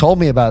told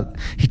me about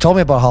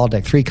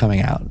Holodeck 3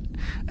 coming out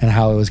and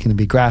how it was going to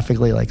be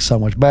graphically so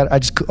much better.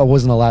 I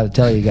wasn't allowed to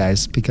tell you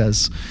guys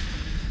because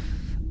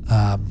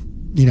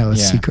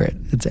it's secret.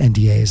 It's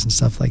NDAs and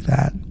stuff like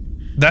that.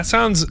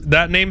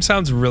 That name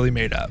sounds really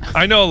made up.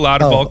 I know a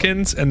lot of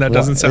Vulcans, and that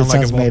doesn't sound it like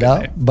a sounds Vulcan made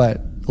up, name.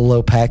 but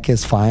Lopec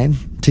is fine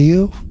to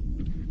you.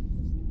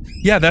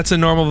 Yeah, that's a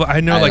normal. I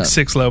know like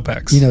 6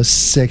 Lopecs.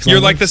 6. You're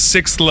like letters?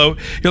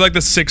 You're like the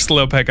 6th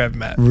Lopec I've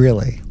met.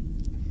 Really?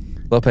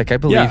 Lopec, I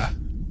believe. Yeah.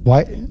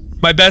 Why?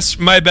 My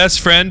best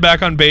friend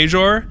back on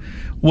Bajor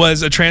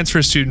was a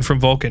transfer student from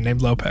Vulcan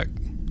named Lopec.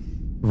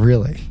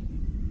 Really?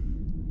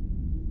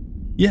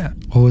 Yeah.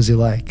 What was he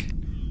like?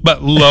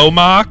 But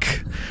Lomac,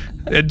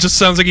 it just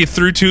sounds like he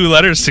threw 2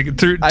 letters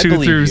through I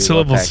believe you,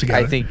 syllables Lopec. together.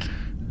 I think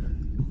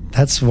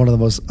That's one of the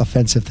most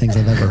offensive things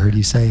I've ever heard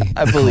you say.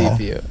 I believe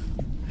you.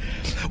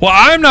 Well,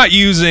 I'm not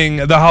using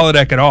the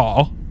holodeck at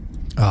all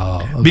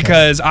Oh, okay.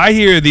 because I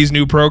hear these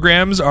new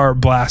programs are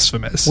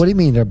blasphemous. What do you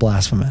mean they're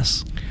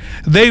blasphemous?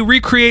 They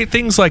recreate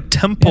things like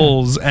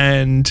temples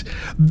and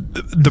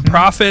the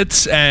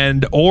prophets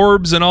and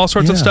orbs and all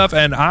sorts of Yeah. stuff,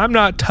 and I'm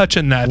not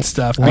touching that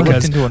stuff I looked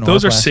because into an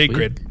those orb are last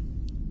sacred.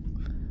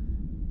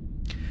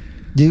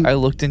 I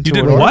looked into You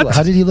did an orb what? last-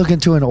 How did you look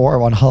into an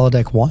orb on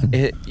Holodeck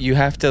 1? You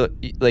have to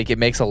it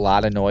makes a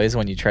lot of noise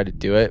when you try to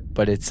do it,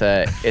 but it's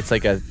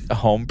like a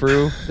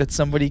homebrew that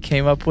somebody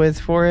came up with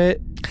for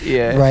it.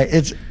 Yeah, Right.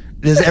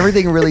 Is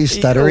everything really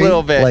stuttery? a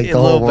little bit, Like a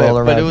the little whole bit, world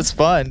around. but it was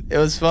fun. It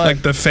was fun.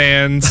 Like the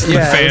fans,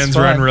 Yeah, it was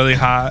run fun. really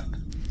hot.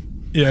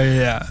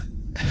 Yeah.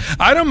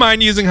 I don't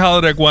mind using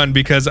Holodeck 1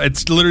 because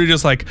it's literally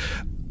just like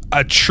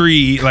a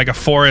tree, like a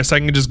forest. I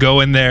can just go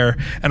in there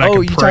and I Oh,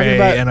 can you talking pray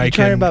about- and you I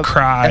talking can about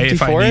cry Empty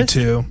if I need Forest?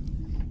 to.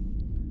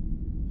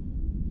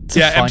 It's a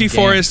Yeah, fun Empty game.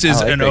 Forest is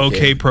I like an that okay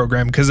game.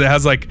 program because it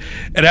has like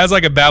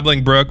a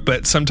babbling brook,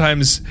 but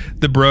sometimes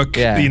the brook,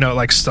 Yeah.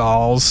 like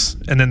stalls,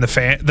 and then the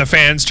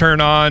fans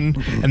turn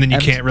on, and then you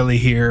can't really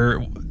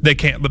hear. They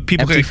can't. But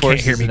people Empty can't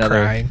Forest hear is me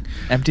another- crying.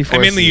 Empty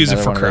Forest mainly is use it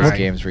another for one of those crying.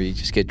 games where you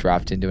just get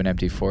dropped into an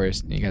empty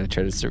forest and you got to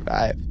try to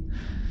survive.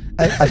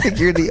 I think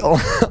you're the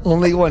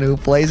only one who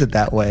plays it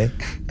that way.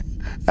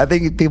 I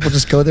think people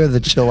just go there to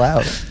chill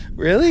out.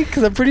 Really?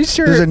 Because I'm pretty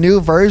sure There's a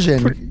new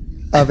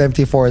version of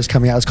Empty Forest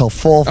coming out. It's called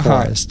Full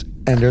Forest.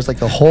 And there's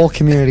like a whole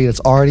community that's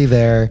already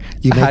there.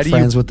 You How make do you-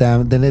 friends with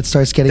them. Then it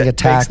starts getting That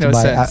attacked makes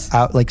no by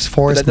sense.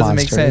 forest that doesn't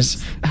monsters. make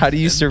sense. How do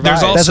you survive?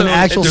 There's also That's an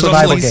actual there's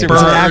survival also, game. like,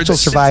 It's an birds. actual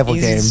survival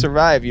It's easy game. to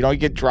survive. You don't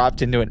get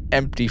dropped into an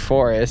empty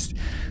forest.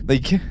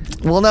 Like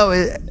Well,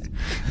 no,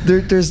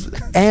 there's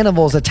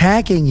animals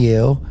attacking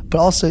you, but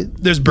also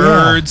There's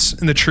birds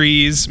in the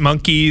trees,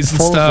 monkeys and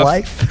full stuff. of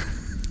life.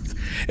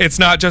 It's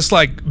not just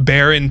like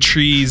barren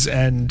trees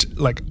and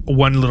like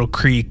one little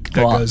creek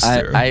that goes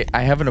through. I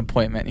have an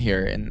appointment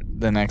here in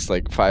the next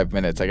like 5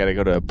 minutes. I got to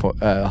go to a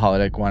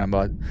Holodeck 1.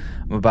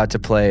 I'm about to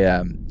play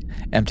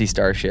Empty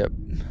Starship.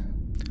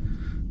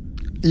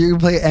 You can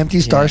play Empty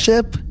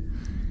Starship.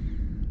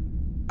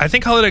 I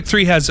think Holodeck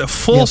 3 has a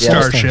full Yeah,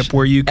 starship Starship.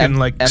 where you can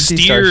like Empty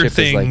steer Starship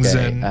things is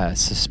like and a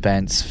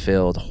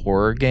suspense-filled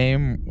horror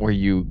game where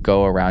you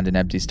go around an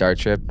empty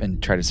starship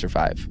and try to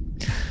survive.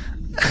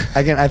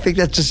 Again, I think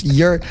that's just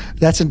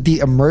that's the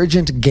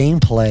emergent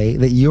gameplay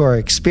that you are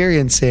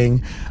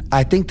experiencing.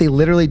 I think they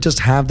literally just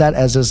have that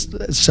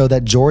so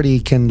that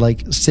Geordi can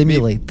like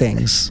simulate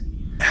things.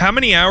 How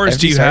many hours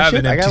do you have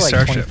in I Empty got like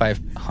Starship?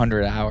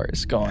 2,500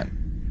 hours going.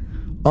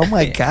 Oh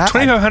my God.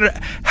 2,500.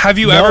 Have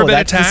you ever been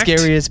that's attacked? the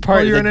scariest part.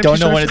 while you're in They don't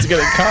Empty know when it's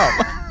Starship? going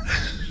to come.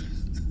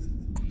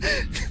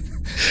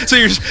 So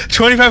you're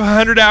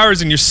 2,500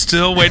 hours and you're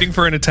still waiting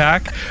for an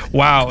attack?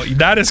 Wow,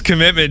 that is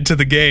commitment to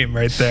the game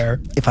right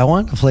there. If I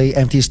wanted to play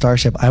Empty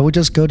Starship, I would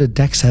just go to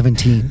Deck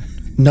 17.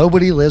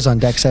 Nobody lives on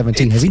Deck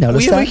 17. Have you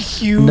noticed we that? have a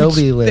huge.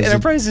 Nobody lives. The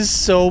Enterprise is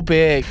so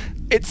big.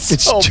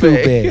 It's so too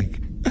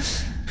big.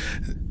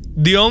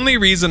 The only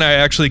reason I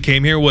actually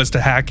came here was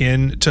to hack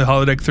in to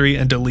Holodeck 3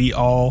 and delete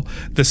all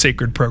the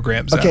sacred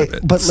programs out Okay, of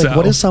it. but like,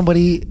 what if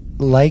somebody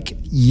like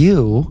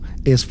you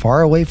is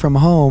far away from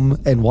home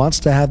and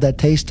wants to have that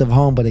taste of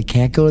home, but it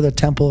can't go to the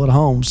temple at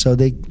home? So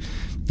they,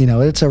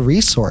 it's a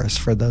resource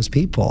for those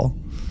people.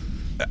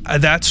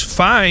 That's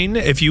fine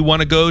if you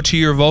want to go to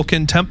your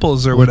Vulcan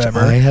temples or whatever.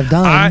 I have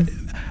done.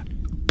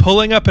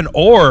 Pulling up an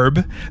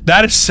orb,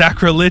 that is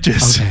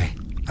sacrilegious. Okay,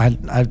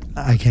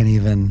 I can't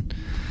even.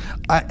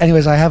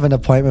 Anyways, I have an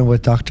appointment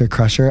with Dr.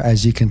 Crusher.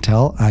 As you can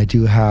tell, I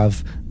do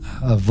have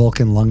a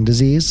Vulcan lung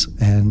disease,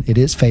 and it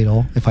is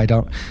fatal if I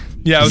don't.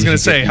 Yeah, I was going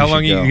to say, how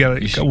long should you go.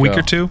 got? A week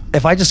or two?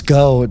 If I just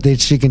go,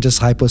 she can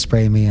just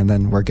hypospray me, and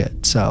then we're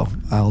good. So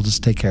I'll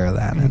just take care of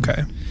that.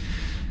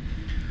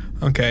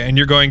 Okay, and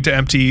you're going to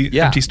Empty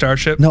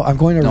Starship? No, I'm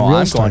going to No, real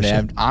I'm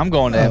Starship.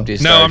 going to Empty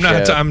Starship. No, I'm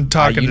not. I'm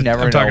talking. You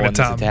never I'm talking know when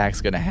to this Tom.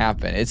 attack's going to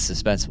happen. It's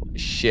suspenseful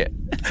as shit.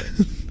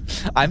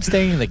 I'm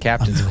staying in the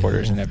captain's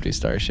quarters in Empty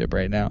Starship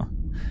right now.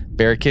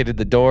 Barricaded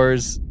the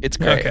doors. It's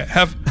great. Okay,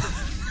 have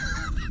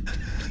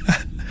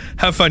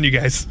fun, you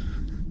guys.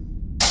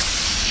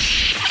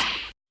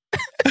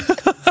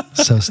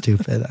 So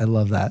stupid. I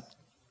love that.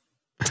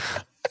 I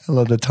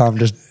love that Tom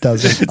just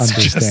doesn't It's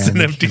understand. just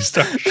an Empty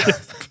Starship.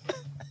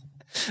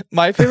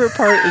 My favorite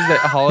part is that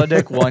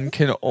Holodeck 1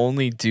 can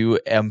only do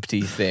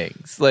empty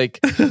things. Like,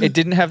 it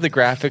didn't have the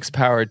graphics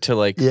power to,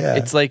 like,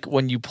 it's like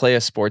when you play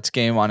a sports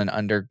game on an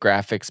under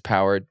graphics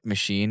powered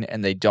machine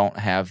and they don't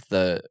have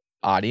the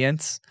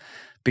audience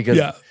because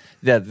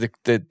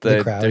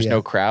the crowd, there's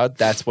no crowd.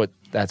 That's what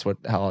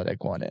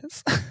Holodeck 1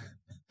 is.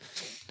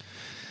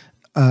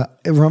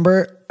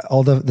 Remember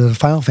all the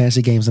Final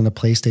Fantasy games in the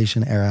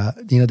PlayStation era,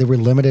 they were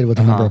limited with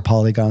the number of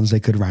polygons they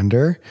could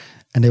render,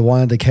 and they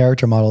wanted the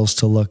character models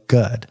to look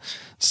good.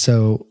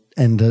 So,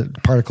 and the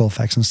particle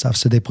effects and stuff.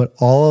 So they put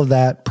all of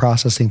that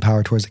processing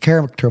power towards the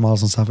character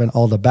models and stuff, and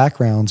all the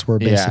backgrounds were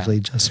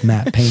basically just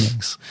matte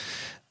paintings.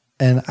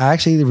 And I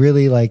actually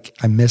really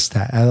I missed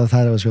that. I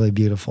thought it was really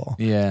beautiful.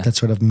 Yeah. That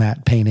sort of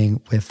matte painting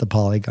with the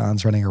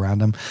polygons running around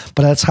them.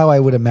 But that's how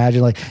I would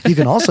imagine, you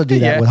can also do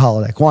that with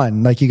Holodeck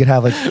 1. You could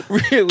have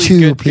really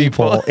two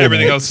people.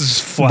 Everything else is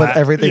just flat. But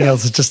everything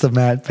else is just a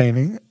matte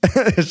painting.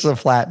 It's a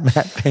flat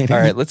matte painting. All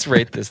right, let's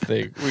rate this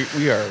thing.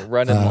 We are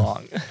running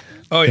long.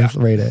 Oh, yeah. Let's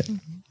rate it.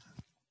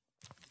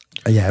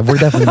 Yeah, we're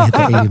definitely going to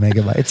hit the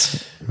 80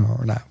 megabytes. No,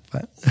 we're not.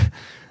 But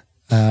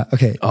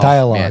okay,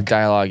 dialogue. Man,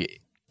 dialogue.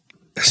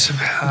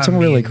 Some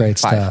really great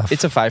 5. stuff.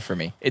 It's a 5 for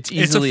me. It's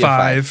easily a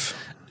 5.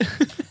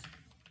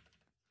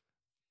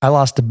 I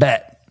lost a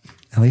bet.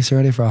 At least you're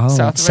ready for a home.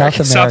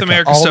 South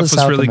America all stuff the was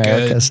South really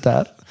America good.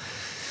 stuff.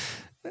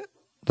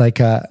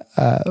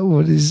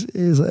 What is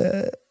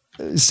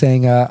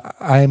saying?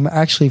 I'm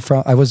actually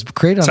I was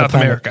created on South the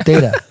planet America.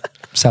 Data,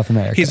 South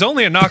America. He's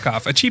only a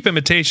knockoff, a cheap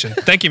imitation.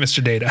 Thank you,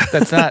 Mr. Data.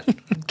 That's not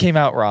came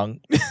out wrong.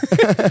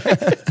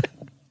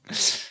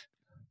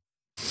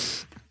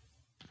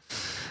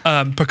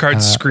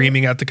 Picard's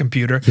screaming at the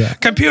computer. Yeah.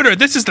 Computer,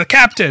 this is the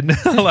captain.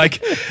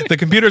 The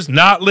computer's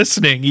not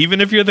listening.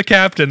 Even if you're the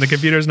captain, the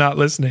computer's not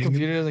listening.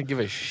 Computer doesn't give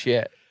a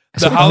shit.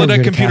 The Oh, you're holodeck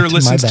the computer captain.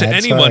 listens My to bad.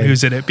 anyone Sorry.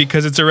 who's in it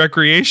because it's a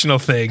recreational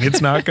thing. It's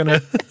not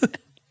gonna.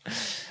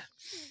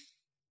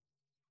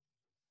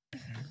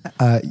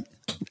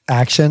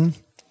 Action.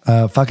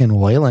 Fucking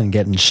Wayland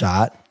getting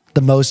shot.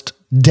 The most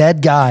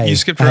dead guy You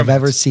skipped I've romance.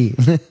 ever seen.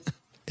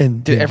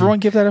 Did everyone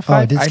give that a 5?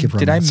 Oh, I did skip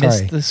Did I romance. miss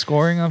Sorry. the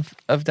scoring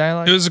of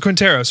dialogue? It was a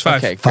Quinteros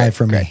 5. Okay, 5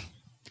 for great.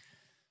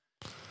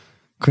 me.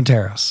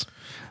 Quinteros.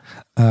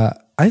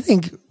 I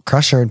think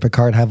Crusher and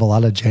Picard have a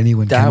lot of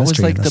genuine That was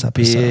chemistry like in this the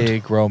episode.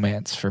 big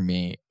romance for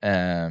me.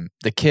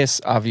 The kiss,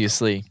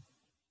 obviously,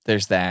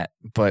 there's that,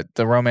 but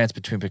the romance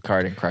between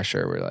Picard and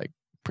Crusher were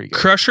pretty good.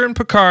 Crusher and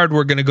Picard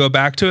were going to go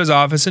back to his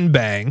office and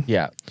bang.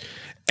 Yeah.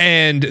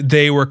 And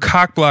they were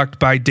cockblocked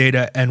by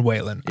Data and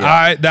Wayland.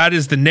 Yeah. That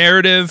is the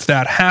narrative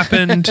that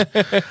happened.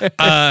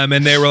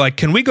 And they were like,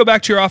 "Can we go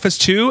back to your office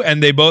too?"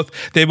 And they both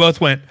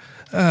went,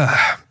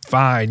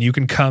 "Fine, you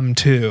can come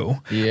too."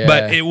 Yeah.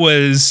 But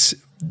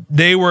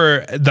they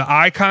were the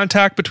eye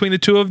contact between the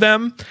two of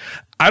them.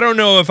 I don't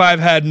know if I've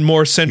had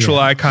more central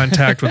eye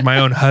contact with my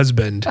own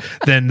husband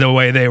than the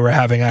way they were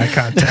having eye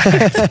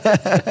contact.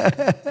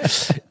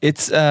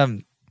 It's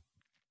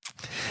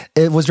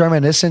It was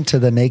reminiscent to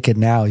the Naked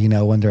Now,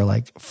 when they're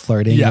like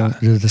flirting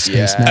through the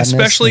space madness.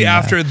 Especially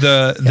after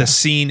the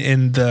scene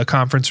in the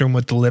conference room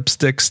with the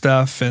lipstick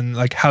stuff and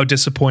like how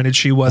disappointed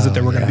she was that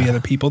there were going to be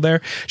other people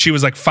there. She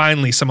was like,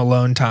 finally some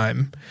alone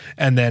time,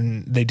 and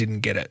then they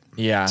didn't get it.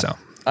 Yeah. So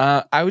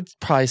I would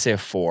probably say a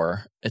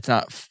 4. It's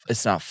not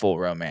full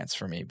romance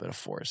for me, but a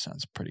 4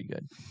 sounds pretty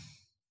good.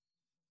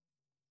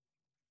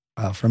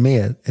 For me,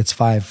 it's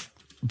 5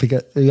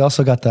 because you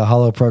also got the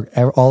all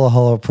the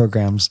Holo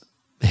programs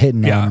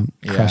hitting on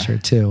Crusher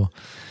too.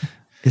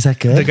 Is that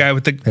good? The guy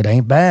with it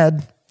ain't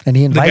bad, and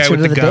he invites her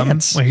to the gum,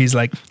 dance where he's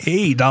like,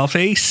 "Hey,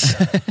 dollface."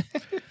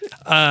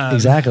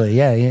 Exactly.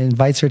 Yeah, he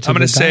invites her to. I'm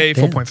going to say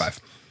 4.5.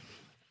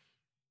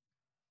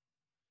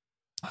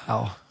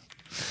 Wow.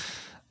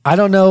 I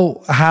don't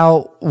know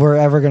how we're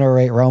ever going to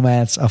rate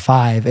romance a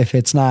 5 if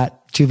it's not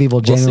two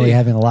people genuinely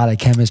having a lot of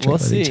chemistry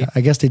with each other.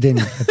 I guess they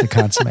didn't get to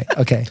consummate.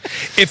 Okay.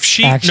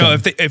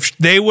 If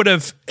they would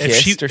have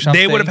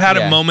had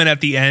a moment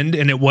at the end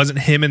and it wasn't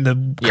him and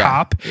the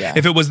cop,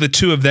 if it was the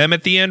two of them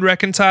at the end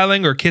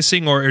reconciling or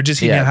kissing or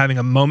just him having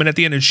a moment at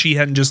the end and she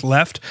hadn't just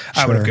left,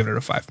 I would have given it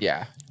a 5.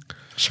 Yeah.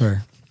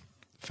 Sure.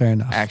 Fair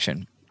enough.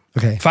 Action.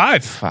 Okay.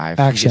 5.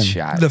 Action.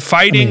 Shot. The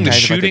fighting, the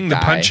shooting, the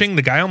punching,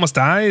 the guy almost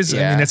dies.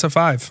 Yeah. I mean, it's a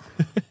 5.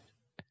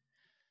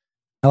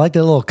 I like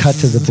the little cut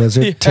to the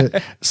blizzard.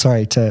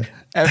 To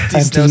empty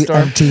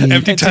snowstorm.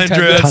 Empty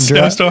tundra.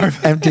 Snowstorm.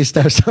 Empty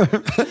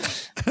snowstorm.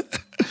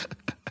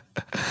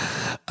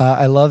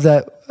 I love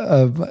that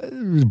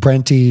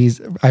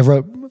Brenty's. I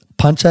wrote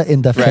 "Puncha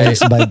in the face"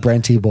 by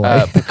Brenty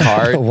Boy.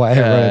 Picard. Why I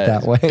wrote it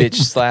that way? Bitch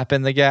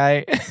slapping the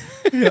guy.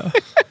 Yeah.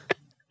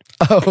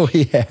 Oh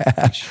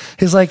yeah.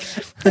 He's like,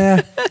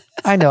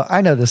 I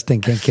know this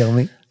thing can't kill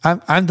me. I'm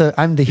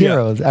the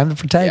hero. I'm the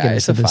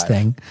protagonist of this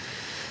thing.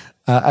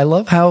 I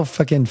love how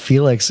fucking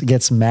Felix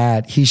gets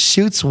mad. He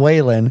shoots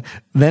Waylon,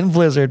 then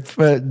Blizzard,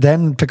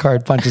 then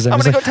Picard punches him.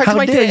 He's like,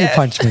 how dare you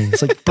punch me?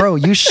 It's like, bro,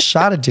 you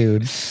shot a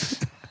dude.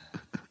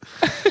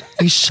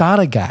 You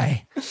shot a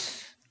guy.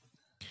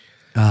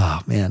 Oh,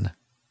 man.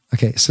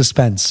 Okay,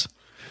 suspense.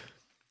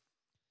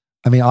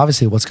 I mean,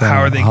 obviously, what's going on?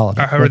 How are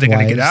they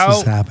going to get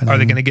out? Are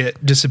they going to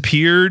get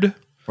disappeared?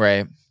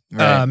 Right.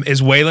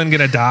 Is Waylon going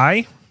to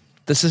die?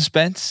 The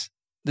suspense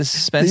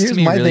to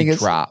me really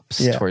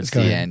drops towards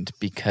the end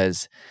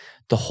because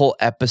the whole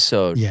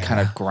episode kind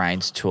of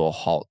grinds to a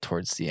halt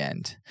towards the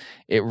end.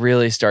 It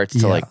really starts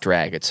to like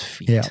drag its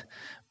feet. Yeah.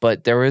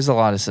 But there is a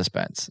lot of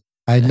suspense.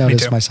 I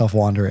noticed myself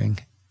wandering.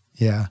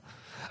 Yeah.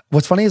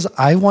 What's funny is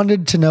I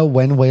wanted to know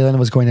when Waylon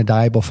was going to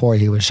die before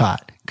he was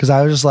shot. Because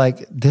I was just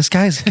like, this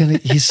guy's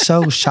he's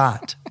so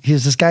shot.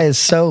 This guy is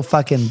so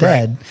fucking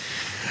dead. Right.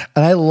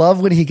 And I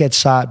love when he gets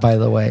shot, by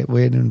the way.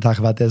 We didn't even talk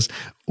about this.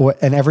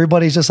 And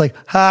everybody's just like,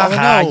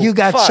 you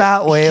got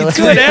shot, Waylon.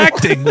 Good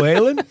acting,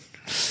 Waylon.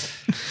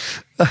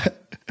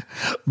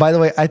 By the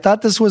way, I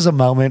thought this was a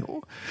moment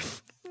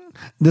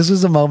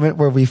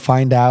where we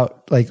find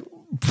out, like,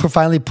 we're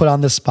finally put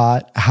on the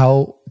spot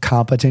how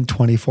competent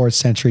 24th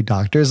century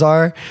doctors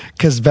are.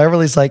 Because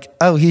Beverly's like,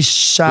 oh, he's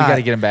shot. We got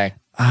to get him back.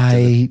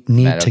 We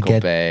need to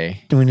get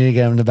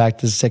him back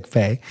to sick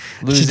bay.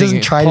 She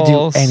doesn't try to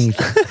do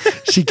anything.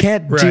 She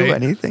can't do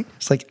anything.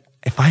 It's like,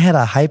 if I had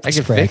a hypo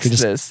spray, I could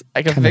fix this.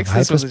 I can fix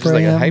this with just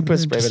like a hypo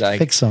spray, but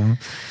fix them.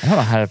 I don't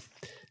know how to.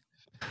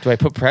 Do I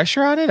put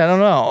pressure on it? I don't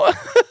know.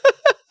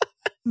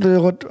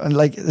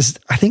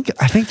 I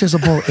think there's a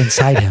bullet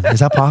inside him. Is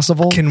that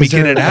possible? Can we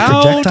get it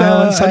out?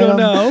 Projectile inside I don't him?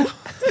 know.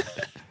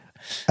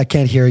 I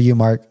can't hear you,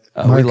 Mark.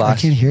 Mark, we lost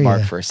I can't hear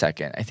Mark you for a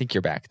second. I think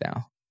you're back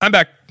now. I'm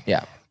back.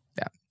 Yeah.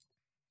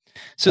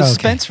 So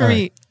suspense for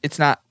me, it's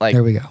not like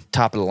there we go.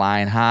 Top of the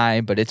line high,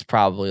 but it's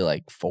probably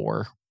like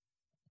 4.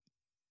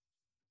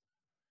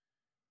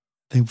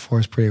 I think 4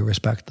 is pretty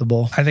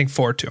respectable. I think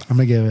 4 too. I'm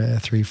gonna give it a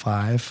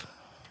 3.5.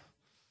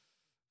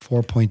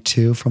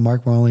 4.2 from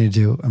Mark. I'm gonna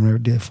do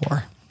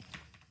 4.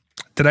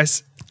 Did I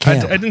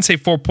didn't say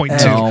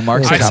 4.2. No,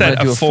 Mark said I said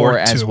I'm do a 4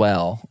 as too.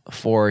 well.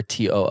 4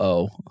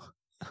 TOO.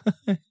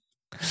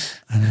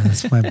 I know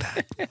that's my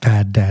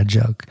bad dad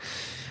joke.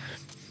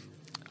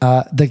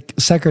 The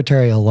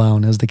secretary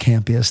alone is the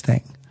campiest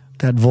thing.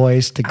 That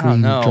voice, the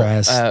green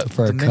dress, the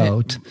fur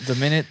coat. The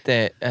minute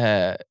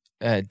that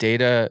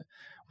Data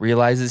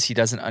realizes he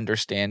doesn't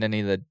understand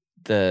any of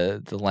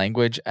the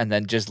language and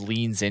then just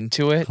leans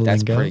into it,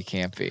 that's pretty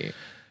campy.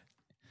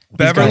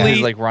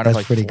 Beverly like run up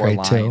like 4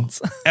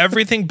 lines.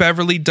 Everything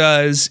Beverly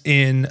does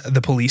in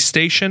the police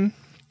station.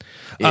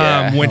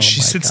 When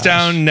she sits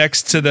down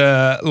next to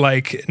the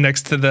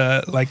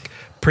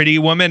pretty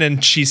woman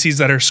and she sees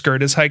that her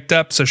skirt is hiked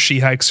up, so she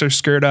hikes her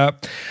skirt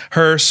up.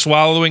 Her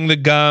swallowing the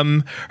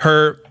gum,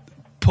 her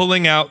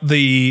pulling out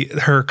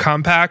her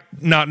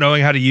compact, not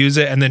knowing how to use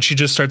it, and then she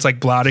just starts like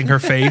blotting her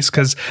face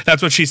because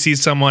that's what she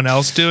sees someone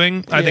else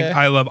doing. I think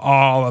I love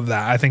all of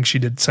that. I think she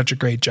did such a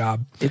great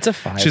job. It's a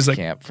 5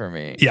 camp for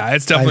me. Yeah,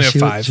 it's definitely a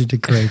 5. She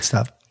did great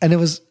stuff. And it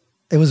was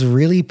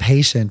really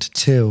patient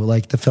too,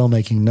 like the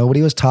filmmaking.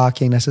 Nobody was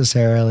talking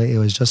necessarily. It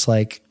was just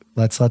like,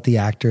 let's let the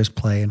actors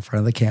play in front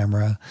of the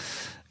camera.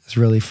 It's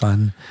really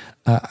fun.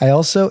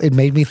 It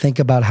made me think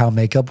about how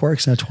makeup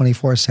works in the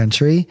 24th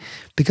century,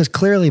 because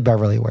clearly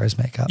Beverly wears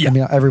makeup. Yeah. I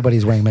mean,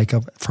 everybody's wearing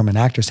makeup from an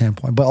actor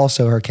standpoint, but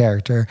also her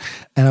character.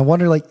 And I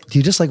wonder, like, do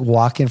you just like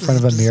walk in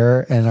front of a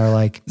mirror and are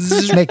like,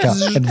 makeup?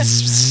 And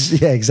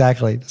yeah,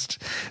 exactly.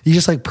 You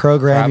just like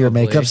program your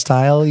Probably. makeup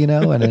style, you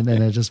know, and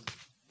it just,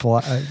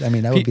 I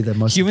mean, that would be the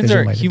most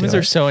efficient way to humans do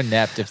are it. so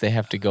inept if they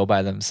have to go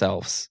by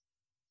themselves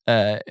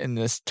in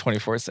this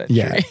 24th century.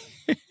 Yeah.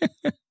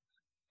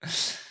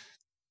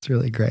 It's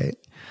really great.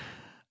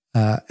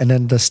 And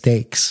then the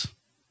stakes.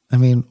 I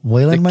mean,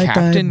 Waylon might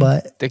die,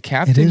 but the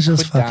captain it is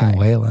just could fucking die.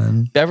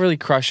 Waylon. Beverly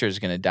Crusher is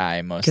going to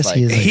die most Guess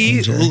he likely. is He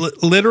danger.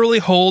 literally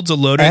holds a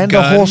loaded And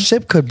gun. the whole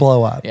ship could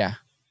blow up. Yeah.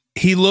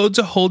 He loads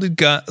a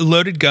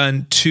loaded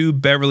gun to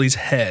Beverly's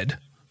head.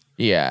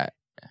 Yeah.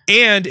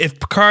 And if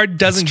Picard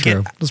doesn't That's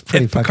true. That's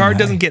pretty if fucking Picard high.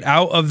 doesn't get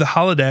out of the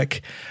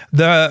holodeck,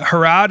 the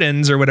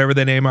Haradans or whatever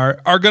their name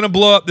are going to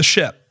blow up the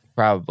ship.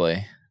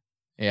 Probably.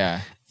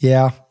 Yeah.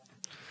 Yeah.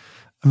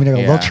 I mean,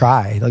 Yeah. they'll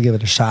try. They'll give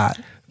it a shot.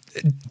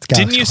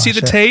 Didn't you see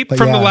the Shit. tape But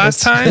from yeah, the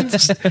last time?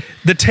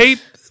 The tape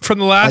from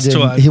the I last didn't-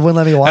 one. He wouldn't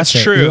let me watch That's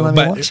it. true, He wouldn't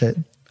let me but- watch it.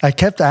 I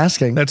kept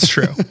asking. That's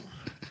true.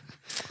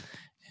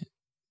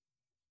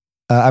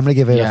 I'm going to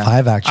give it Yeah. a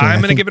 5, actually. I'm I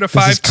gonna think give it a this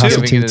 5 is too.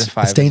 constitutes Giving it a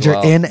 5 it's danger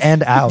as well. in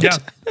and out. Yeah.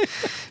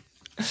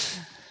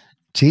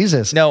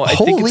 Jesus. No, I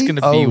think it's Holy- going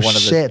to be oh, one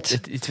of shit.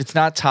 the. If it's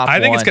not top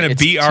I think it's one, gonna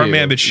beat two.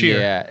 Armand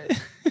Bashir.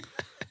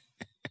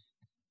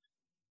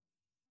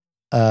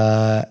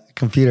 Yeah.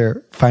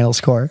 Computer, final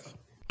score.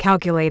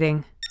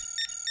 Calculating.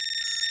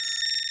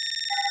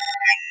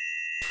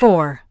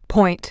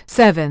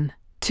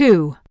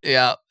 4.72.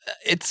 Yeah.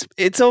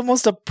 It's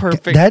almost a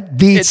perfect. That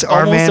beats it's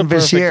almost Armand a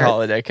perfect Bashir.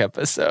 holodeck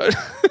episode.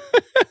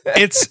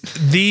 It's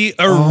the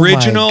Oh my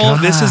original.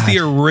 This is the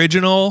God.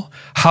 original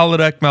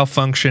holodeck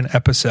malfunction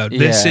episode.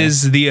 This Yeah.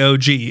 is the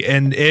OG,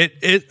 and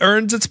it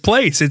earns its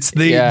place. It's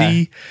the Yeah.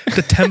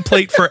 the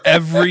template for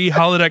every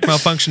holodeck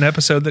malfunction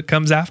episode that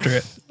comes after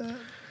it.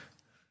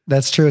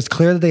 That's true. It's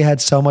clear that they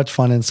had so much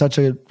fun and such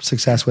a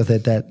success with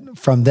it that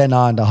from then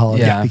on, the holodeck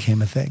Yeah.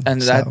 became a thing.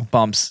 And So, that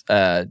bumps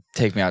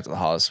Take Me Out to the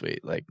Holosuite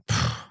like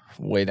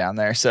way down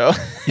there. So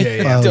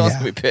Yeah. Oh, Dylan's yeah.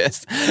 gonna be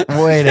pissed.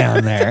 way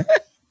down there.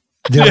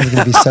 Dylan's going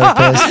to be so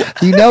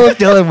pissed. You know, if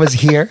Dylan was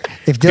here,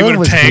 if He Dylan would have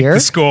was tanked here, the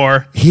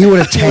score. he would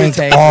have tanked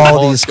tanked the all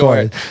whole these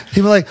score. scores.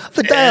 He'd be like,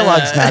 the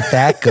dialogue's not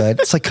that good.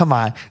 It's like, come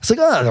on. It's like,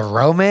 oh, the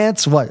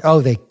romance? What?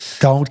 Oh, they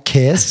don't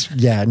kiss?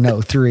 Yeah,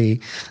 no,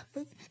 3.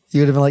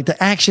 You would have been like,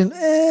 the action,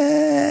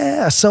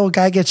 so a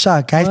guy gets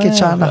shot. Guys get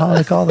shot in the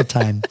holodeck all the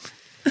time.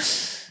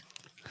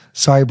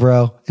 Sorry,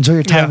 bro. Enjoy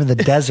your time Yeah. in the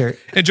desert.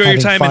 Enjoy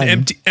your having time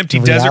in fun empty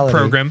in desert reality.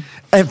 program.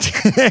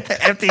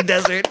 Empty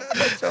desert.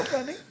 That's so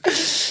funny.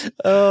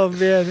 Oh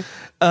man.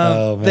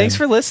 Oh, man. Thanks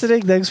for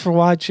listening. Thanks for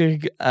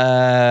watching.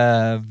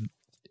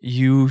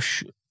 You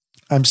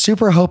I'm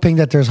super hoping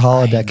that there's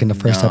holodeck in the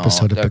first know,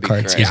 episode of that'd be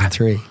Picard great. season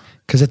 3.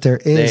 Because if there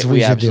is, we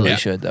should do absolutely it.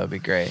 should. That would be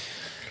great.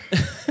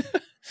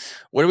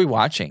 What are we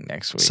watching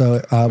next week? So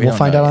We we'll don't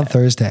find know out on yet.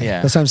 Thursday.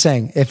 Yeah. That's what I'm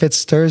saying. If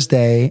it's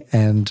Thursday,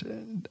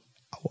 and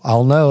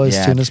I'll know as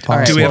Yeah. soon as All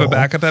right. possible. Do we have a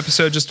backup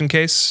episode just in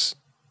case?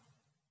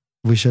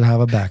 We should have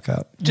a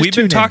backup. We've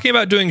been talking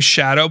about doing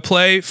shadow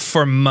play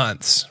for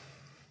months.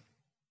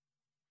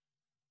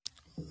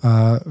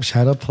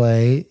 Shadow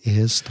Play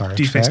is Star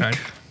Deep Space Trek.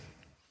 Nine.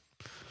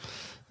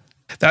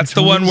 That's Which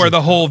the one is where it?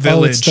 the whole Oh,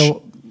 village. it's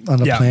still on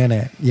the Yeah.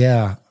 planet.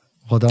 Yeah.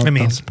 Well, don't I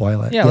mean,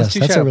 spoil it. Yeah, let's yes, do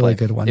that's a Shadow really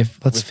Play. good one. If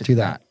Let's it's do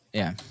that. not.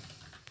 Yeah.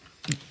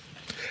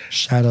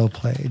 Shadow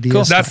Play. Cool.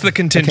 DS9. That's the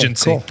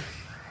contingency. Okay, cool.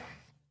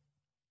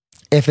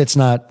 If it's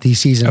not the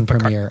season Of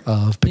Picard. premiere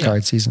of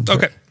Picard season 3.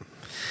 Okay.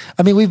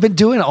 I mean, we've been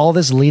doing all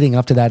this leading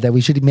up to that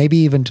we should maybe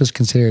even just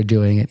consider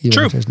doing it, even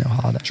True. if there's no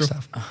holodeck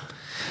stuff.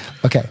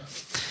 Okay.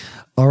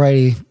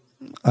 Alrighty.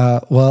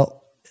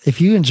 Well,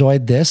 if you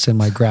enjoyed this in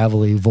my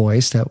gravelly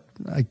voice that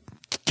I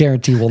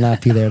guarantee will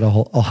not be there the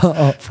whole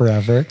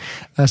forever,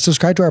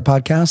 subscribe to our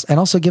podcast and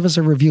also give us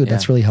a review.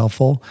 That's really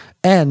helpful.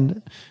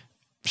 And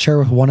share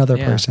with one other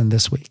person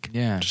this week.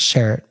 Yeah. Just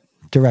share it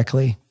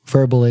directly,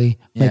 verbally,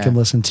 make them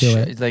listen to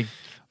it. Like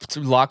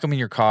lock them in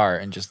your car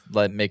and just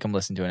make them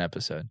listen to an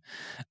episode.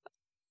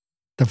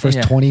 The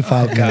first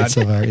 25 minutes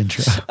of our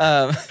intro.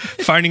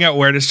 Finding out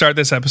where to start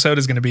this episode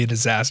is going to be a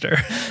disaster.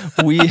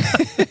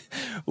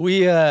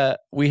 We have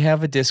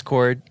a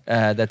Discord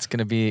that's going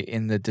to be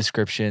in the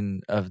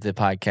description of the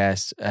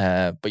podcast,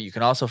 but you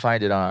can also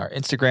find it on our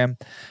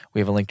Instagram. We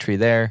have a link tree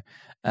there.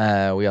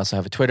 We also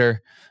have a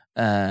Twitter.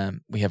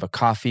 We have a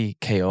Ko-fi,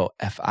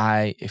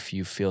 Kofi, if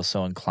you feel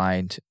so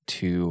inclined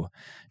to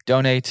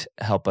donate,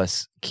 help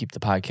us keep the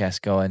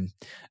podcast going.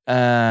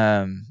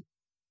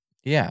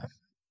 Yeah.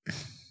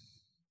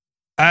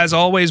 As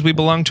always, we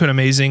belong to an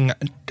amazing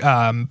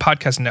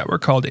podcast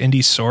network called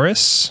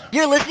Indiesaurus.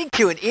 You're listening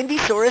to an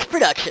Indiesaurus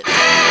production.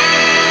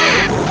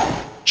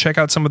 Check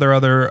out some of their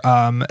other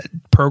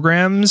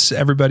programs.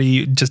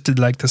 Everybody just did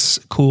like this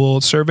cool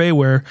survey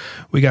where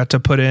we got to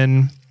put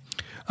in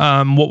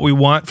what we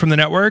want from the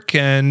network,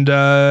 and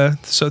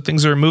so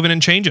things are moving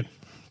and changing.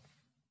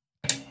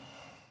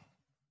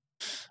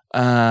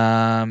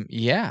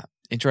 Yeah.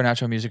 Intro and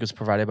outro music was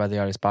provided by the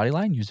artist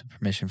Bodyline, used with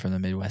permission from the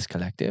Midwest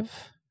Collective.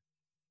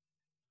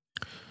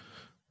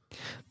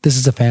 This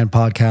is a fan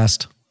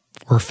podcast.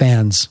 We're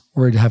fans.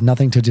 We have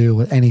nothing to do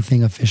with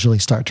anything officially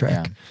Star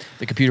Trek. Yeah.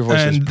 The computer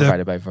voice was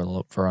provided by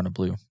Verona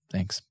Blue.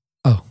 Thanks.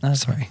 Oh,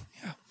 sorry.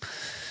 Yeah.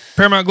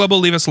 Paramount Global,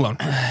 leave us alone.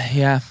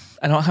 Yeah.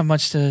 I don't have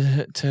much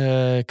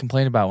to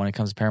complain about when it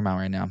comes to Paramount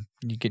right now.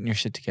 You're getting your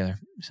shit together.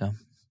 So.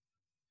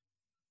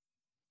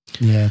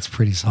 Yeah, it's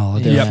pretty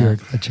solid. Yeah. Fewer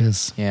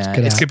glitches.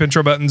 Yeah. Skip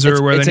intro buttons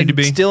or where they need to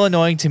be. It's still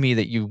annoying to me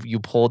that you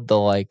pulled the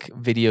like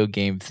video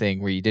game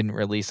thing where you didn't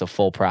release a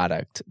full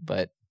product,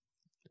 but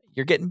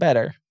you're getting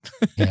better.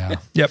 Yeah.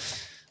 Yep.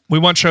 We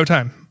want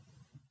Showtime.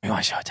 We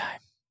want Showtime.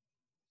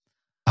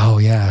 Oh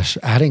yeah,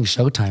 adding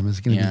Showtime is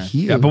going to be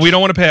huge. Yeah, but we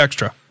don't want to pay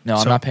extra. No,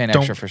 I'm not paying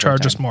extra for Showtime.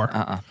 Charge us more.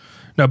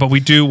 No, but we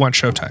do want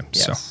Showtime.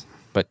 Yes.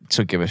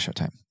 So give us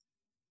Showtime.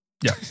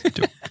 Yeah.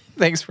 Do.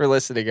 Thanks for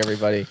listening,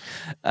 everybody.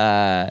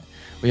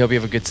 We hope you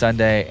have a good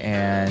Sunday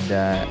and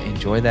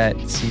enjoy that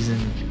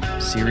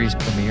series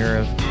premiere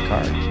of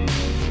Picard.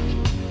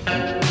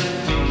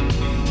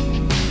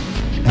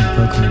 And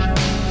Brooklyn.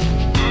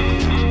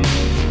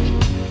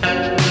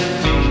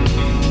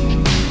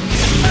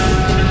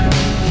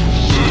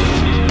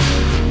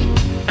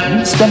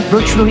 You spent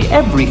virtually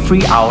every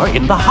free hour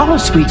in the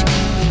holosuite.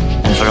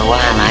 And for a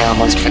while, I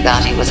almost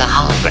forgot he was a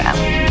hologram.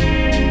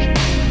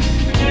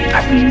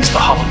 That means the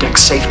holodeck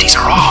safeties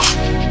are off.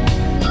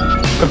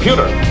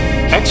 Computer,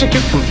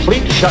 execute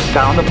complete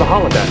shutdown of the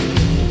holodeck.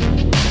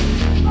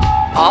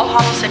 All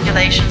holo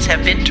simulations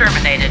have been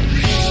terminated.